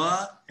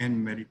yoga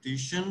and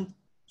meditation,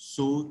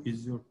 so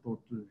is your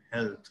total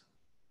health.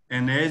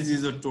 And as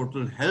is the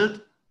total health,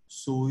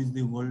 so is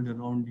the world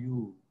around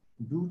you.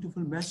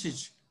 Beautiful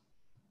message.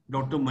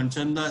 Dr.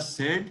 Manchanda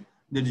said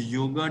that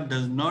yoga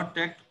does not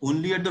act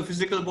only at the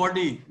physical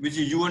body, which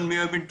you and me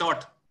have been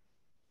taught.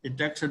 It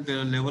acts at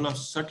the level of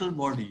subtle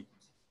body,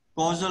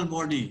 causal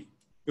body,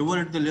 even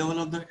at the level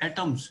of the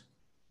atoms.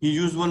 He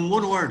used one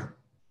more word.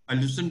 I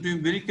listened to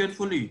him very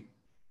carefully.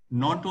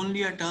 Not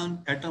only at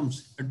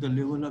atoms, at the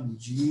level of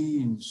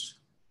genes.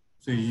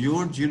 So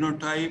your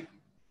genotype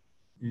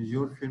is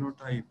your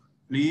phenotype.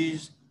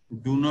 Please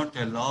do not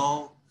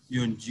allow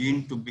your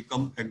gene to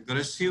become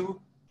aggressive,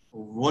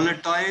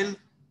 volatile,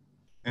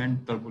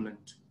 and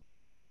turbulent.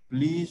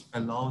 Please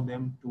allow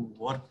them to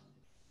work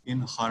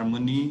in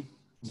harmony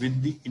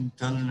with the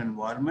internal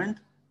environment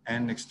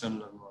and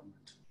external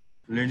environment.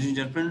 Ladies and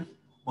gentlemen,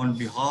 on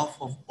behalf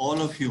of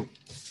all of you,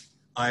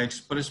 I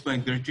express my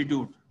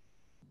gratitude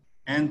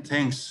and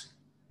thanks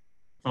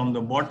from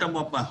the bottom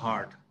of my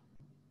heart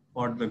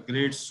for the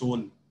great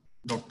soul,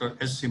 Dr.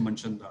 S.C.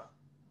 Manchanda,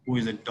 who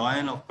is a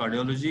doyen of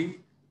cardiology,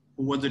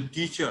 who was a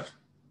teacher,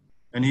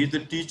 and he is the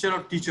teacher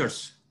of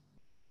teachers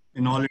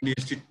in All India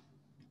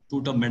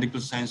Institute of Medical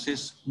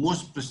Sciences,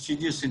 most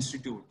prestigious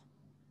institute,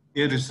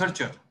 a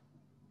researcher,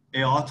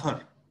 a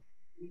author,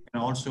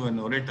 and also an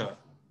orator.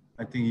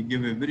 I think he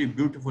gave a very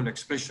beautiful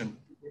expression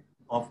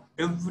of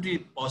every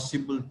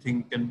possible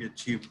thing can be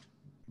achieved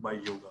by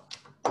yoga.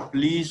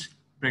 Please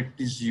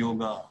practice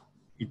yoga.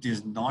 It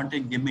is not a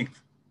gimmick.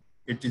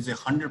 It is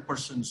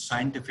 100%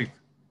 scientific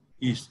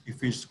if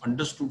it's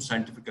understood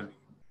scientifically.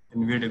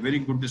 And we had a very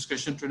good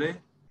discussion today.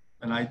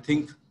 And I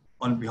think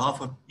on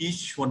behalf of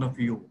each one of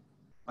you,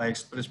 I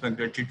express my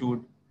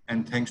gratitude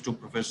and thanks to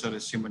Professor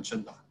S.C.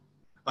 Manchanda.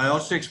 I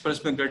also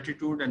express my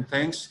gratitude and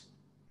thanks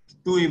to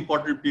two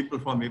important people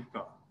from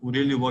IPCA who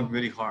really worked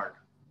very hard.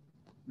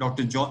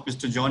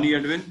 Mr. Johnny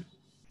Edwin,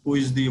 who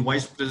is the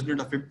Vice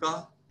President of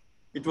IPCA.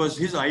 It was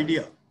his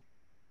idea.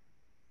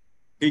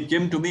 He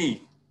came to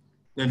me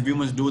that we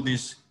must do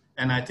this,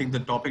 and I think the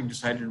topic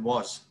decided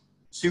was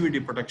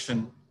CVD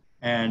protection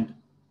and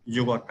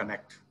Yoga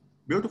Connect.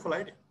 Beautiful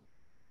idea.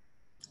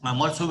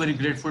 I'm also very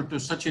grateful to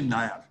Sachin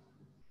Nair,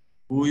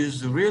 who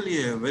is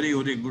really a very,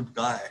 very good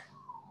guy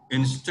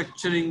in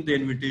structuring the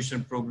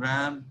invitation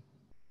program,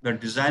 the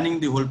designing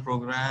the whole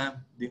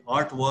program, the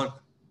artwork,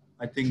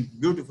 I think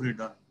beautifully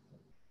done.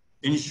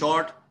 In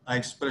short, I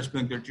express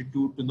my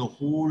gratitude to the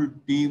whole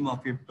team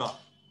of IPCA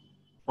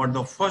for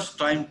the first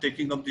time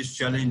taking up this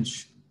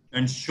challenge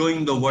and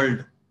showing the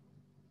world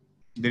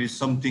there is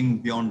something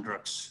beyond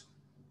drugs.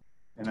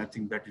 And I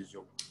think that is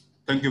yoga.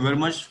 Thank you very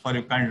much for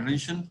your kind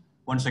attention.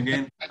 Once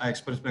again, I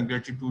express my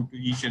gratitude to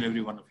each and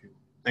every one of you.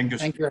 Thank you.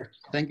 Thank you.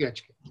 Thank you,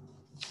 HK.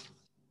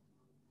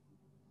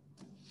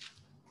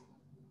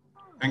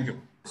 Thank you.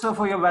 So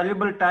for your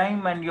valuable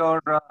time and your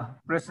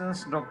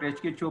presence, Dr.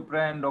 H.K.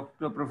 Chopra and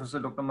Professor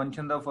Dr.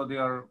 Manchanda, for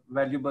their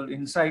valuable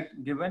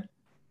insight given.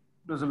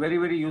 It was a very,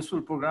 very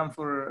useful program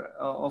for,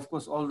 of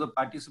course, all the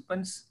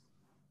participants.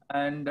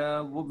 And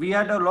we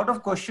had a lot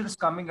of questions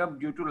coming up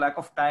due to lack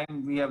of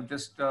time. We have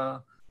just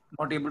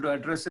not able to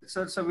address it,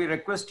 sir. So we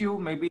request you,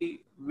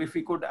 maybe if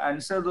we could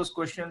answer those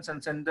questions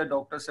and send the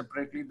doctor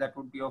separately, that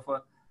would be of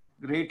a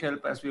great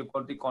help, as we have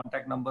got the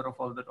contact number of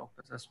all the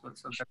doctors as well.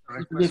 So that's a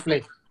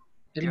request.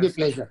 It'll be a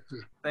pleasure.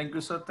 Thank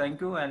you, sir.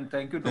 Thank you. And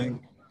thank you, Dr.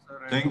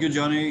 Thank you,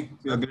 Johnny.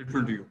 We are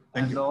grateful to you.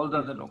 Thank you. All the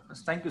other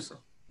doctors. Thank you, sir.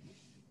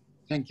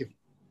 Thank you.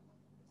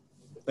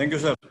 Thank you,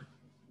 sir.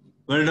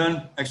 Well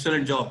done.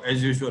 Excellent job,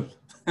 as usual.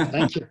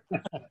 Thank you.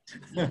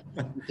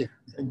 Thank you.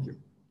 Thank you.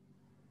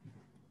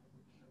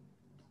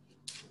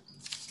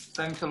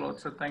 Thanks a lot,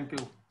 sir. Thank you.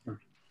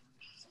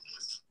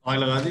 आग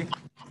लगा दी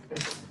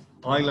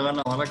आग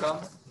लगाना हमारा काम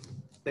है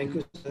Thank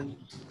you, sir.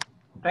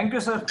 Thank you,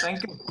 sir.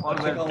 Thank you. All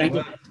well.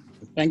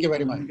 Thank you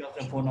very much.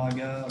 Phone आ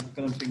गया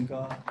विक्रम सिंह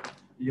का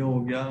ये हो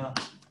गया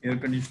एयर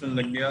कंडीशनर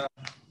लग गया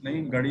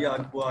नहीं गाड़ी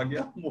आग आ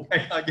गया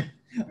मोबाइल आ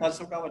गया आज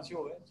सब काम अच्छे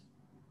हो गए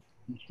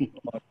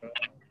और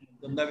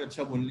बंदा भी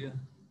अच्छा बोल लिया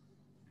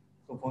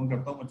तो फोन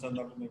करता हूँ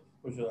मंचंदा को मैं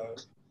खुश हो जाएगा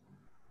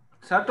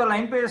सर तो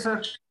लाइन पे है सर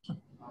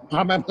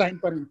हाँ मैं लाइन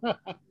पर हूँ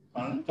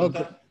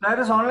Okay. That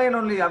is online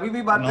only. अभी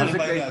भी बात कर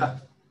सकते हैं.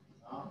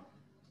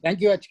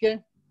 Thank you,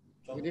 HK.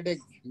 You did a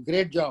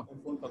great job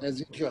as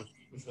usual.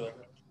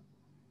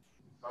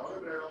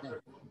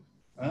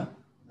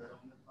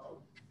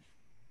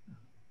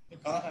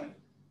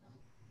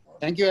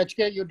 Thank you,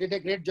 HK. You did a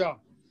great job.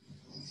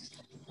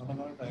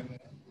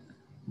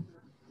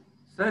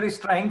 Sir is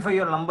trying for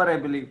your number, I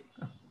believe.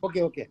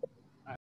 Okay.